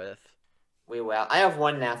work with. We will. I have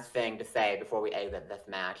one last thing to say before we exit this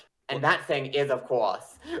match. And that thing is, of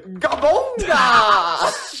course,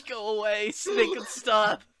 Gabonga! Go away, make it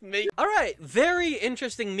stop. Alright, very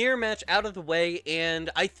interesting mirror match out of the way, and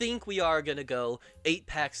I think we are gonna go 8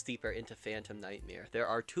 packs deeper into Phantom Nightmare. There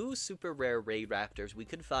are 2 super rare Raid Raptors we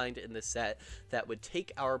could find in the set that would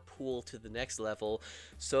take our pool to the next level,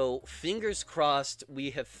 so fingers crossed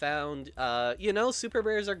we have found, you know, super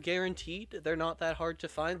rares are guaranteed. They're not that hard to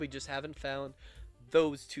find, we just haven't found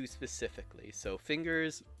those 2 specifically, so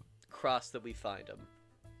fingers crossed that we find them.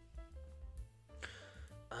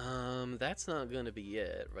 That's not gonna be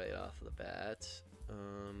it right off the bat.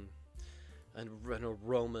 An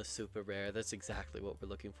aroma super rare, that's exactly what we're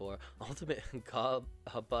looking for. Ultimate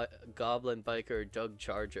Goblin Biker Doug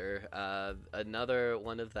Charger, another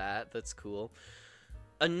one of that's cool.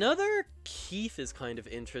 Another Keith is kind of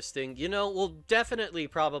interesting. You know, we'll definitely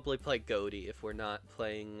probably play Goaty if we're not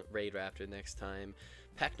playing Raid Raptor next time.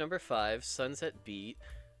 Pack number 5, Sunset Beat.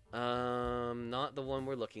 Not the one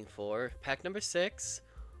we're looking for. Pack number 6,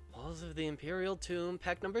 Walls of the Imperial Tomb.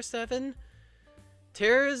 Pack number 7,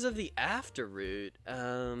 Terrors of the Afterroot.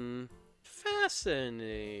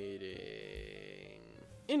 Fascinating.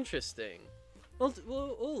 Interesting.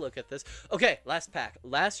 We'll look at this. Okay, last pack.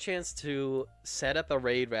 Last chance to set up a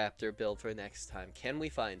Raid Raptor build for next time. Can we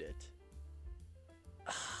find it?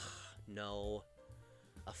 No.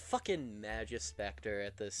 A fucking Magispector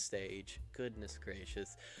at this stage. Goodness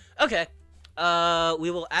gracious. Okay. We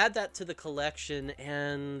will add that to the collection,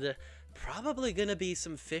 and probably gonna be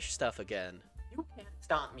some fish stuff again. You can't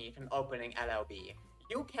stop me from opening LOB.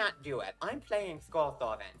 You can't do it. I'm playing Skull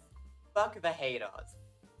Servants. Fuck the haters.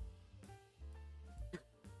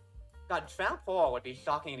 God, Trap 4 would be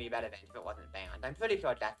shockingly relevant if it wasn't banned. I'm pretty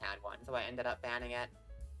sure Death had one, so I ended up banning it.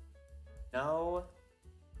 No.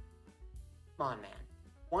 Come on, man.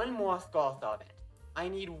 One more Skull Servant. I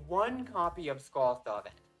need 1 copy of Skull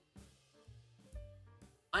Servant.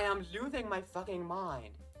 I am losing my fucking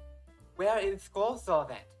mind. Where is Skull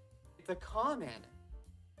Servant? It's a common.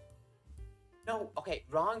 No, okay,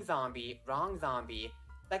 wrong zombie, wrong zombie.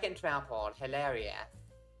 Second trap hold, hilarious.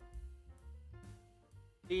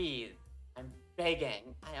 Please, I'm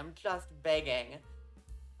begging. I am just begging.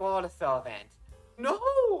 Skull Servant. No!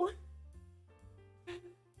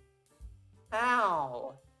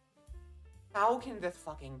 How? How can this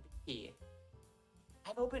fucking be?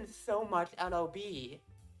 I've opened so much LOB.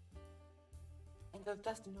 And there's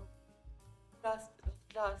just no...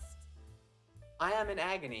 Just... I am in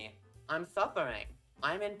agony. I'm suffering.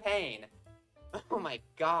 I'm in pain. Oh my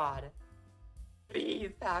god.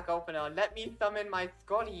 Please, pack opener, let me summon my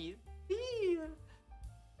Scotties. Please.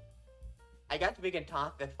 I guess we can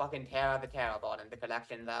toss this fucking Terror of the Terrible in the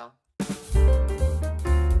collection, though.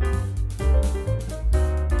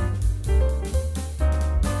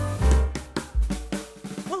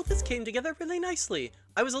 Well, this came together really nicely.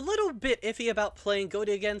 I was a little bit iffy about playing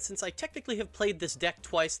Goaty again since I technically have played this deck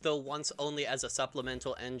twice, though once only as a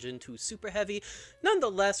supplemental engine to Super Heavy.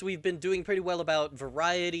 Nonetheless, we've been doing pretty well about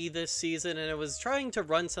variety this season, and I was trying to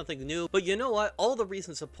run something new, but you know what? All the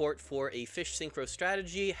recent support for a fish synchro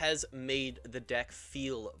strategy has made the deck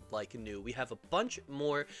feel like new. We have a bunch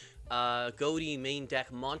more Goaty main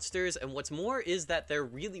deck monsters, and what's more is that they're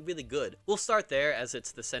really, really good. We'll start there as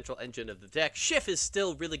it's the central engine of the deck. Schiff is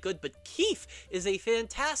still really good, but Keith is a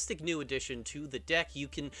fantastic new addition to the deck. You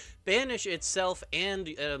can banish itself and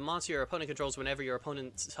a monster your opponent controls whenever your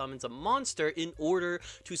opponent summons a monster in order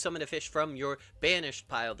to summon a fish from your banished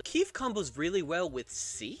pile. The Keith combos really well with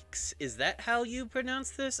Seeks. Is that how you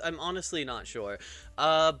pronounce this? I'm honestly not sure.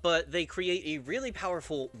 But they create a really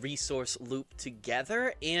powerful resource loop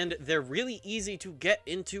together, and they're really easy to get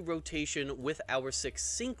into rotation with our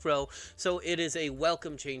 6 synchro, so it is a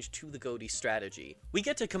welcome change to the Goaty strategy. We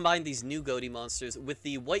get to combine these new Goaty monsters with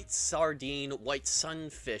the White Sardine, White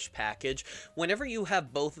Sunfish package. Whenever you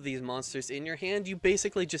have both of these monsters in your hand, you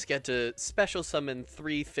basically just get to special summon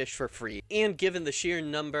 3 fish for free. And given the sheer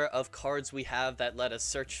number of cards we have that let us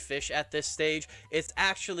search fish at this stage, it's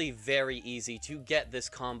actually very easy to get this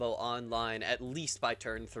combo online, at least by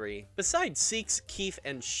turn 3. Besides Seeks, Keith,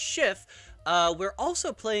 and Schiff, we're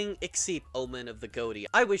also playing Ixip, Omen of the Goaty.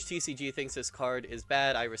 I wish TCG thinks this card is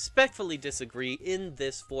bad. I respectfully disagree in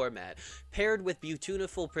this format. Paired with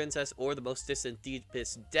Beautiful Princess or the Most Distant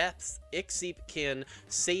Deepest Depths, Ixip can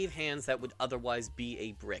save hands that would otherwise be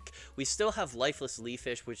a brick. We still have Lifeless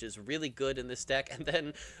Leafish, which is really good in this deck, and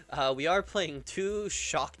then we are playing 2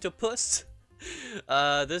 Shocktopus.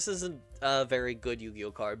 This is a very good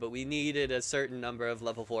Yu-Gi-Oh card, but we needed a certain number of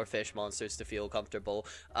level 4 fish monsters to feel comfortable.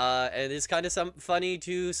 And it's kind of funny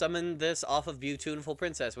to summon this off of Beautiful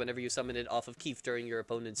Princess whenever you summon it off of Keith during your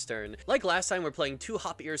opponent's turn. Like last time, we're playing 2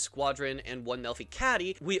 Hop Ear Squadron and 1 Melfi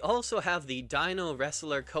Caddy. We also have the Dino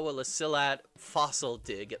Wrestler Coalisilat Fossil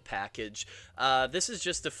Dig package. This is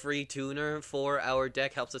just a free tuner for our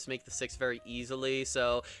deck, helps us make the 6 very easily,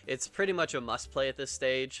 so it's pretty much a must play at this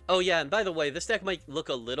stage. Oh yeah, and by the way, this deck might look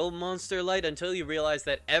a little monster light until you realize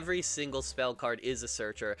that every single spell card is a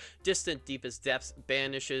searcher. Distant Deepest Depths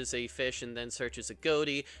banishes a fish and then searches a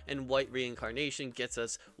Goaty, and White Reincarnation gets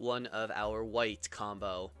us one of our white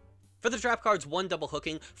combo. For the trap cards, 1 double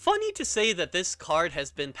hooking. Funny to say that this card has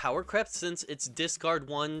been power crept since it's discard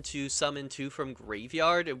 1 to summon 2 from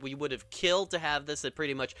graveyard. We would have killed to have this at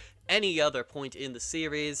pretty much any other point in the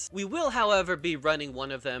series. We will, however, be running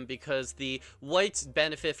one of them because the whites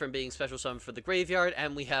benefit from being special summoned for the graveyard,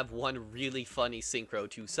 and we have 1 really funny synchro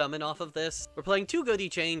to summon off of this. We're playing 2 Goaty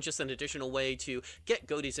Chain, just an additional way to get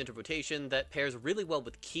Goaty's into rotation that pairs really well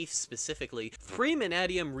with Keith specifically. 3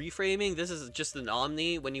 Manadium Reframing. This is just an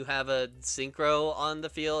Omni. When you have a synchro on the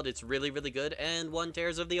field, it's really, really good, and 1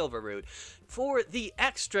 Tears of the Overroot. For the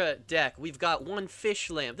extra deck, we've got 1 Fish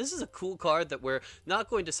Lamp. This is a cool card that we're not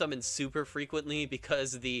going to summon super frequently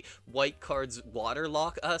because the white cards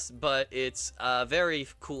waterlock us, but it's very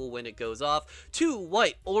cool when it goes off. 2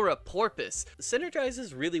 White Aura Porpoise.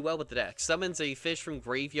 Synergizes really well with the deck. Summons a fish from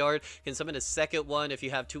graveyard, can summon a second one if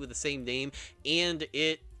you have 2 of the same name, and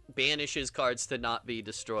it banishes cards to not be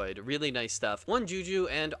destroyed. Really nice stuff. 1 Juju,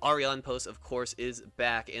 and Arion Post, of course, is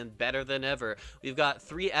back and better than ever. We've got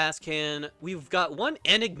 3 Ascan. We've got 1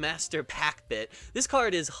 Enigmaster Packbit. This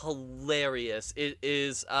card is hilarious. It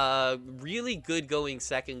is a really good going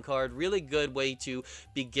second card. Really good way to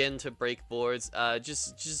begin to break boards.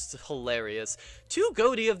 Just hilarious. 2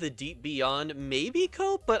 Goaty of the Deep Beyond. Maybe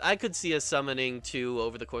cope, but I could see us summoning 2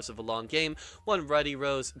 over the course of a long game. 1 Ruddy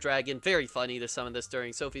Rose Dragon. Very funny to summon this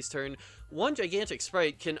during Sophie's turn. 1 Gigantic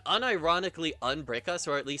Sprite can unironically unbrick us,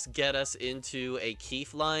 or at least get us into a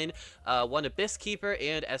Keith line. 1 Abyss Keeper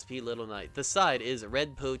and SP Little Knight. The side is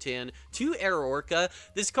Red Potan, 2 Aerorca.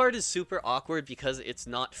 This card is super awkward because it's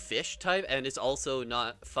not fish type, and it's also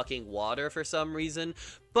not fucking water for some reason,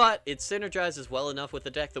 but it synergizes well enough with the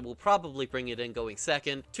deck that we'll probably bring it in going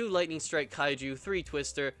second. 2 Lightning Strike Kaiju, 3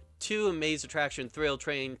 Twister, 2 Maze Attraction Thrill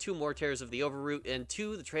Train, 2 more Tears of the Overroot, and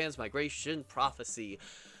 2 the Transmigration Prophecy.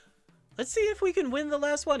 Let's see if we can win the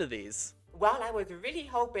last one of these. Well, I was really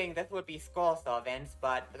hoping this would be Skull Servants,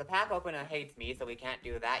 but the pack opener hates me, so we can't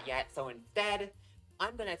do that yet. So instead,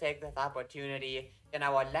 I'm gonna take this opportunity in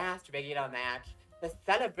our last regular match to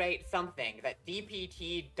celebrate something that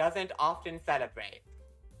DPT doesn't often celebrate.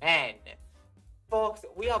 And, folks,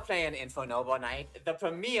 we are playing Infernoble Knight, the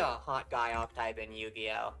premier hot guy archetype in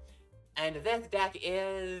Yu-Gi-Oh! And this deck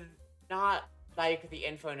is not like the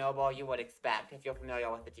Infernoble you would expect if you're familiar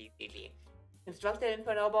with the TCG. Constructed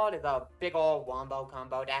Infernoble is a big ol' wombo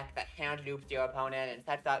combo deck that hand loops your opponent and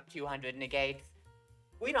sets up 200 negates.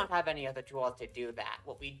 We don't have any of the tools to do that.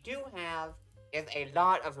 What we do have is a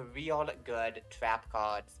lot of real good trap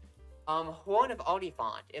cards. Horn of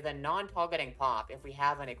Oliphant is a non-targeting pop if we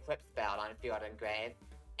have an equip spell on field and grave,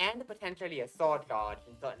 and potentially a sword charge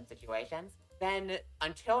in certain situations. Then,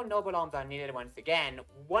 until Noble Arms are needed once again,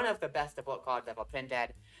 one of the best support cards ever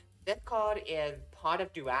printed. This card is part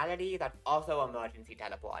of Duality that's also Emergency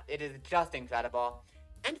Teleport. It is just incredible.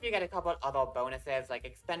 And we get a couple other bonuses like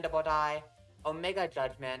Expendable Die, Omega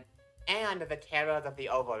Judgment, and the Terrors of the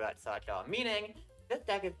Overroot Searcher, meaning this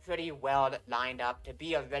deck is pretty well lined up to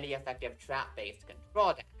be a really effective trap-based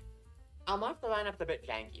control deck. Our monster lineup's a bit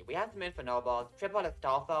janky. We have some Infernobles, triple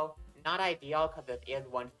Astolfo, not ideal because this is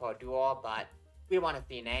once per duel, but we want to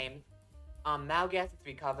see names. Malgus'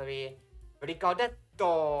 Recovery,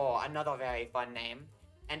 Ricordetto, another very fun name,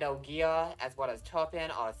 and Ogier, as well as Turpin,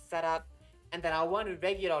 are set up. And then our 1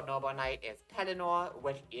 regular Noble Knight is Pelennor,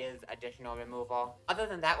 which is additional removal. Other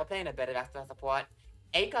than that, we're playing a bit of extra support.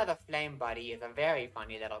 Aka the Flame Buddy is a very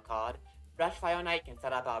funny little card. Brushfire Knight can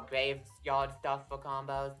set up our graveyard stuff for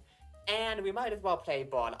combos. And we might as well play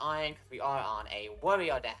Ball Iron because we are on a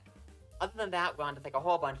warrior deck. Other than that, we're on to take a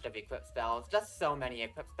whole bunch of equip spells, just so many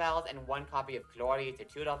equip spells, and 1 copy of Glory to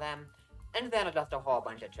tutor them. And then just a whole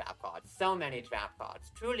bunch of trap cards. So many trap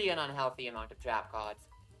cards. Truly an unhealthy amount of trap cards.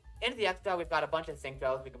 In the extra, we've got a bunch of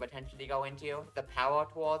synchros we could potentially go into. The power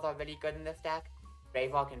tools are really good in this deck.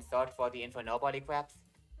 Bravor can search for the Infernoble equips,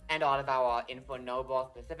 and all of our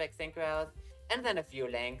Infernoble specific synchros, and then a few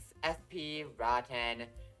links, SP, Ratten,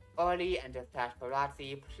 Early, and Dispatch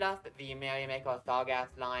Parazzi, plus the Merrymaker Sargass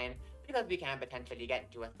line, because we can potentially get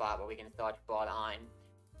into a spot where we can search for on.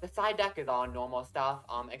 The side deck is all normal stuff,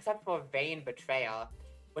 except for Vain Betrayer,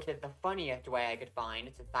 which is the funniest way I could find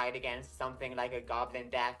to side against something like a Goblin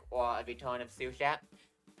deck or a Return of Sushet.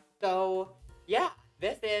 So, yeah,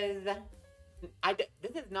 this is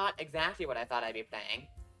not exactly what I thought I'd be playing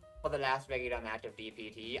for the last regular match of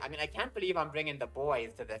DPT. I mean, I can't believe I'm bringing the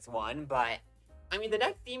boys to this one, but, I mean, the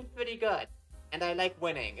deck seems pretty good. And I like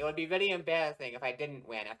winning. It would be really embarrassing if I didn't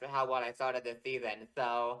win after how well I started this season,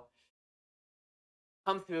 so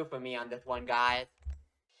come through for me on this one, guys.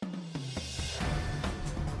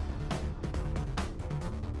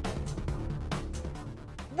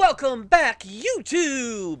 Welcome back,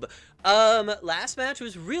 YouTube! Last match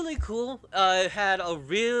was really cool. Had a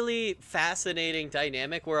really fascinating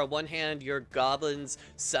dynamic where on one hand your goblins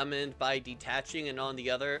summoned by detaching, and on the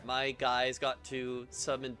other my guys got to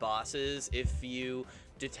summon bosses if you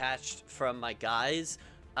detached from my guys.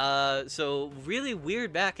 So really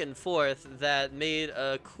weird back and forth that made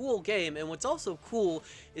a cool game, and what's also cool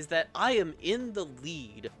is that I am in the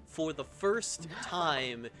lead for the first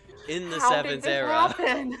time in the Sevens era.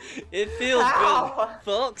 It feels good,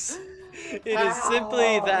 folks. It is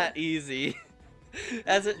simply that easy.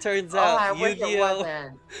 As it turns out,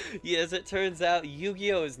 Yu-Gi-Oh! Yeah, as it turns out,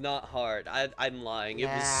 Yu-Gi-Oh! Is not hard. I'm lying. It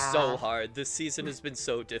was so hard. This season has been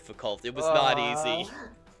so difficult. It was not easy.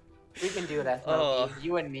 We can do this, Smokey.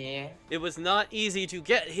 You and me. It was not easy to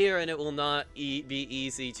get here, and it will not be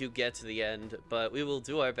easy to get to the end, but we will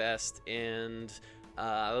do our best, and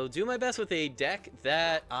I will do my best with a deck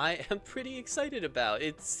that I am pretty excited about.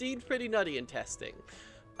 It seemed pretty nutty in testing,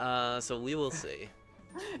 so we will see.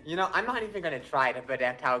 You know, I'm not even going to try to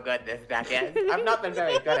predict how good this deck is. I've not been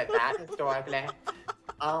very good at that, historically.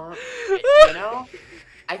 You know,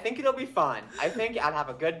 I think it'll be fun. I think I'll have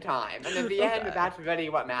a good time. And in the end, that's really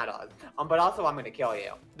what matters. But also, I'm going to kill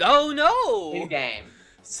you. Oh, no! In game.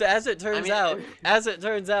 So as it turns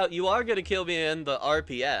out, you are going to kill me in the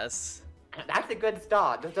RPS. That's a good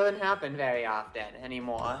start. This doesn't happen very often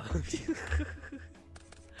anymore.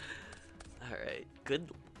 Alright,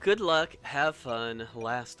 good luck, have fun,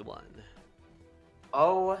 last one.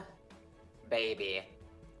 Oh, baby.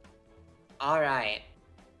 Alright.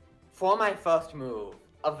 For my first move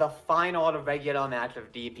of the final regular match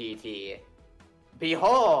of DPT,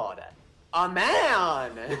 behold, a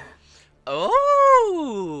man!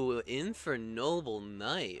 Oh, Infernoble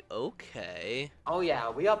Knight, okay. Oh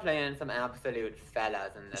yeah, we are playing some absolute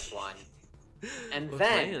fellas in this one. And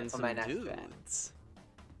then, for my next round,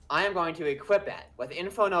 I am going to equip it with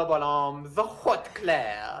Infernoble Arms, the Haute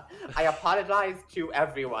Claire. I apologize to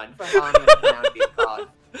everyone for how I'm going to pronounce these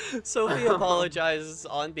cards. Sophie apologizes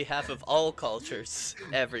on behalf of all cultures,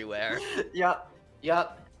 everywhere. Yup.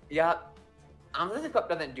 This equip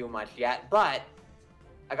doesn't do much yet, but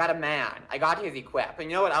I got a man. I got his equip. And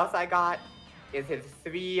you know what else I got? Is his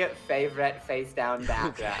 3 favorite face-down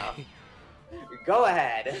back row. Go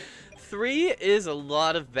ahead. 3 is a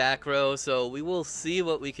lot of back row, so we will see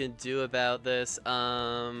what we can do about this.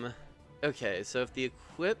 Okay, so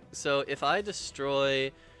if I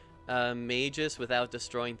destroy Magus without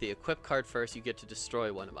destroying the equip card first, you get to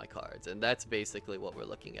destroy one of my cards, and that's basically what we're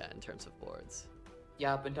looking at in terms of boards.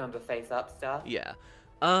 Yup, in terms of face-up stuff. Yeah.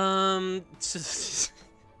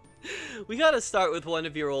 We gotta start with one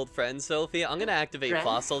of your old friends, Sophie. I'm gonna activate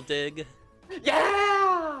Fossil Dig.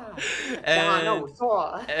 Yeah! And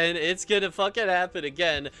it's gonna fucking happen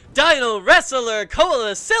again. Dino Wrestler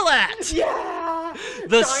Coalescillat! Yeah!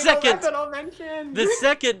 The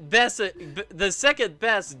second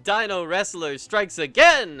best Dino Wrestler strikes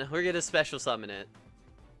again! We're gonna special summon it.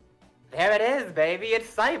 There it is, baby.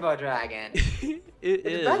 It's Cyber Dragon.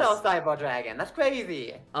 It's better Cyber Dragon. That's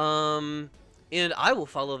crazy. And I will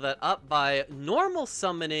follow that up by normal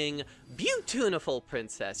summoning Beautiful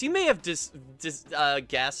Princess. You may have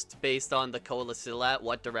guessed based on the Coalescillat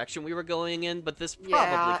what direction we were going in, but this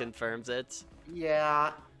probably confirms it.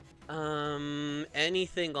 Yeah.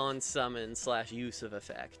 Anything on summon / use of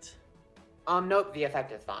effect? Nope, the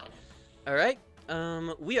effect is fine. Alright,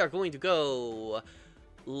 we are going to go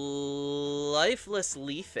Lifeless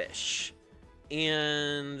Leafish.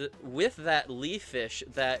 And with that Leafish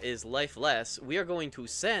that is lifeless, we are going to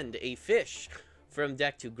send a fish from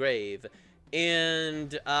deck to grave.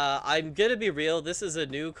 And I'm gonna be real, this is a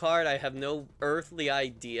new card. I have no earthly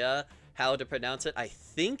idea how to pronounce it. I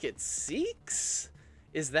think it's Seeks?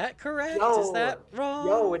 Is that correct? Is that wrong?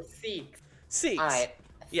 Yo, it's Seeks. Seeks. Alright,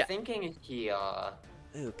 thinking here.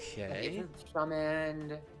 Okay.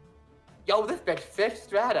 Summoned. Yo, this bitch Fish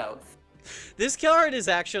Stratos. This card is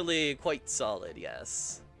actually quite solid,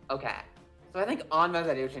 yes. Okay. So I think on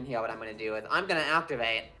resolution here, what I'm going to do is I'm going to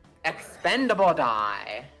activate expendable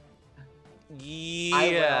die.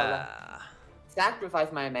 Yeah.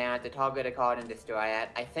 Sacrifice my mana to target a card and destroy it.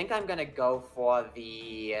 I think I'm gonna go for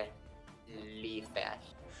the Leaf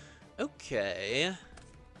Fish. Okay.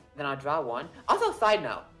 Then I'll draw one. Also, side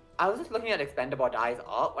note, I was just looking at expendable die's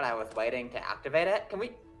ult when I was waiting to activate it. Can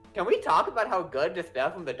we talk about how good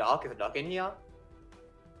Despair from the Dark is looking here?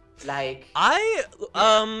 Like,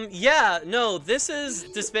 yeah, no, this is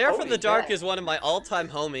Despair from the Dark shit. is one of my all-time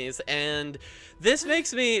homies, and this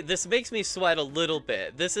makes me sweat a little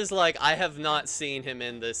bit. This is like, I have not seen him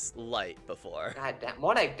in this light before. God damn,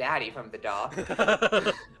 more like Daddy from the Dark.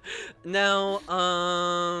 Now,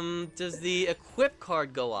 does the equip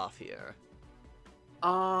card go off here?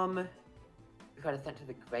 We got it sent to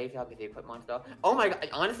the graveyard with the equip monster. Oh my god,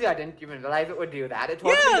 honestly, I didn't even realize it would do that. It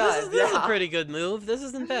totally does. This is a pretty good move. This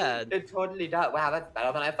isn't bad. It totally does. Wow, that's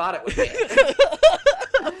better than I thought it would be.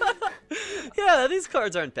 Yeah, these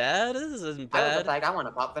cards aren't bad. This isn't bad. I was just like, I want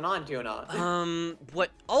to pop the non-tuner. What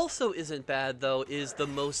also isn't bad, though, is the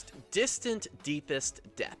most distant, deepest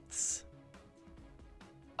depths.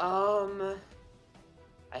 I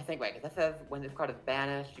think, wait, because that says when this card is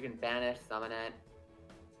banished, you can banish, summon it.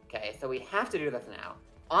 Okay, so we have to do this now.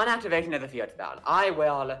 On activation of the field spell, I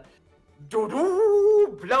will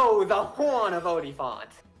blow the horn of Odifont.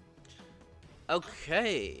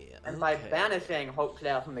 Okay. And by banishing Hope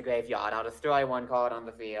Claire from the graveyard, I'll destroy one card on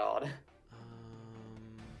the field.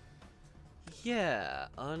 Yeah,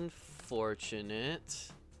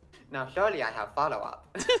 unfortunate. Now, surely I have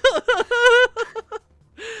follow-up.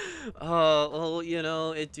 Well, you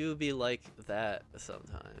know, it do be like that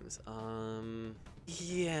sometimes.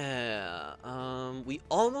 Yeah, we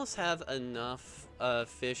almost have enough,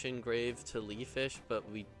 fish engraved to leaf fish, but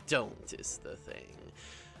we don't is the thing.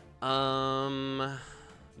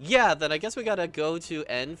 Yeah, then I guess we gotta go to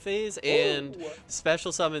end phase and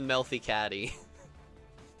special summon Melfi Caddy.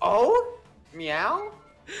 Oh? Meow?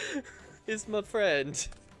 Is my friend.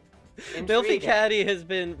 Intriguing. Melfi Caddy has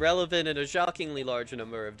been relevant in a shockingly large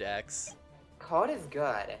number of decks. Card is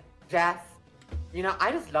good. Jess, you know,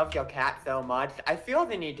 I just love your cat so much, I feel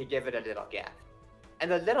the need to give it a little gift. And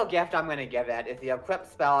the little gift I'm gonna give it is the equip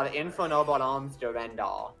spell Infernoble Arms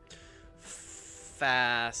Durendal.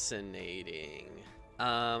 Fascinating.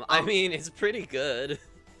 I mean, it's pretty good.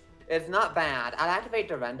 It's not bad. I'll activate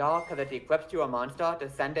Durendal because it equips to a monster to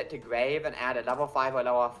send it to grave and add a level 5 or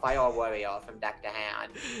lower Fire Warrior from deck to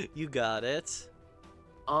hand. You got it.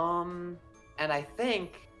 And I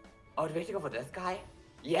think... Oh, do we have to go for this guy?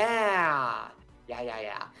 Yeah!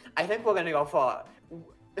 Yeah. I think we're gonna go for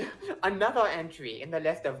another entry in the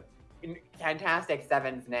list of Fantastic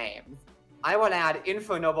Seven's names. I will add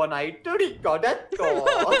Infernoble Knight to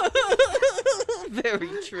Ricordetto. Very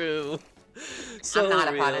true. So I'm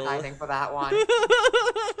not real. apologizing for that one.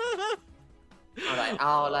 Alright,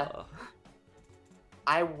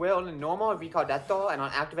 I will normal Ricordetto and I'll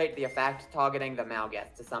activate the effect targeting the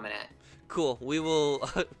Malgus to summon it. Cool. We will...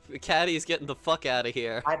 Caddy's getting the fuck out of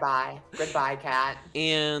here. Bye-bye. Goodbye, cat.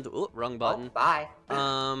 And... Ooh, wrong button. Oh,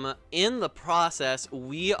 bye. In the process,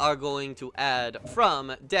 we are going to add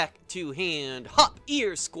from deck to hand Hop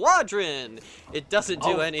Ear Squadron. It doesn't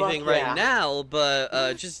do anything right now,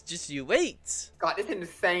 but just you wait. God, it's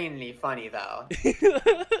insanely funny though.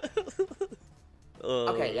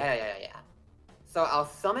 Okay, yeah. So I'll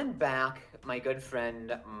summon back my good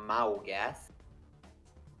friend Malgus.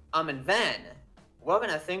 And then we're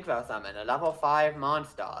gonna Synchro Summon a level 5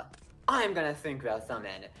 monster. I'm gonna Synchro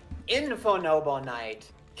Summon Infernoble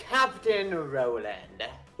Knight, Captain Roland.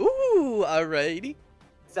 Ooh, alrighty.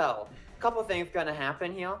 So, a couple things gonna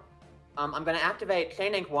happen here. I'm gonna activate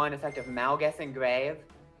Chain Link 1 effective Malgus Engrave.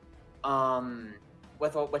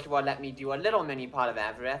 Which will let me do a little mini Pot of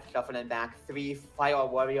Avarice, shuffling back 3 Fire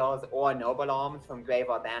Warriors or Noble Arms from grave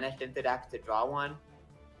or banished into deck to draw one.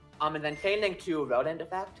 And then Chain Link 2 Roland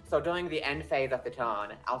effect. So during the end phase of the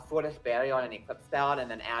turn, I'll Foolish Burial and Equip spell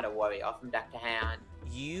and then add a warrior from deck to hand.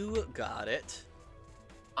 You got it.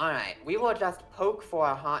 Alright, we will just poke for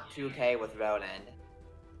a hot 2k with Roland.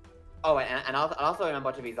 Oh, and I'll also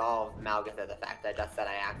remember to resolve Malgus' effect I just said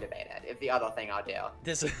I activated. It's the other thing I'll do.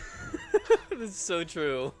 This, this is so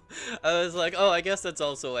true. I was like, oh, I guess that's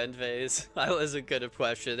also end phase. I wasn't gonna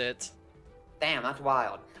question it. Damn, that's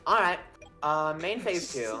wild. Alright, main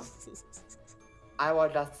phase 2. I will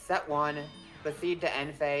just set 1, proceed to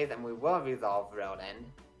end phase, and we will resolve Roland.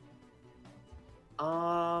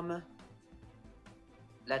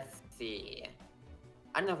 Let's see.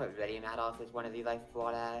 I don't know if it really matters if one of these I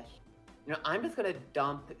Dash. You know, I'm just gonna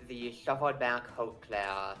dump the shuffled back Hope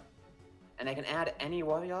Claire. And I can add any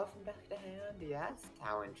warrior from back to hand, yes?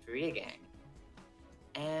 How intriguing.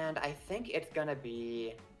 And I think it's gonna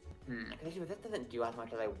be... because this doesn't do as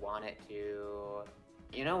much as I want it to.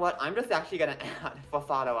 You know what? I'm just actually gonna add for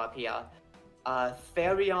follow-up here.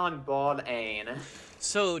 Therion Ball Ain.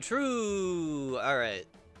 So true! Alright.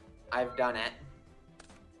 I've done it.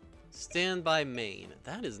 Standby main.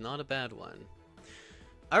 That is not a bad one.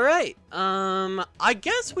 Alright, I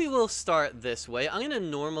guess we will start this way. I'm gonna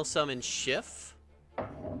normal summon Schiff.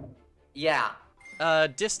 Yeah.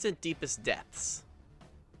 Distant Deepest Depths.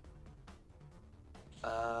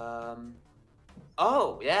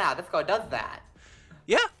 Oh, yeah, this card does that.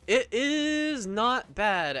 Yeah, it is not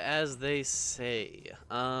bad, as they say.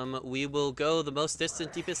 We will go the most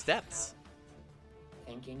distant, deepest depths.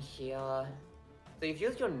 Thinking here. So you've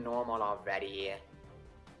used your normal already.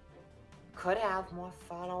 Could have more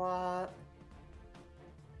follow-up.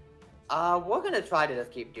 We're gonna try to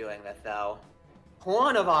just keep doing this, though.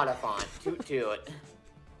 Horn of Oliphant, toot toot.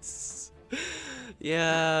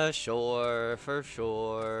 Yeah, sure, for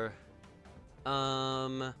sure.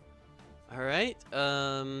 Alright,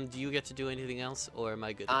 do you get to do anything else, or am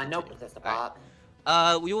I good to nope, continue? just a pop.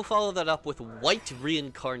 We will follow that up with White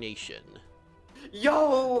Reincarnation.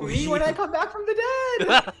 Yo, me when I come back from the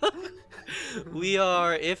dead! We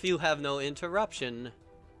are, if you have no interruption.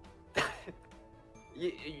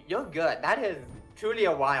 You're good. That is truly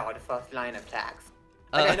a wild first line of text.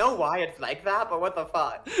 Like, I know why it's like that, but what the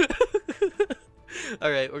fuck?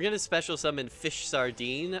 Alright, we're gonna special summon Fish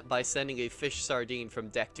Sardine by sending a Fish Sardine from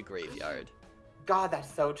deck to graveyard. God,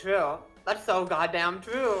 that's so true. That's so goddamn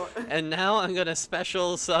true. And now I'm gonna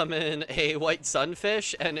special summon a White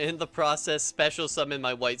Sunfish, and in the process special summon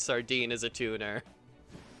my White Sardine as a tuner.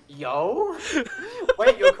 Yo?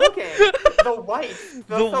 Wait, you're cooking. The white.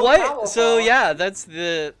 So yeah, that's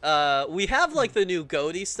the, we have like the new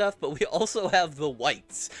Goaty stuff, but we also have the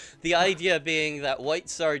whites. The idea being that White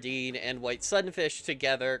Sardine and White Sunfish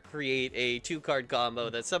together create a 2-card combo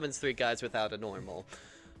that summons 3 guys without a normal.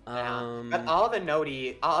 Yeah. But all the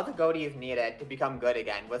Goaties needed to become good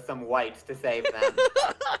again was some whites to save them.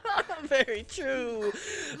 Very true.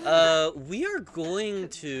 We are going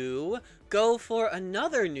to go for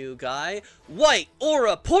another new guy, White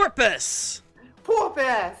Aura Porpoise.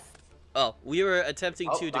 Porpoise! Oh, we were attempting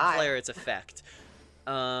to bye. declare its effect.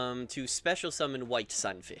 To special summon White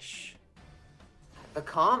Sunfish. The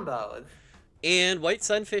combos. And White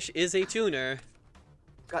Sunfish is a tuner.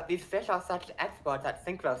 God, these fish are such experts at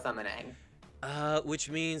synchro summoning. Which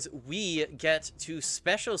means we get to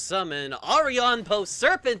special summon Arion Post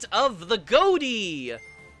Serpent of the Goaty!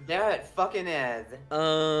 There it fucking is.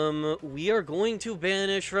 We are going to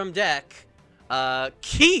banish from deck,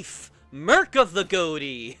 Keith, Merc of the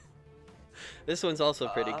Goaty! This one's also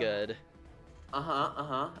pretty good.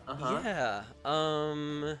 Yeah,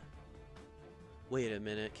 wait a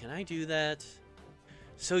minute, can I do that?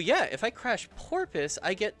 So yeah, if I crash Porpoise,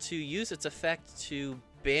 I get to use its effect to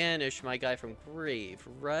banish my guy from grave,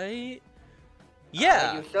 right?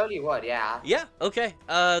 Yeah. You surely would, yeah. Yeah, okay.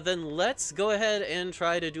 Then let's go ahead and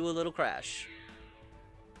try to do a little crash.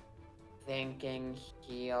 Thinking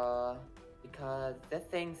here, because this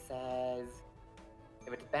thing says,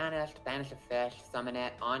 if it's banished, banish a fish, summon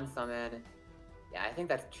it, on summon. Yeah, I think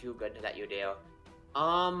that's too good to let you do.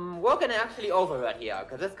 We're gonna actually override here,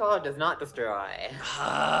 because this card does not destroy.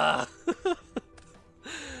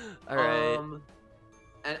 Alright.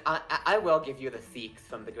 And I will give you the Seeks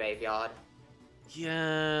from the graveyard.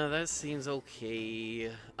 Yeah, that seems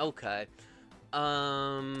okay. Okay.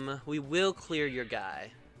 We will clear your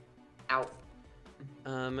guy. Out.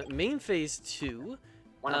 Main phase 2.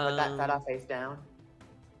 Wanna put that fella face down?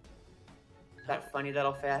 That funny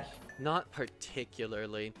little fish? Not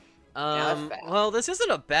particularly. Yeah, well, this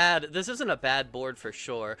isn't a bad board for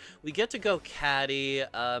sure. We get to go caddy,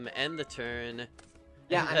 end the turn.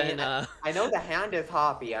 Yeah, I know the hand is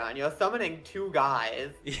Harpy, and you're summoning 2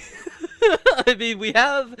 guys.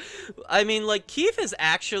 I mean, like, Keith is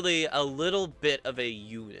actually a little bit of a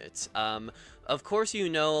unit. Of course you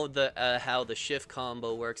know how the shift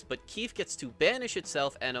combo works, but Keith gets to banish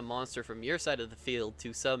itself and a monster from your side of the field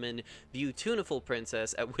to summon Beautiful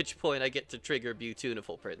Princess, at which point I get to trigger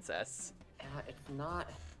Beautiful Princess. It's not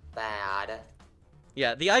bad.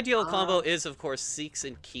 Yeah, the ideal combo is, of course, Seeks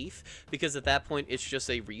and Keith, because at that point it's just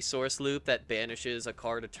a resource loop that banishes a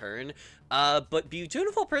card a turn. But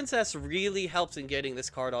Beautiful Princess really helps in getting this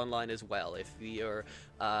card online as well, if you're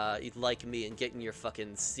like me and getting your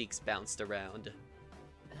fucking Seeks bounced around.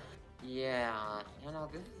 Yeah, you know,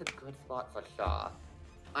 this is a good spot for sure.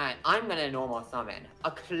 Alright, I'm gonna normal summon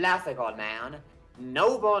a classic old man,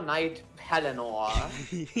 Noble Knight Pelennor.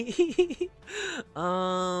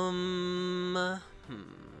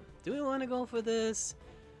 Do we want to go for this?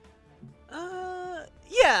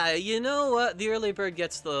 Yeah, you know what? The early bird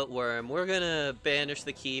gets the worm. We're gonna banish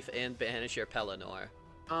the Keef and banish your Pelennor.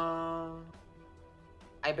 I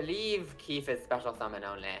believe Keef is special summon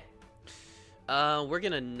only. We're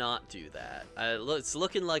gonna not do that. It's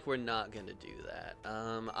looking like we're not gonna do that.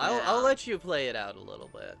 Yeah. I'll let you play it out a little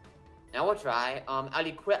bit. Now we'll try.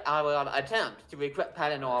 I will attempt to equip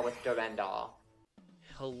Pelennor with Durendal.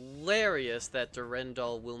 Hilarious that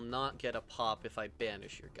Durendal will not get a pop if I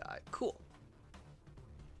banish your guy. Cool.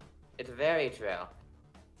 It's very true.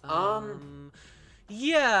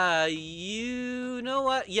 Yeah, you know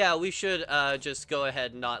what? Yeah, we should just go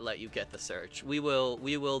ahead and not let you get the search. We will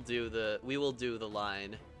do the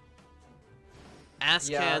line.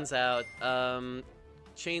 Ascan's out.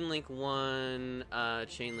 Chainlink 1,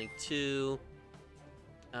 Chainlink 2.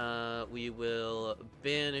 We will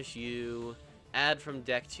banish you. Add from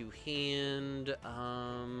deck to hand.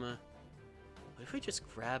 What if we just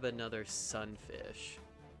grab another Sunfish?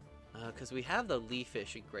 Because we have the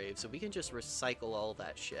Leafish engraved, so we can just recycle all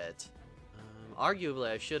that shit. Arguably,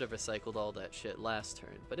 I should have recycled all that shit last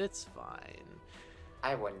turn, but it's fine.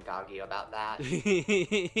 I wouldn't argue about that.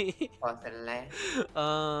 Personally.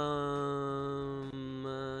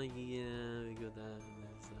 Yeah, we go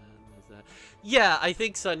that. Yeah, I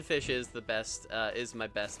think Sunfish is the best, is my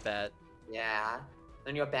best bet. Yeah.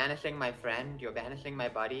 Then you're banishing my friend, you're banishing my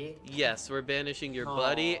buddy? Yes, we're banishing your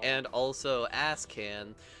buddy and also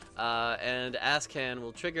Ascan. And Ascan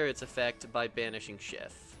will trigger its effect by banishing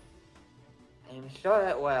Schiff. I'm sure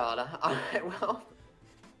it will. Alright, well.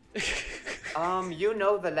 You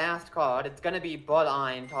know the last card. It's gonna be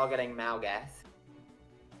Bull-Eye targeting Malgus.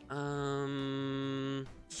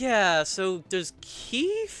 Yeah, so does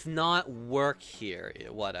Keef not work here,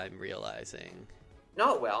 what I'm realizing?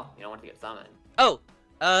 No, it will. You don't want to get summoned. Oh,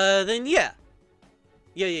 then yeah.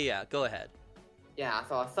 Yeah, go ahead. Yeah,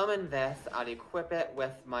 so I'll summon this, I'll equip it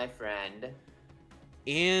with my friend.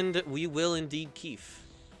 And we will indeed Keef.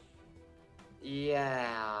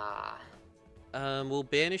 Yeah. We'll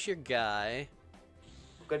banish your guy.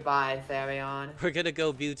 Goodbye, Therion. We're gonna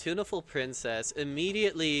go Beautiful Princess.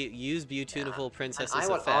 Immediately use Beautiful Princess's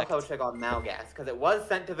effect. I would also trigger Malgus, because it was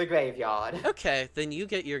sent to the graveyard. Okay, then you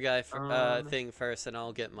get your guy thing first, and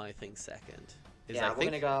I'll get my thing second. We're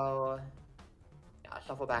gonna go... Yeah,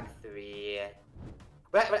 shuffle back 3.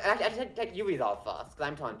 But actually, I should take you resolve first, because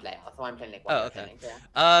I'm turn player, so I'm playing like one. Oh, okay.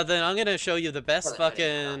 Then I'm gonna show you the best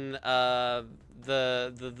fucking,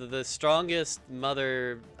 the strongest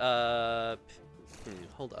mother,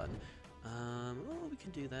 hold on. Well, we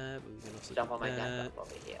can do that, but we can also jump on my deck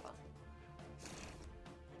over here.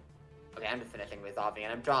 Okay, I'm just finishing resolving,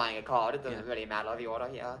 and I'm drawing a card. It doesn't really matter the order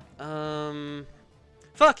here.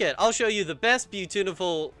 Fuck it, I'll show you the best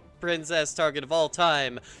Beautiful Princess target of all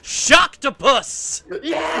time, Shocktopus!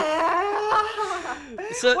 Yeah!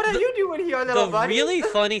 So what are you doing here, little buddy? The really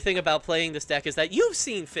funny thing about playing this deck is that you've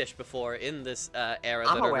seen fish before in this era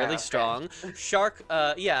that are really strong. Shark,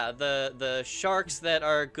 yeah, the sharks that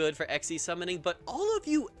are good for XE summoning, but all of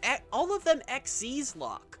them XE's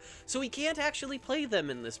lock. So we can't actually play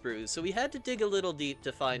them in this brew, so we had to dig a little deep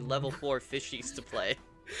to find level 4 fishies to play.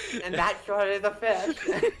 And that sure is a fish.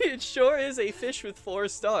 It sure is a fish with 4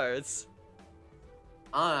 stars.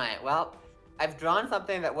 Alright, well, I've drawn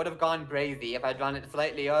something that would have gone brazy if I'd drawn it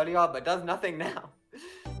slightly earlier, but does nothing now.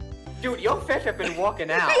 Dude, your fish have been walking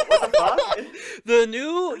out. What the fuck? The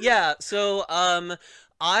new, yeah, so,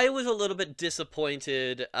 I was a little bit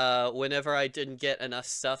disappointed whenever I didn't get enough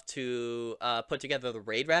stuff to put together the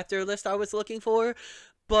Raid Raptor list I was looking for,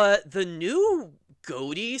 but the new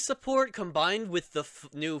Goaty support combined with the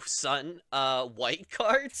new Sun white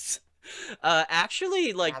cards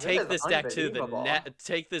actually like take this deck to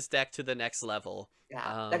the next level.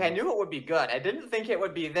 Yeah, like I knew it would be good. I didn't think it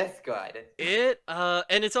would be this good.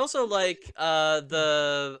 And it's also like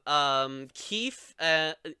the Keef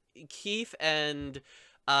and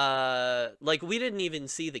like we didn't even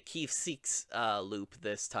see the Keef Seeks loop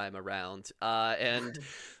this time around, and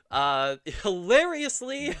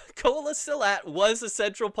hilariously, Cola Silat was a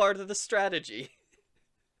central part of the strategy.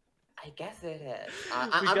 I guess it is.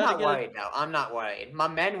 I'm not worried, though. I'm not worried. My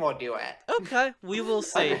men will do it. Okay, we will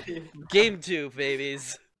see. Game 2,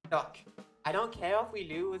 babies. Look, I don't care if we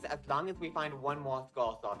lose as long as we find one more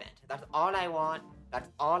Skull Servant. That's all I want. That's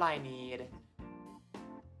all I need.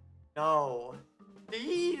 No.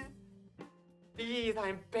 Please. Please,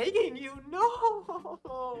 I'm begging you. No.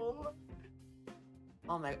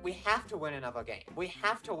 Oh my, we have to win another game. We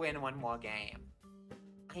have to win one more game.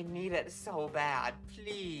 I need it so bad.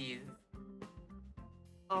 Please.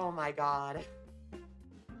 Oh my god.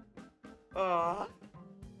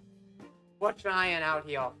 we're trying out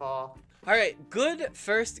here for. Alright, good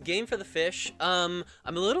first game for the fish. I'm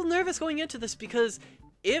a little nervous going into this because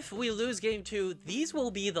if we lose game 2, these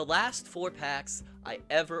will be the last 4 packs I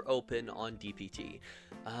ever open on DPT.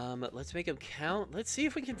 Let's make them count. Let's see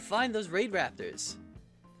if we can find those Raid Raptors.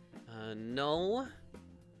 No.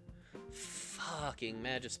 Fucking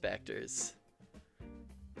Magispectors.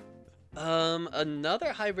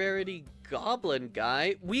 Another high rarity Goblin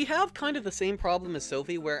guy. We have kind of the same problem as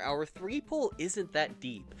Sophie where our 3 pull isn't that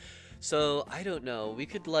deep. So, I don't know. We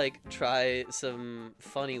could, like, try some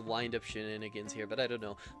funny wind-up shenanigans here, but I don't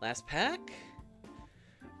know. Last pack?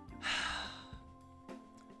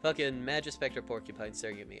 Fucking Magispector Porcupine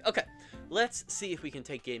staring at me. Okay, let's see if we can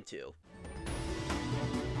take game 2.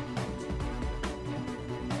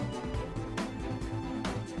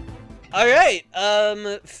 Alright,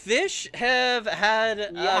 fish have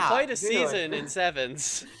had quite a season in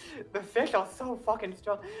 7s. The fish are so fucking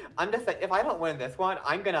strong. I'm just like, if I don't win this one,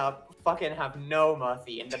 I'm gonna fucking have no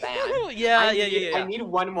mercy in the band. Yeah. I need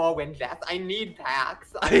one more win, Jess. I need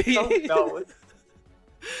packs. I'm so close.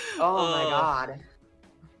 Oh my god.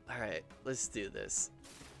 Alright, let's do this.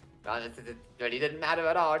 God, it really didn't matter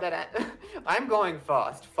at all, did it? I'm going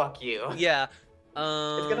first. Fuck you. Yeah.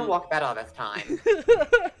 It's gonna work better this time.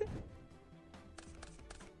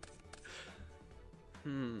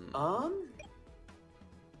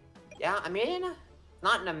 Yeah, I mean,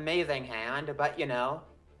 not an amazing hand, but you know,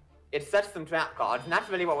 it sets some trap cards, and that's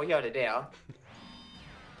really what we're here to do.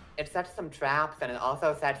 It sets some traps, and it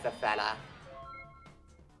also sets a fella.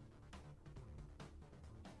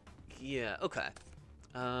 Yeah, okay.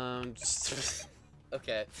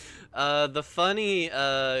 Okay. The funny,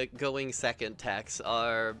 going second texts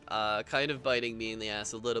are, kind of biting me in the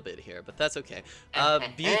ass a little bit here, but that's okay.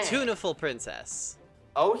 Beautiful Princess.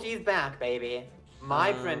 Oh, she's back, baby.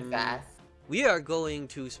 My princess. We are going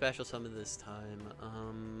to special summon this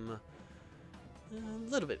time. A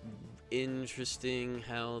little bit interesting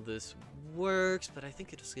how this works, but I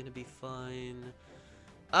think it's gonna be fine.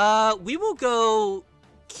 We will go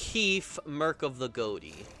Keef, Merc of the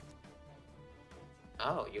Goatee.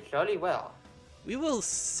 Oh, you surely will. We will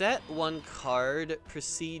set 1 card,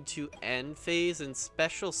 proceed to end phase, and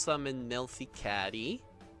special summon Melfi Caddy.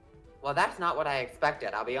 Well, that's not what I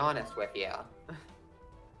expected, I'll be honest with you.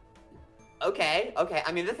 Okay.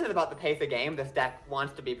 I mean, this is about the pace of game this deck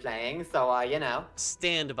wants to be playing, so, you know.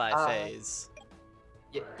 Standby phase.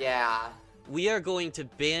 Yeah. We are going to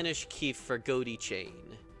banish Keef for Goatee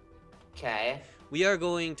Chain. Okay. We are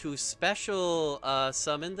going to special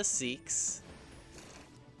summon the Seeks.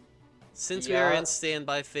 Since we are in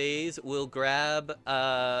standby phase, we'll grab,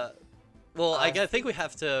 well, I think we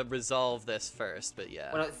have to resolve this first, but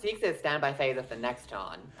yeah. Well, no, Seeks is standby phase of the next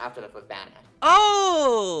turn, after this was banished.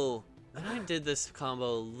 Oh! I did this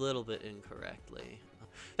combo a little bit incorrectly.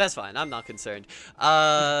 That's fine, I'm not concerned.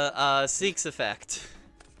 Seeks effect.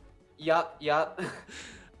 Yup.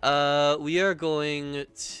 We are going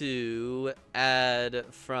to add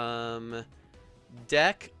from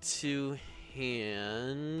deck to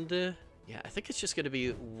hand. Yeah, I think it's just gonna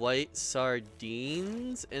be white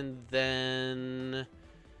sardines, and then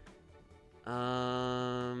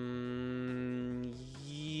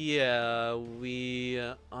yeah, we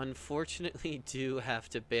unfortunately do have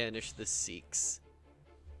to banish the Seeks.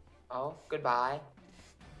 Oh, goodbye.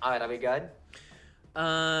 Alright, are we good?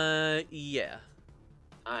 Yeah.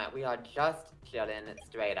 Alright, we are just chilling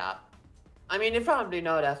straight up. I mean, you probably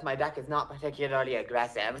noticed my deck is not particularly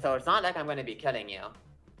aggressive, so it's not like I'm gonna be killing you.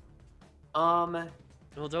 Well,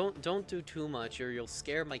 don't do too much, or you'll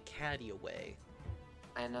scare my caddy away.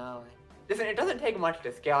 I know. Listen, it doesn't take much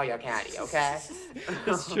to scare your caddy, okay?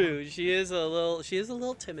 It's true. She is a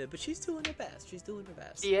little timid, but she's doing her best. She's doing her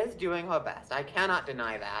best. She is doing her best. I cannot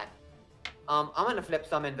deny that. I'm gonna flip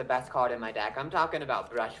summon the best card in my deck. I'm talking about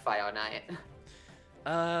Brush Fire Knight.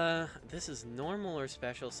 This is normal or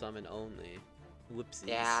special summon only. Whoopsies.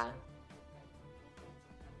 Yeah.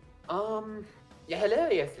 Yeah,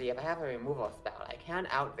 hilariously, if I have a removal spell, I can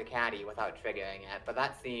out the caddy without triggering it, but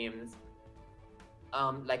that seems,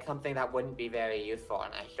 like something that wouldn't be very useful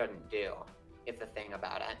and I shouldn't do, is the thing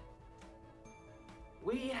about it.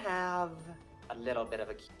 We have a little bit of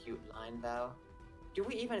a cute line, though. Do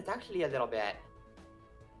we even? It's actually a little bit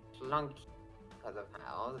clunky because of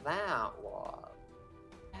how that was.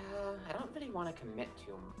 I don't really want to commit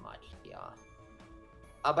too much here.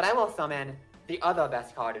 But I will summon the other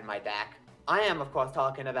best card in my deck. I am, of course,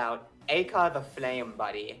 talking about Aka the Flame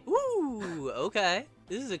Buddy. Ooh, okay.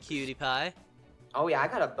 This is a cutie pie. Oh yeah, I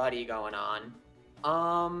got a buddy going on.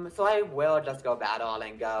 So I will just go battle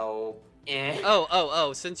and go, eh.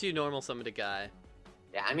 Oh, since you normal summoned a guy.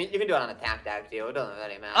 Yeah, I mean, you can do it on attack deck too. It doesn't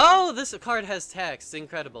really matter. Oh, this card has text.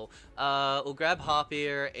 Incredible. We'll grab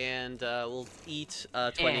Hoppier and we'll eat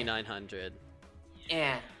 2,900.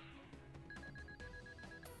 Yeah.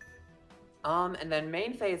 And then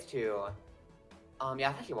main phase 2. Yeah, it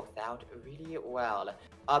actually works out really well.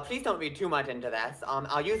 Please don't read too much into this.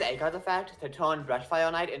 I'll use Aker's effect to turn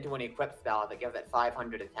Brushfire Knight into an equipped spell that gives it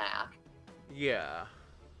 500 attack. Yeah.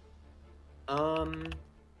 And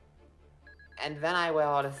then I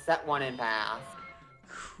will set one in pass.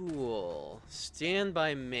 Cool. Stand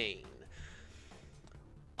by main.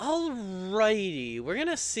 Alrighty, we're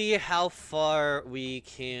gonna see how far we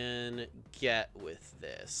can get with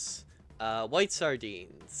this. White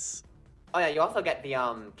Sardines. Oh yeah, you also get the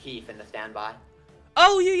Keef in the standby.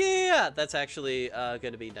 Oh, yeah. That's actually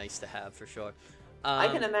gonna be nice to have for sure. I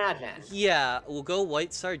can imagine. Yeah, we'll go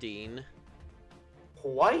White Sardine.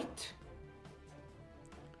 White?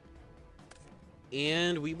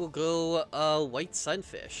 And we will go White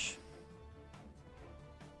Sunfish.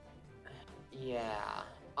 Yeah.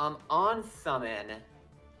 On summon.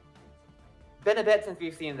 Been a bit since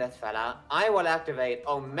we've seen this fella. I will activate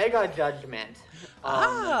Omega Judgment.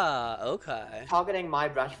 Okay. Targeting my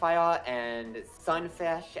Brushfire and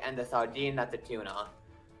Sunfish and the Sardine that's a tuna.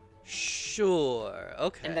 Sure,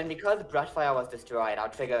 okay. And then because Brushfire was destroyed, I'll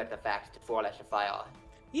trigger its effect to Four-Lash of Fire.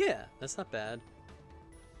 Yeah, that's not bad.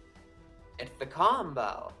 It's the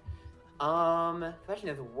combo. Question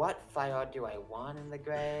is, what fire do I want in the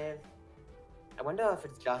grave? I wonder if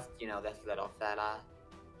it's just, you know, this little fella.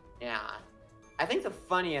 Yeah. I think the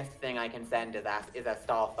funniest thing I can send is a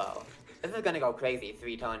Starfo. This is gonna go crazy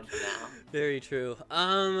 3 turns from now. Very true.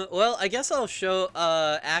 Well, I guess I'll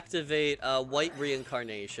activate White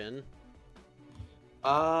Reincarnation.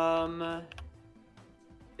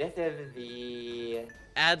 This is the...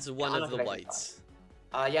 Adds one of the whites.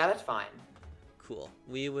 Yeah, that's fine. Cool.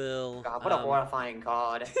 We will... God, what a horrifying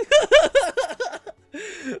card.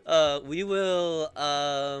 We will,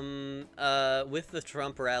 with the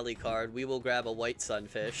Trump rally card, we will grab a White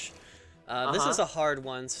Sunfish. This is a hard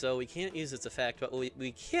one, so we can't use its effect, but what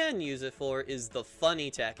we can use it for is the funny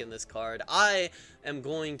tech in this card. I am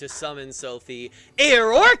going to summon Sophie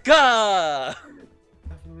Air Orca!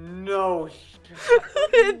 No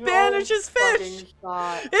It banishes fish!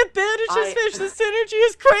 It banishes fish! The synergy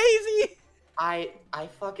is crazy! I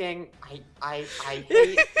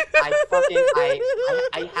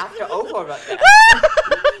have to overrun this.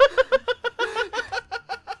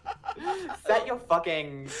 Set your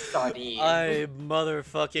fucking sardine. I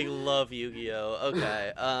motherfucking love Yu-Gi-Oh!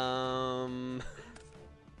 Okay,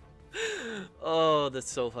 oh,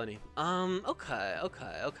 that's so funny. Okay.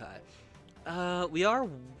 We are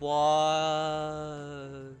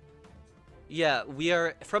Yeah, we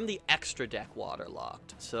are from the extra deck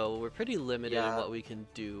waterlocked, so we're pretty limited in what we can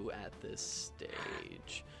do at this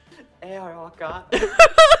stage. Aorca.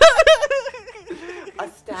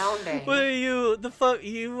 Astounding. What are you, the fuck,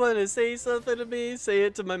 you wanna say something to me? Say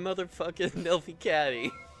it to my motherfucking Nelfie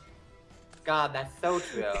Caddy. God, that's so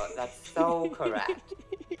true. That's so correct.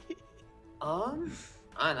 I mean,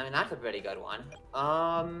 that's a pretty good one.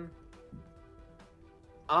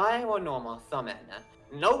 I will normal summon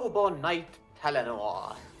Noble Knight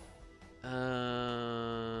Telenor.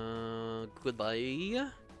 Goodbye.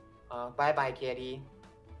 Bye-bye, kitty.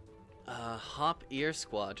 Hop Ear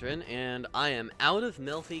Squadron, and I am out of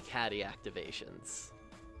Melfi Caddy activations.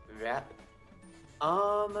 Rep.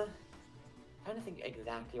 Trying to think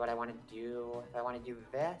exactly what I want to do. If I want to do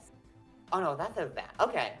this. Oh no, that says that.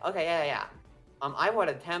 Okay, yeah. I would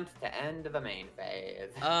attempt to end the main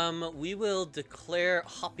phase. We will declare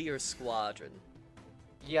Hop Ear Squadron.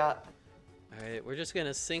 Yeah. Alright, we're just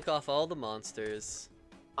gonna sync off all the monsters.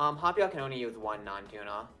 Hopio can only use one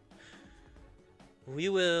non-tuna. We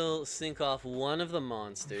will sync off one of the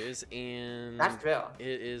monsters, and that's true.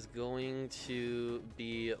 It is going to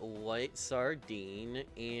be White Sardine,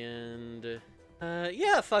 and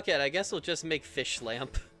yeah, fuck it. I guess we'll just make Fish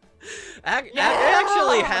Lamp. I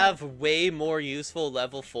actually have way more useful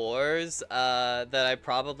level 4s that I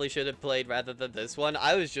probably should have played rather than this one.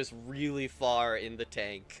 I was just really far in the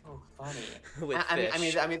tank. Oh, funny. With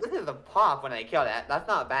fish. I mean, this is a pop when I kill it. That's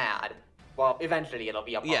not bad. Well, eventually it'll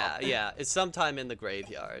be a pop. Yeah. It's sometime in the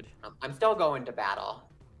graveyard. I'm still going to battle.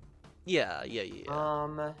 Yeah.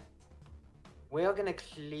 We're gonna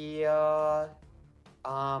clear,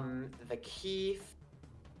 the Keef.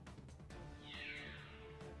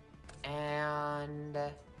 And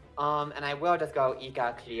I will just go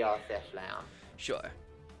Ika clear Fish Lamp. Sure.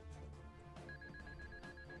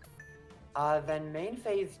 Then main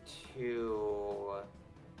phase 2. Oh,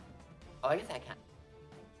 I guess I can.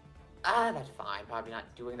 That's fine. Probably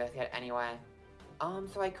not doing this yet anyway.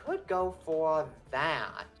 So I could go for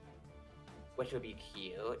that, which would be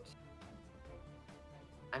cute.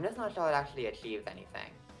 I'm just not sure it actually achieves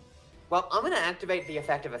anything. Well, I'm gonna activate the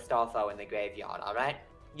effect of Astolfo in the graveyard, alright?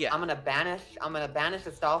 Yeah. I'm gonna banish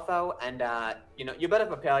Astolfo, and you better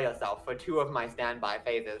prepare yourself for 2 of my standby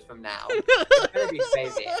phases from now. It's gonna be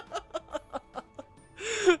crazy.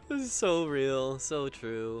 This is so real, so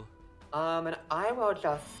true. And I will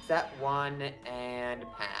just set 1 and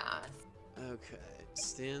pass. Okay,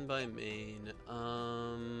 standby main.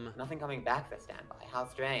 Nothing coming back for standby. How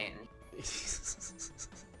strange.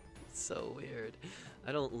 So weird.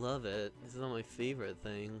 I don't love it. This is not my favorite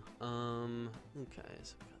thing. Okay,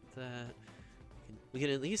 so we got that. We can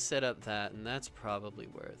at least set up that, and that's probably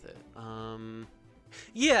worth it.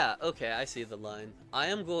 Yeah, okay, I see the line. I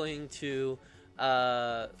am going to,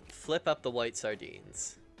 flip up the white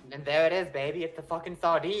sardines. And there it is, baby. It's the fucking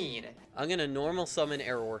sardine. I'm gonna normal summon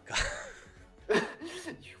Airorca.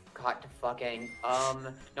 You've got to fucking,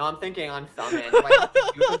 no, I'm thinking on summon. Do I have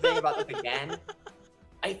to do something about this again?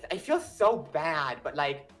 I feel so bad, but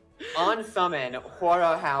like, on summon,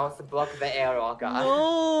 Horror House, book the Airorca.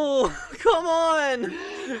 No! Come on!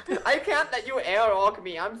 I can't let you Airorc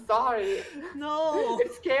me, I'm sorry. No!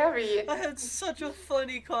 It's scary. I had such a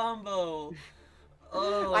funny combo.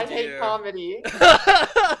 Oh, I dear. hate comedy.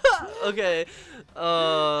 Okay.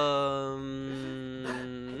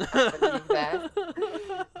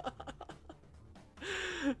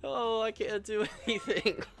 Oh, I can't do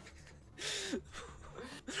anything.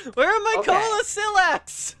 Where are my Okay. Cola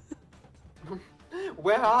Silex?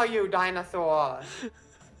 Where are you, dinosaur?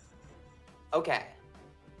 Okay.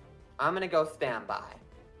 I'm gonna go standby.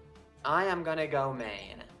 I am gonna go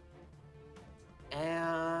main.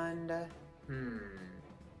 And...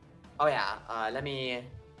 Oh yeah, let me...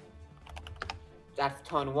 That's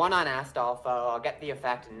turn 1 on Astolfo. I'll get the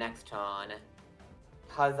effect next turn.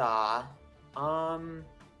 Huzzah.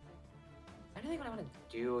 I don't think what I want to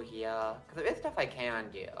do here, because there is stuff I can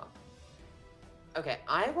do. Okay,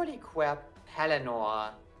 I will equip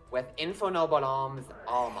Pelennor with Infonoble Arms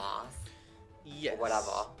Almas. Yes. Or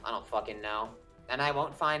whatever. I don't fucking know. And I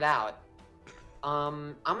won't find out.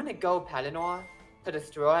 I'm gonna go Pelennor to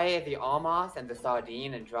destroy the Almas and the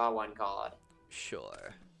Sardine and draw 1 card.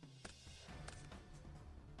 Sure.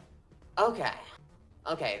 Okay.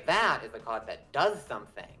 Okay, that is a card that does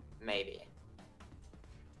something, maybe.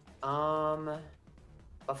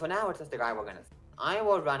 But for now, it's just a guy we're gonna... I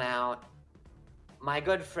will run out my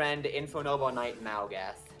good friend Infonoble Knight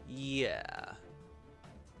Malgus. Yeah.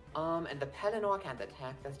 And the Pelennor can't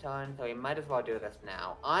attack this turn, so we might as well do this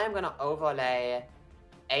now. I'm gonna overlay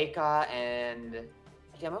Aka and...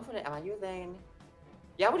 Actually, am I using...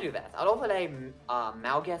 Yeah, we'll do this. I'll overlay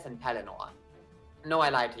Malgus and Pelennor. No, I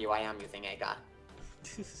lied to you, I am using Aka.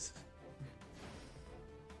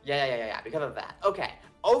 Yeah, because of that. Okay,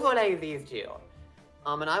 overlay these 2.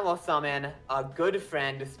 And I will summon a good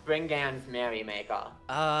friend, Springans Merrymaker.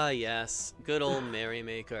 Ah, yes. Good old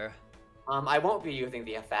Merrymaker. I won't be using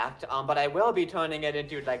the effect, but I will be turning it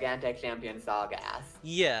into Gigantic Champion Sargass.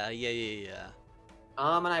 Yeah.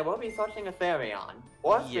 And I will be searching a Therion.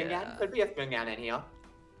 Or a Springan. Yeah. Could be a Springan in here.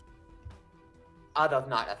 There's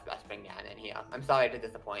not a Springan in here. I'm sorry to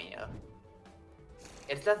disappoint you.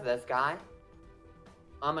 It's just this guy.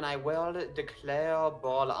 And I will declare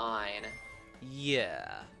Ball-Ein.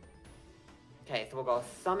 Yeah. Okay, so we'll go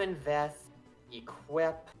summon this,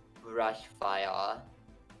 equip Brushfire.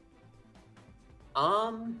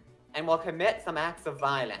 And we'll commit some acts of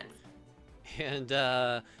violence. And,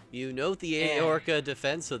 you note the Aorca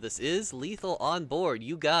defense, so this is lethal on board.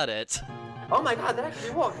 You got it. Oh my god, that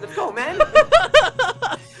actually works. Let's go, man!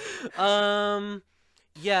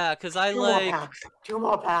 Yeah, because I 2 like... more packs. 2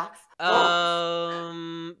 more packs.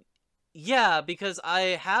 Yeah, because I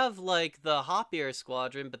have, like, the Hopier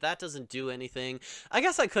Squadron, but that doesn't do anything. I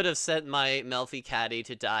guess I could have sent my Melfi Caddy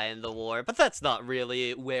to die in the war, but that's not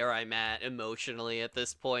really where I'm at emotionally at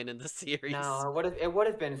this point in the series. No, it would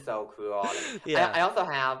have been so cruel. Yeah. I also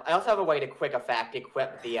have a way to quick effect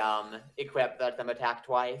equip them attack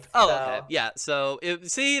twice. Oh, so... okay. Yeah, so,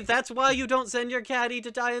 see, that's why you don't send your caddy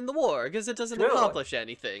to die in the war, because it doesn't True. accomplish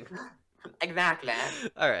anything. Exactly.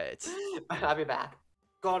 Alright. I'll be back.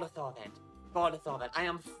 God Solvent. I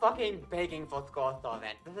am fucking begging for Score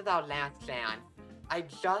Solvent. This is our last chance. I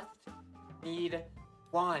just need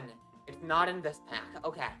 1. It's not in this pack.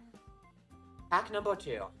 Okay. Pack number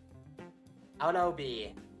 2. LOB.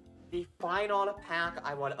 The final pack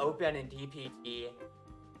I will open in DPT.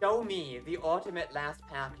 Show me the ultimate last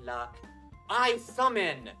pack luck. I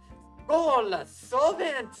summon Score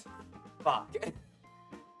Solvent! Fuck.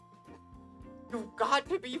 You've got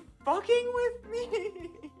to be fucking with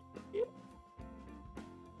me!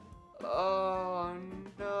 Oh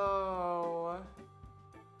no.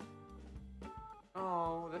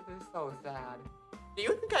 Oh, this is so sad. Do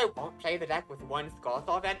you think I won't play the deck with one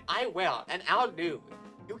Skullsaw then? I will, and I'll lose.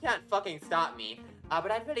 You can't fucking stop me. But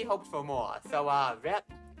I really hoped for more, so rip.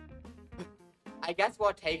 I guess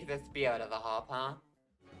we'll take the Spirit of the Harp, huh?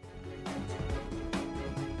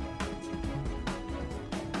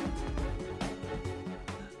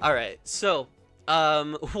 Alright, so,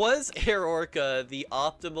 was Air Orca the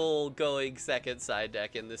optimal going second side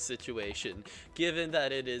deck in this situation, given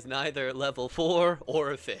that it is neither level 4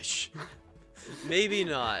 or a fish? Maybe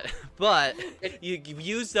not, but you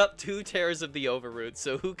used up 2 tears of the Overroot,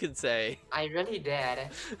 so who can say? I really did.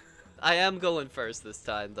 I am going first this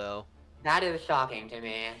time, though. That is shocking to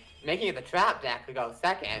me. Making it the trap deck to go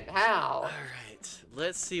second. How? Alright,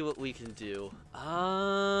 let's see what we can do.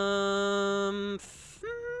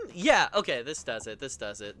 Yeah, okay, this does it,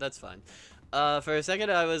 that's fine. For a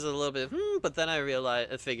second I was a little bit, but then I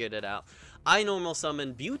figured it out. I normal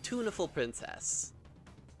summon Beautiful Princess.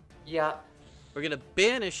 Yep. We're gonna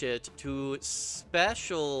banish it to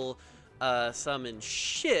special summon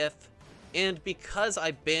Schiff, and because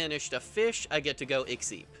I banished a fish, I get to go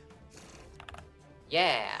Ixeep.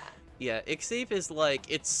 Yeah. Yeah, Ixeep is like,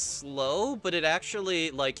 it's slow, but it actually,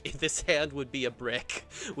 like, this hand would be a brick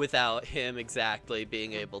without him exactly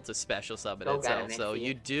being able to special summon itself. So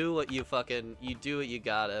you do what you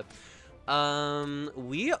gotta.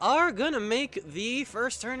 We are gonna make the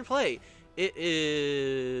first turn play. It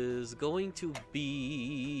is going to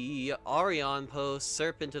be Arion Post,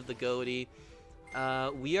 Serpent of the Goatee.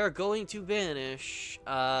 We are going to banish,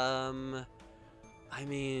 I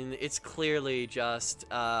mean, it's clearly just,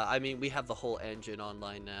 I mean, we have the whole engine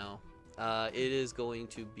online now. It is going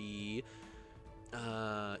to be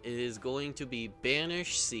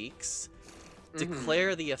Banish Seeks,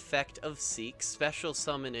 declare the effect of Seek, special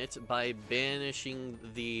summon it by banishing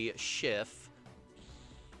the Schiff,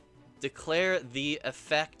 declare the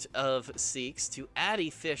effect of Seeks to add a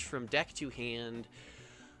fish from deck to hand,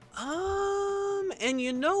 and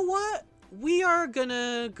you know what? We are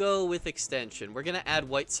gonna go with extension. We're gonna add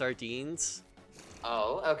white sardines.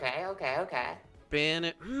 Oh, okay. Ban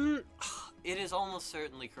it. It is almost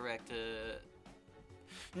certainly correct to...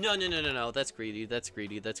 No. That's greedy. Let's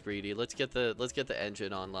get the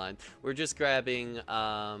engine online. We're just grabbing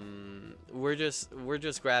we're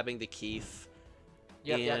just grabbing the Keef.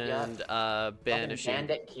 And banishing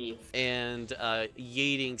Bandit Keef. And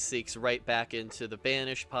yeeting Seeks right back into the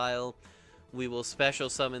banish pile. We will special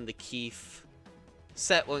summon the Keef,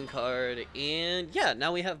 set 1 card, and yeah,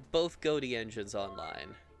 now we have both Goatee engines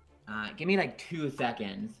online. Give me like 2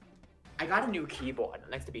 seconds. I got a new keyboard.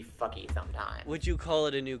 It likes to be fucky sometimes. Would you call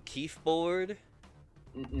it a new Keef board?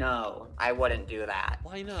 No, I wouldn't do that.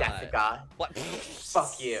 Why not? Jessica. What?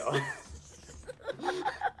 Fuck you.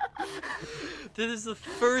 This is the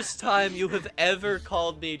first time you have ever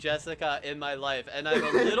called me Jessica in my life, and I'm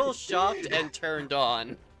a little shocked and turned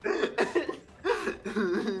on.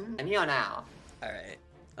 I'm here now. Alright.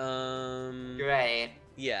 Great.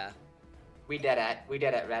 Yeah. We did it,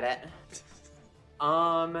 Reddit.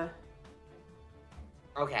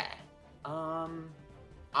 Okay.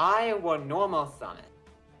 I will normal summon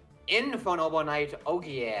Infernal Knight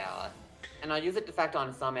Ogier, and I'll use it effect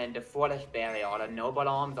on summon the Foolish Barrier, or the Noble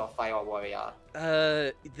Arms, or Fire Warrior.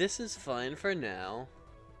 This is fine for now.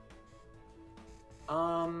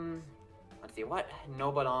 Let's see, what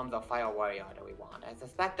Noble Arms or Fire Warrior do we want? I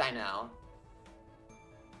suspect I know.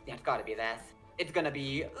 Yeah, it's gotta be this. It's gonna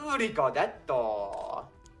be Ricordetto.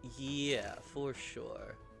 Yeah, for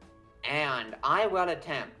sure. And I will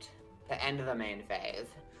attempt to end the main phase.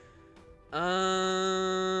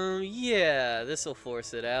 Yeah, this'll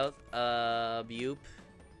force it out. Bupe.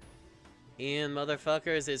 And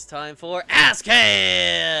motherfuckers, it's time for Ass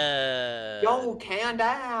Can! Yo, canned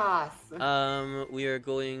ass! We are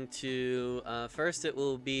going to, first it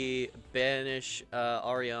will be banish,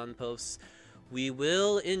 Arion Posts. We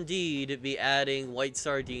will indeed be adding White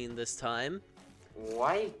Sardine this time.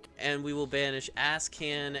 White? And we will banish Ass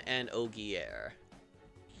Can and Ogier.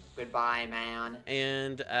 Goodbye, man.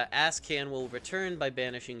 And, Ass Can will return by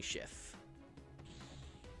banishing Schiff.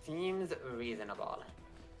 Seems reasonable.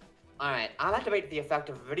 Alright, I'll activate the effect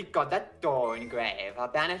of Ricordetto in Grave. I'll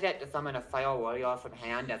banish it to summon a Fire Warrior from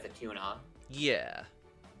hand as a tuner. Yeah.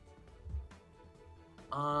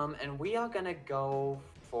 And we are gonna go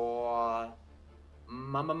for...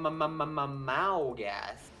 Maugas.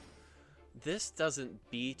 This doesn't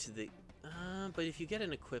beat the... but if you get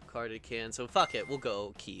an equip card, it can. So fuck it, we'll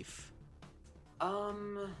go Keef.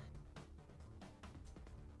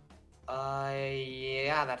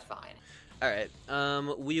 Yeah, that's fine. Alright,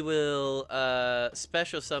 we will,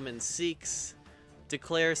 special summon Seeks,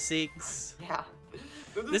 declare Seeks. Yeah.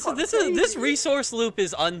 This resource loop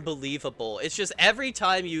is unbelievable. It's just every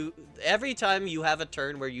time you have a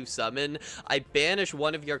turn where you summon, I banish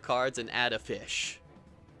one of your cards and add a fish.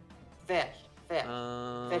 Fish. Fish.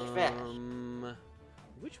 Fish.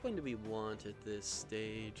 Which one do we want at this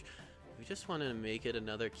stage? We just want to make it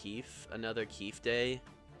another Keef day.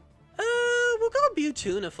 We'll go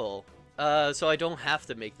beautiful. So I don't have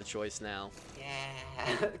to make the choice now.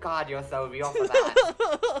 Yeah. God, you're so real for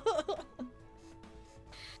that.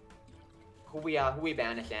 Who we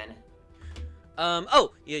banishing?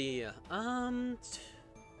 Oh, yeah. I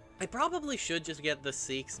probably should just get the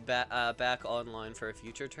Seeks back online for a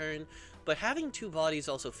future turn, but having 2 bodies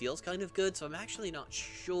also feels kind of good, so I'm actually not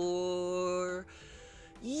sure.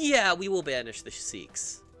 Yeah, we will banish the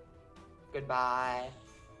Seeks. Goodbye.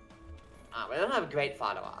 I don't have a great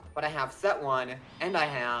follow-up, but I have set 1, and I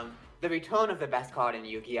have the return of the best card in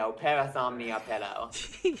Yu-Gi-Oh! Parasomnia Pillow.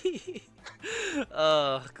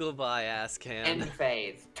 Goodbye, Asscan. End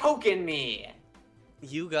phase. Token me!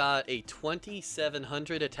 You got a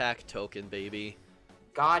 2700 attack token, baby.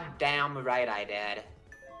 God damn right I did.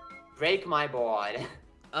 Break my board.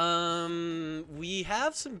 We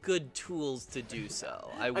have some good tools to do so.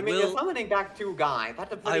 I mean, you're summoning back 2 guys.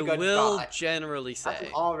 That's a pretty good start. I will generally say. That's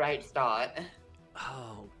an alright start.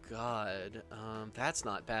 Oh, God. That's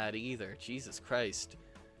not bad either. Jesus Christ.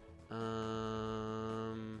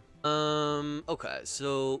 Okay,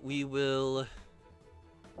 so we will...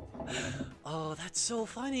 Oh, that's so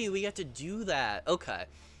funny. We get to do that. Okay.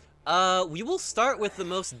 We will start with the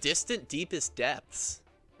most distant, deepest depths.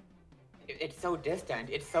 It's so distant.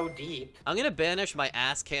 It's so deep. I'm gonna banish my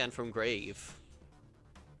Asscan from grave.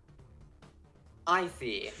 I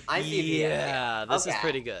see. Yeah, this is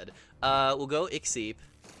pretty good. We'll go Ixeep.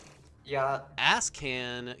 Yeah.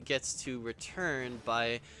 Asscan gets to return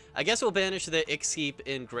by... I guess we'll banish the Ixeep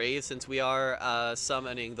in grave since we are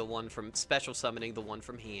summoning the one from... Special summoning the one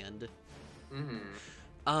from hand.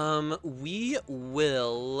 We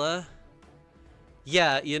will...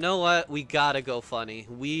 Yeah, you know what? We gotta go funny.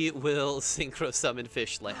 We will synchro summon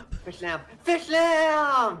Fish Lamp. Fish Lamp! Fish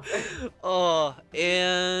Lamp! Oh,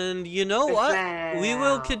 and you know what? We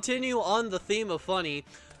will continue on the theme of funny.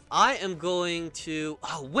 I am going to...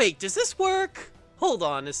 Oh, wait, does this work? Hold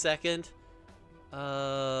on a second.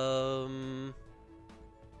 Oh,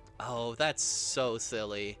 that's so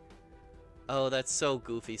silly. Oh, that's so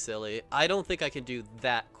goofy silly. I don't think I can do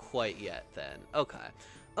that quite yet, then. Okay.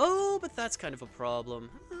 Oh, but that's kind of a problem.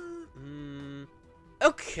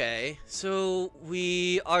 Okay, so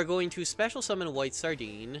we are going to special summon White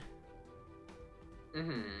Sardine.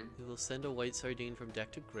 We will send a White Sardine from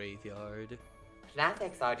deck to graveyard.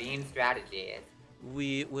 Classic Sardine strategies.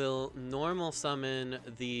 We will normal summon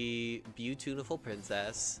the Beautiful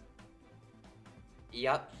Princess.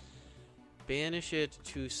 Yup. Banish it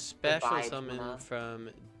to special summon from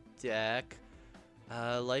deck.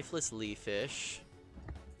 Lifeless Leafish.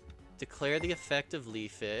 Declare the effect of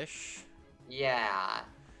Leafish. Yeah.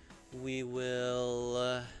 We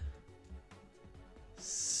will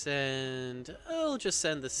send... I'll just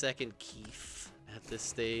send the second Keef at this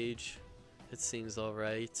stage. It seems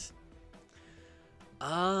alright.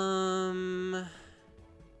 And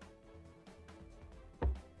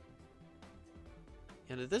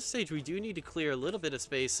at this stage, we do need to clear a little bit of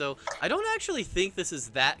space, so I don't actually think this is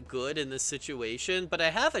that good in this situation, but I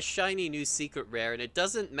have a shiny new secret rare, and it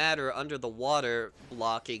doesn't matter under the water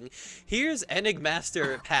blocking. Here's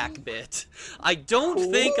Enigmaster Packbit. I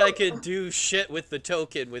don't think I could do shit with the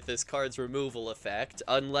token with this card's removal effect,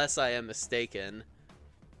 unless I am mistaken.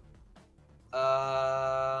 Can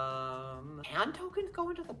tokens go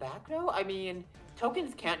into the back row? I mean,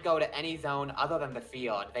 tokens can't go to any zone other than the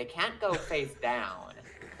field. They can't go face down.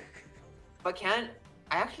 But I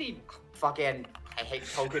actually fucking, I hate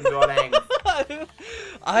token building.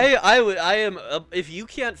 If you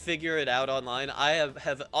can't figure it out online, I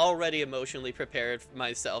have already emotionally prepared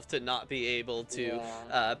myself to not be able to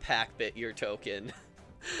packbit your token.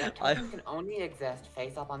 Yeah, tokens can only exist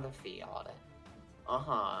face up on the field.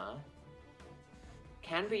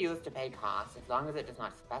 Can be used to pay costs as long as it does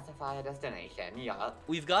not specify a destination. Yup.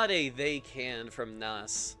 We've got a they can from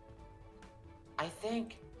Nas. I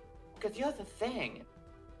think, because here's the thing.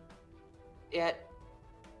 Yup,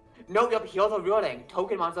 here's a ruling.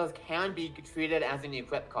 Token monsters can be treated as an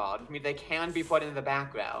equip card. I mean, they can be put in the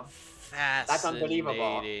back row. That's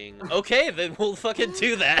unbelievable. Okay, then we'll fucking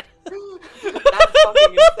do that. That's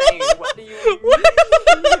fucking insane. What do you mean?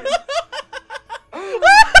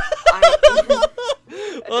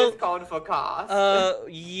 This card code for cost.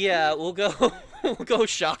 Yeah, we'll go we'll go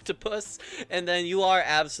Shocktopus, and then you are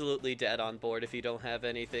absolutely dead on board if you don't have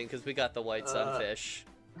anything, because we got the white sunfish.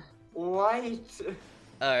 White.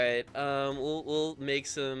 Alright, we'll make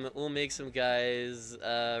some guys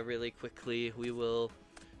really quickly. We will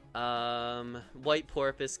White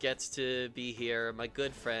Porpoise gets to be here, my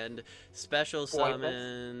good friend. Special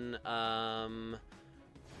summon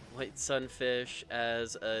White Sunfish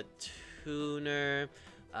as a tuner.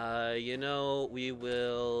 You know,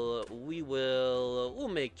 we'll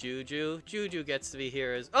make Juju. Juju gets to be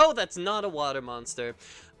here as— oh, that's not a water monster.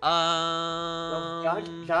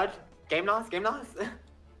 Judge, game loss.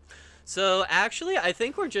 So actually, I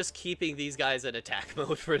think we're just keeping these guys in attack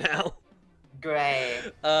mode for now.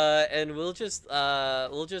 Great. And we'll just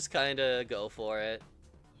kind of go for it.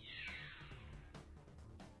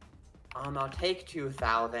 I'll take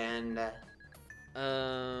 2,000.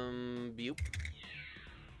 Boop.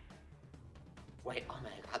 Wait, oh my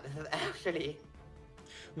god, this is actually...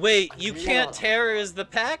 Wait, you can't terrorize the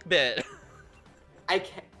pack bit. I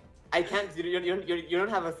can't, you don't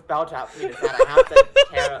have a spell trap for me to set. I have to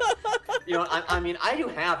terror... You know, I mean, I do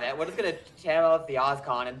have it. We're just gonna tear out the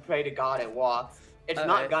Ozcon and pray to God it works. It's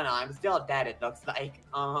not gonna. I'm still dead, it looks like.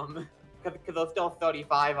 Because there's still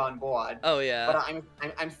 35 on board. Oh, yeah. But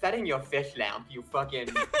I'm setting your fish lamp, you fucking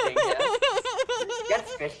dingus. Get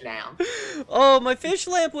fish lamp. Oh, my fish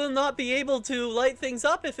lamp will not be able to light things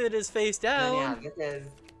up if it is face down. Yeah, this is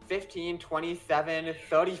 15, 27,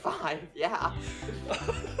 35. Yeah.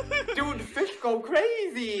 Dude, fish go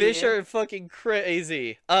crazy. Fish are fucking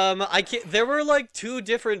crazy. I can't— there were like 2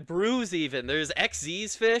 different brews even. There's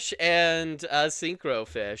XZ's fish and Synchro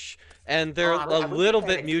fish. And they're a little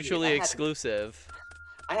bit mutually exclusive.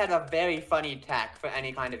 I had a very funny tech for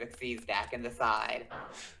any kind of XZ's deck in the side.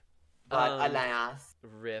 But alas.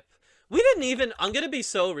 Rip. We didn't even— I'm gonna be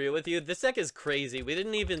so real with you, this deck is crazy. We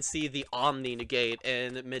didn't even see the Omni Negate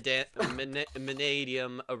and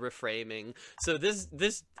Vanadium reframing. So this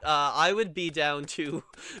I would be down to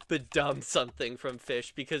bedump something from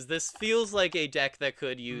Fish, because this feels like a deck that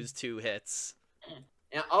could use 2 hits.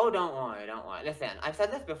 Yeah, oh, don't worry. Listen, I've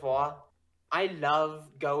said this before. I love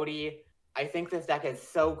Goaty. I think this deck is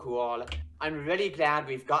so cool. I'm really glad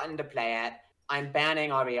we've gotten to play it. I'm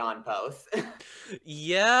banning Arion Post.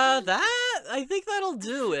 Yeah, I think that'll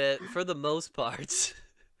do it for the most part.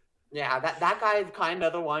 Yeah, that guy is kind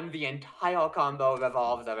of the one the entire combo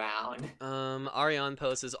revolves around. Arion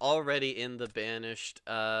Post is already in the banished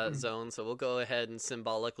zone, so we'll go ahead and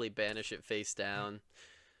symbolically banish it face down.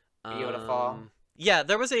 Beautiful. Yeah,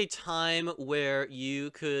 there was a time where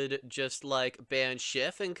you could just, like, ban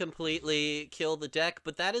Schiff and completely kill the deck,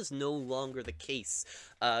 but that is no longer the case.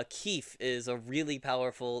 Keef is a really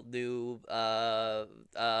powerful new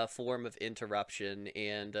form of interruption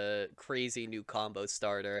and a crazy new combo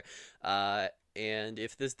starter. And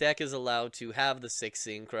if this deck is allowed to have the 6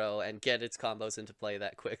 Synchro and get its combos into play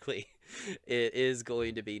that quickly, it is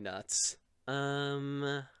going to be nuts.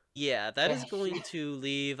 Yeah, that is going to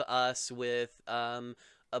leave us with a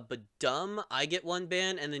Badum. I get 1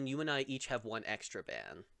 ban, and then you and I each have 1 extra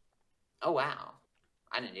ban. Oh, wow.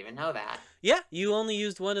 I didn't even know that. Yeah, you only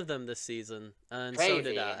used 1 of them this season, and Crazy. so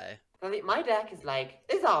did I. My deck is like,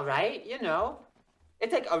 it's alright, you know?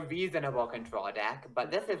 It's like a reasonable control deck,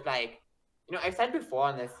 but this is like, you know, I've said before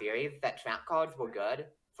in this series that trap cards were good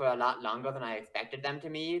for a lot longer than I expected them to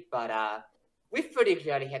be, but we've pretty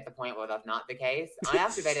clearly hit the point where that's not the case. I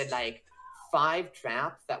activated like 5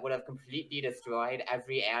 traps that would have completely destroyed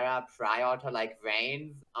every era prior to like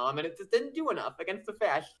Reigns, and it just didn't do enough against the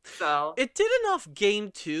fish. So it did enough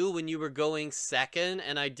game 2 when you were going second,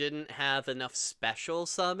 and I didn't have enough special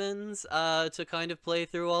summons to kind of play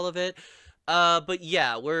through all of it. But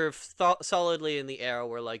yeah, we're solidly in the era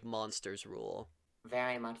where like monsters rule.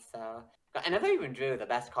 Very much so. I never even drew the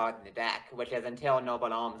best card in the deck, which is Until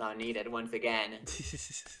Noble Arms Are Needed once again.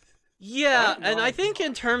 Yeah, and I think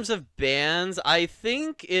in terms of bans, I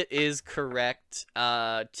think it is correct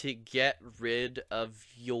to get rid of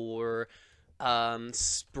your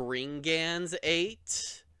Springans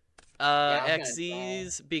 8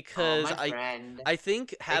 XZs, because I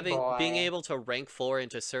think being able to rank 4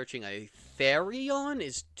 into searching a Therion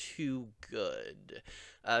is too good.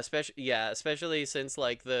 Especially since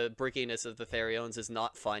like the brickiness of the Therions is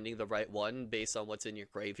not finding the right one based on what's in your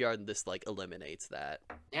graveyard, and this like eliminates that.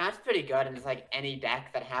 Yeah, it's pretty good, and it's like any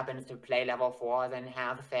deck that happens to play level 4 and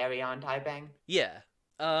have Therion typing. Yeah.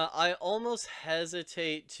 I almost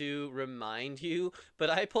hesitate to remind you,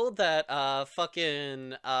 but I pulled that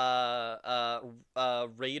fucking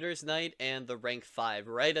Raiders Night and the rank 5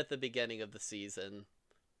 right at the beginning of the season.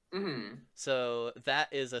 So that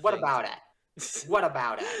is a What thing. about it? What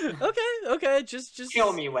about it? Okay, just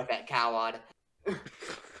Kill me with it, coward.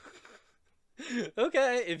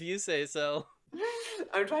 Okay, if you say so.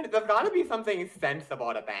 I'm trying to. There's gotta be something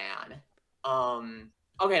sensible to ban.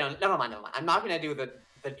 Okay, no, never mind, never mind. I'm not gonna do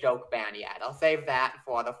the joke ban yet. I'll save that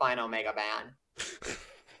for the final mega ban.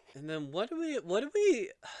 And then what do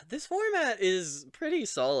we this format is pretty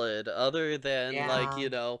solid, other than like, Yeah. you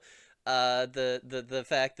know, the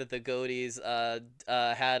fact that the goatees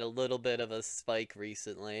had a little bit of a spike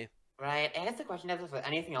recently. Right. I guess the question is if there's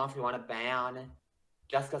anything else we want to ban,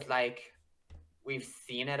 just because like we've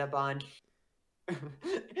seen it a bunch.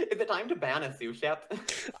 Is it time to ban a sous chef?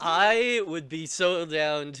 I would be so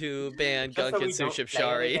down to ban Just so Gunkin we don't Suship play it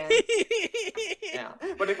Shari. again? Yeah.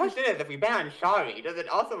 But the question is, if we ban Shari, does it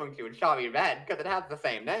also include Shari Red? Because it has the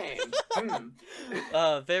same name.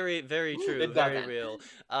 Very, very true. It Very doesn't. real.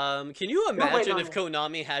 Can you No, wait, imagine no, if no.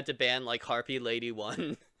 Konami had to ban like Harpy Lady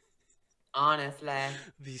 1? Honestly.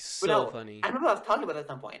 Be But so no, funny. I remember I was talking about this at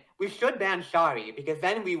some point. We should ban Shari, because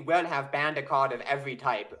then we will have banned a card of every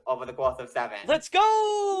type over the course of 7. Let's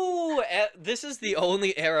go! This is the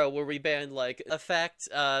only era where we banned like Effect,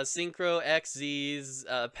 Synchro,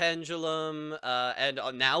 XZs, Pendulum, and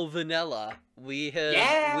now Vanilla. We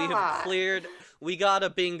have cleared. We got a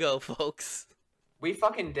bingo, folks. We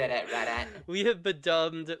fucking did it, Reddit. We have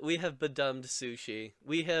bedummed sushi.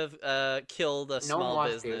 We have killed a small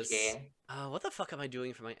business. Sushi. What the fuck am I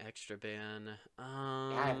doing for my extra ban? Yeah,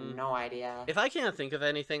 I have no idea. If I can't think of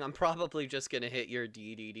anything, I'm probably just gonna hit your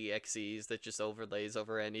DDDXEs that just overlays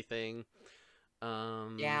over anything.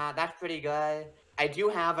 Yeah, that's pretty good. I do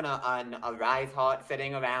have a Rise Heart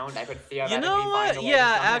sitting around. I could theoretically You know find what? a way Yeah,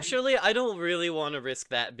 to summon. actually, I don't really want to risk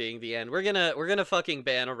that being the end. We're gonna fucking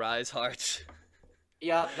ban a Rise Heart.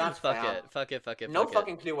 Yeah, that's Fuck fair. it. Fuck it. No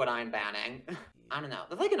fucking clue what I'm banning. I don't know.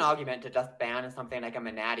 There's like an argument to just ban something like a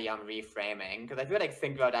Manadium reframing, because I feel like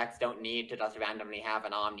Synchro decks don't need to just randomly have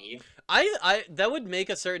an Omni. I that would make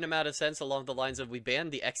a certain amount of sense along the lines of we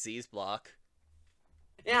banned the XZ's block.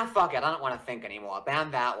 Yeah, fuck it. I don't want to think anymore.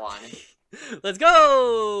 Ban that one. Let's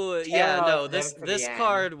go! Yeah, no, live this to the this end.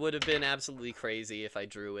 card would have been absolutely crazy if I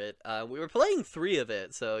drew it. We were playing 3 of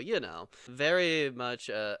it, so, you know, very much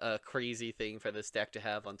a crazy thing for this deck to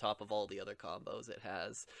have on top of all the other combos it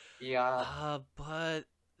has. Yeah. But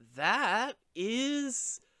that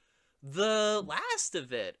is the last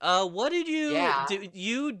of it. What did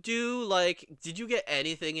you do? Like, did you get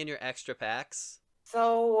anything in your extra packs?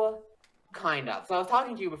 So, kind of. So I was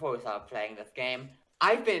talking to you before we started playing this game.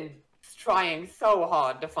 I've been trying so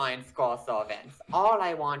hard to find score solvents. All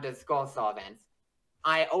I want is score solvents.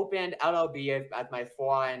 I opened LOB as my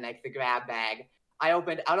 4 in like the grab bag. I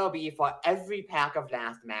opened LOB for every pack of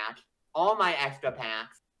last match, all my extra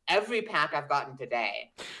packs, every pack I've gotten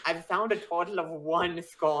today. I've found a total of 1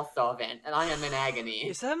 score solvent, and I am in agony.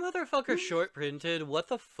 Is that motherfucker short printed? What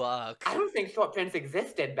the fuck? I don't think short prints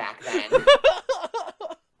existed back then.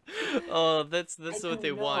 Oh, that's what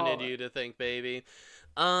they wanted you to think, baby.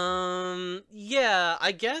 Yeah,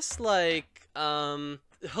 I guess, like,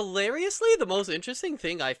 hilariously, the most interesting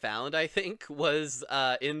thing I found, I think, was,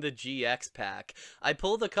 in the GX pack. I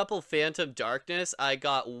pulled a couple Phantom Darkness, I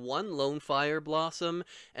got 1 Lone Fire Blossom,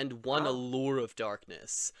 and 1 Allure of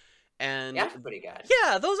Darkness. And that's pretty good.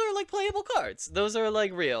 yeah, those are like playable cards. Those are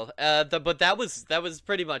like real. But that was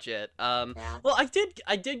pretty much it. Yeah. Well, I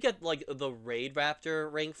did get like the Raid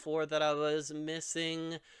Raptor rank 4 that I was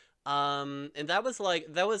missing. And that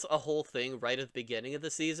was a whole thing right at the beginning of the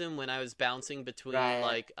season when I was bouncing between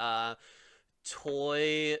like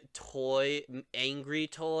toy angry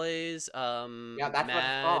toys, Yeah,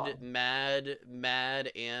 that's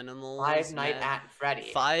mad animals, Five Nights at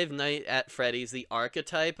Freddy's. Five Nights at Freddy's, the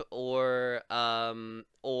archetype, or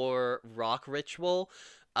rock ritual,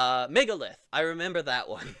 megalith. I remember that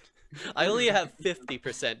one. I only have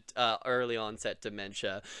 50% early onset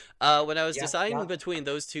dementia. When I was deciding between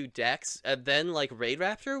those 2 decks, then like Raid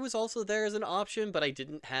Raptor was also there as an option, but I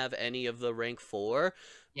didn't have any of the rank 4.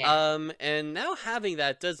 Yeah. And now having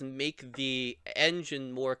that does make the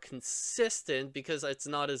engine more consistent because it's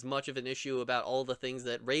not as much of an issue about all the things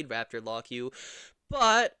that Raid Raptor lock you.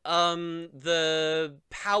 But the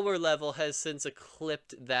power level has since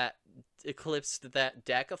eclipsed that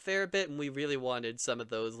deck a fair bit, and we really wanted some of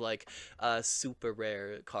those like super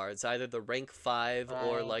rare cards, either the rank 5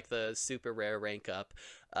 or like the super rare rank up,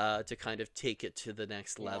 to kind of take it to the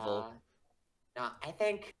next level. No, I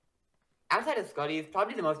think outside of Scotty's,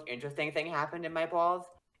 probably the most interesting thing happened in my pulls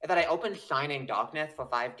is that I opened Shining Darkness for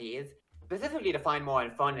 5Ds, specifically to find more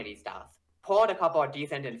Infinity stuff. pulled a couple of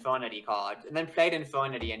decent Infernity cards, and then played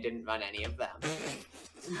Infernity and didn't run any of them.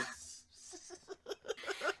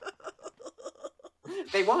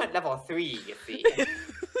 They weren't level 3, you see.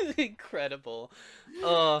 Incredible.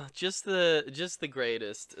 Oh, just the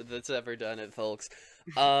greatest that's ever done it, folks.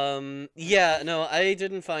 Yeah, no, I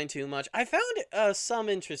didn't find too much. I found some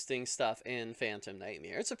interesting stuff in Phantom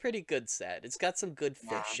Nightmare. It's a pretty good set. It's got some good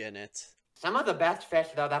fish in it. Some of the best fish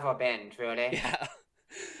there's ever been, truly. Yeah.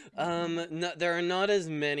 No, there are not as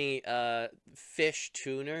many fish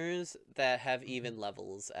tuners that have even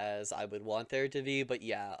levels as I would want there to be, but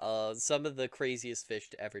yeah, some of the craziest fish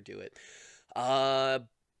to ever do it.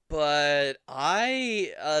 But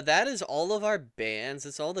that is all of our bans.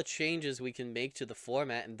 It's all the changes we can make to the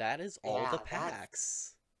format, and that is all the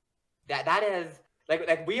packs. That is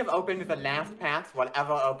like we have opened the last packs we'll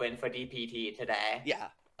ever open for DPT today. Yeah.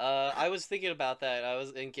 I was thinking about that. I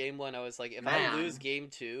was in game 1. I was like, if I lose game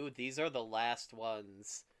 2, these are the last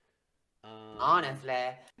ones. Honestly,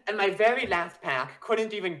 and my very last pack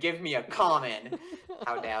couldn't even give me a common.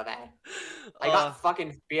 How dare they? I got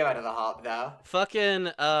fucking Spirit of the Harp though.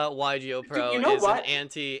 Fucking YGO Pro is an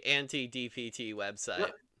anti-DPT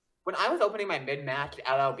website. When I was opening my mid-match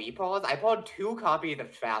LLB pulls, I pulled 2 copies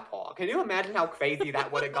of Trap Hole. Can you imagine how crazy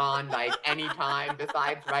that would have gone, like, any time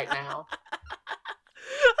besides right now?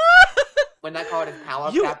 When that card is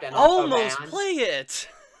power capped and also banned. You almost play it!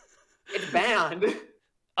 It's banned!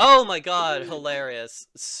 Oh my god, hilarious.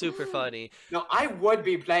 Super funny. No, I would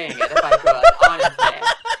be playing it if I could, honestly.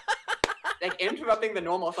 Like, interrupting the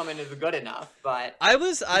normal summon is good enough, but... I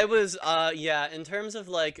was, yeah, in terms of,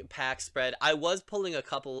 like, pack spread, I was pulling a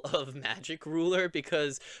couple of Magic Ruler,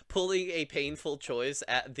 because pulling a painful choice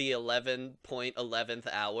at the 11.11th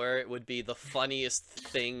hour would be the funniest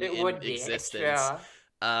thing in existence.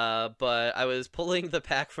 But I was pulling the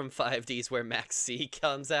pack from 5Ds where Max C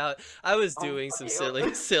comes out. I was doing some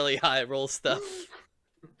silly high roll stuff.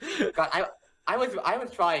 God, I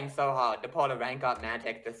was trying so hard to pull a rank up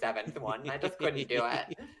Magic the 7th one. I just couldn't do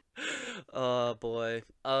it. Oh boy.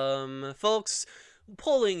 Folks,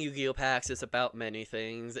 pulling Yu-Gi-Oh! Packs is about many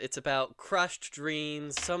things. It's about crushed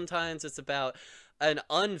dreams. Sometimes it's about an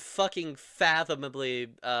unfucking fathomably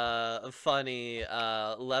funny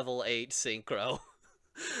level 8 synchro.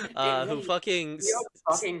 Who fucking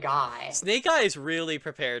guy. Snake Eyes really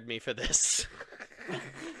prepared me for this.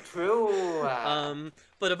 True.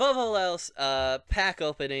 But above all else, pack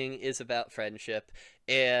opening is about friendship,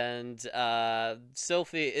 and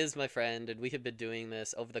Sophie is my friend, and we have been doing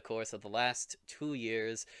this over the course of the last 2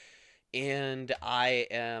 years, and I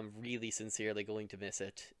am really sincerely going to miss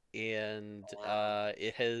it. And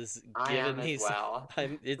it has given me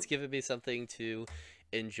it's given me something to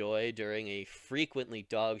enjoy during a frequently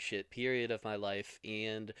dogshit period of my life.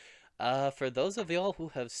 And for those of y'all who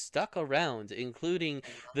have stuck around, including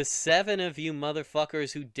the 7 of you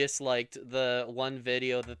motherfuckers who disliked the one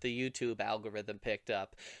video that the YouTube algorithm picked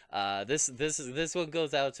up, this one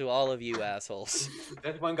goes out to all of you assholes.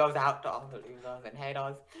 This one goes out to all the losers and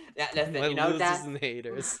haters. Yeah, listen, you know that and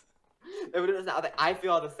haters. I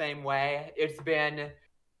feel the same way. It's been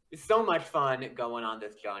so much fun going on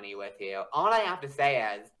this journey with you. All I have to say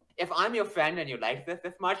is, if I'm your friend and you like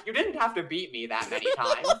this much, you didn't have to beat me that many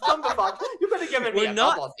times. Come the fuck, you could have given me a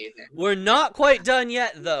couple seasons. We're not quite done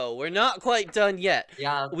yet, though. We're not quite done yet.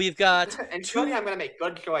 Yeah. We've got and surely I'm gonna make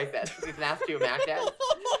good choices these last 2 matches.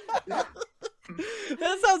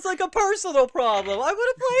 That sounds like a personal problem. I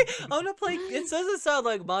wanna play. It doesn't sound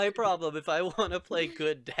like my problem if I wanna play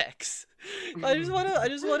good decks. I just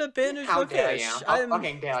wanna binge How the dare fish. you? How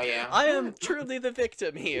fucking dare you? I am truly the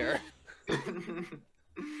victim here.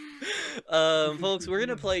 Folks, we're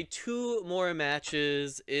gonna play 2 more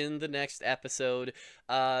matches in the next episode.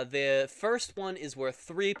 The first one is worth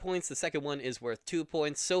 3 points. The second one is worth 2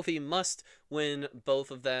 points. Sophie must win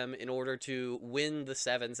both of them in order to win the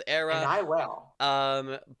Sevens era. And I will.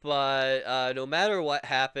 But no matter what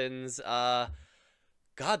happens, God,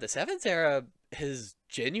 the Sevens era has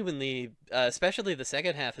genuinely, especially the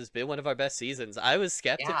second half, has been one of our best seasons. I was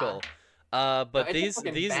skeptical. Yeah. But no,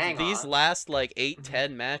 these last like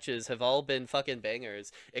 8-10 matches have all been fucking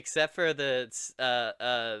bangers, except for the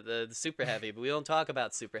super heavy. But we don't talk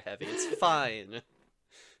about super heavy. It's fine.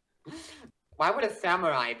 Why would a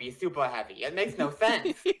samurai be super heavy? It makes no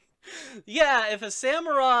sense. Yeah, if a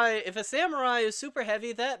samurai is super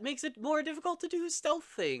heavy, that makes it more difficult to do stealth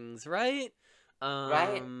things, right?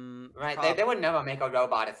 Right. They would never make a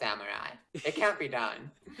robot a samurai. It can't be done.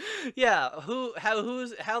 Yeah. How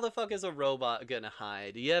the fuck is a robot gonna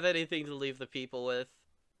hide? Do you have anything to leave the people with?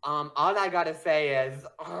 All I gotta say is,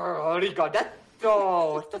 oh god,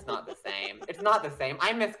 it's just not the same. It's It's not the same.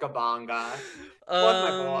 I miss Gabanga. What's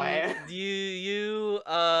my boy?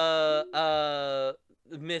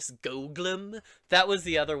 Miss Goglum. That was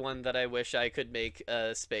the other one that I wish I could make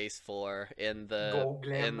a space for in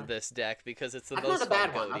this deck because it's the most not a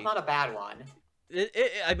bad fun one. That's not a bad one.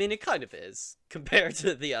 I mean, it kind of is compared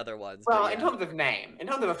to the other ones. Well, yeah. in terms of name, in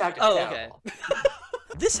terms of effect, it's terrible. Okay.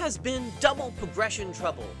 This has been Double Progression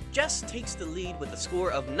Trouble. Jess takes the lead with a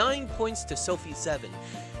score of 9 points to Sophie 7.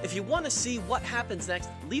 If you want to see what happens next,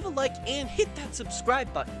 leave a like and hit that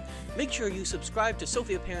subscribe button. Make sure you subscribe to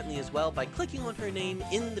Sophie Apparently as well by clicking on her name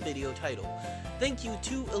in the video title. Thank you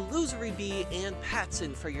to Illusory Bee and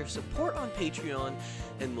Patson for your support on Patreon,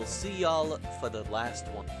 and we'll see y'all for the last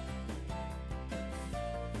one.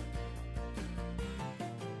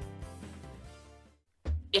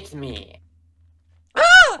 It's me.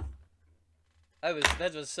 Ah!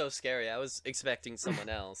 That was so scary. I was expecting someone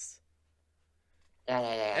else.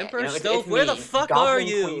 Yeah. Emperor Stove, where the fuck are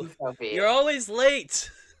you? You're always late.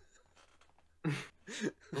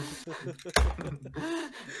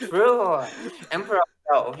 True. Emperor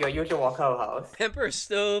Stove, your usual co-host. Emperor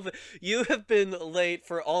Stove, you have been late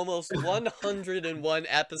for almost 101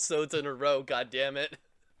 episodes in a row, goddammit.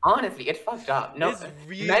 Honestly, it's fucked up. No, it's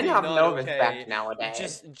really men have not no okay. respect nowadays.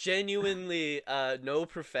 Just genuinely, no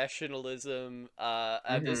professionalism.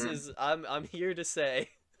 This is, I'm here to say.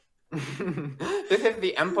 This is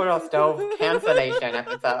the Emperor Stove cancellation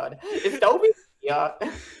episode. Is Stove here?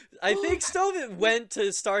 I think Stove went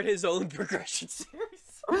to start his own progression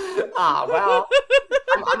series. Well,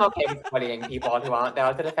 I'm okay with bullying people who aren't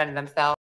there to defend themselves.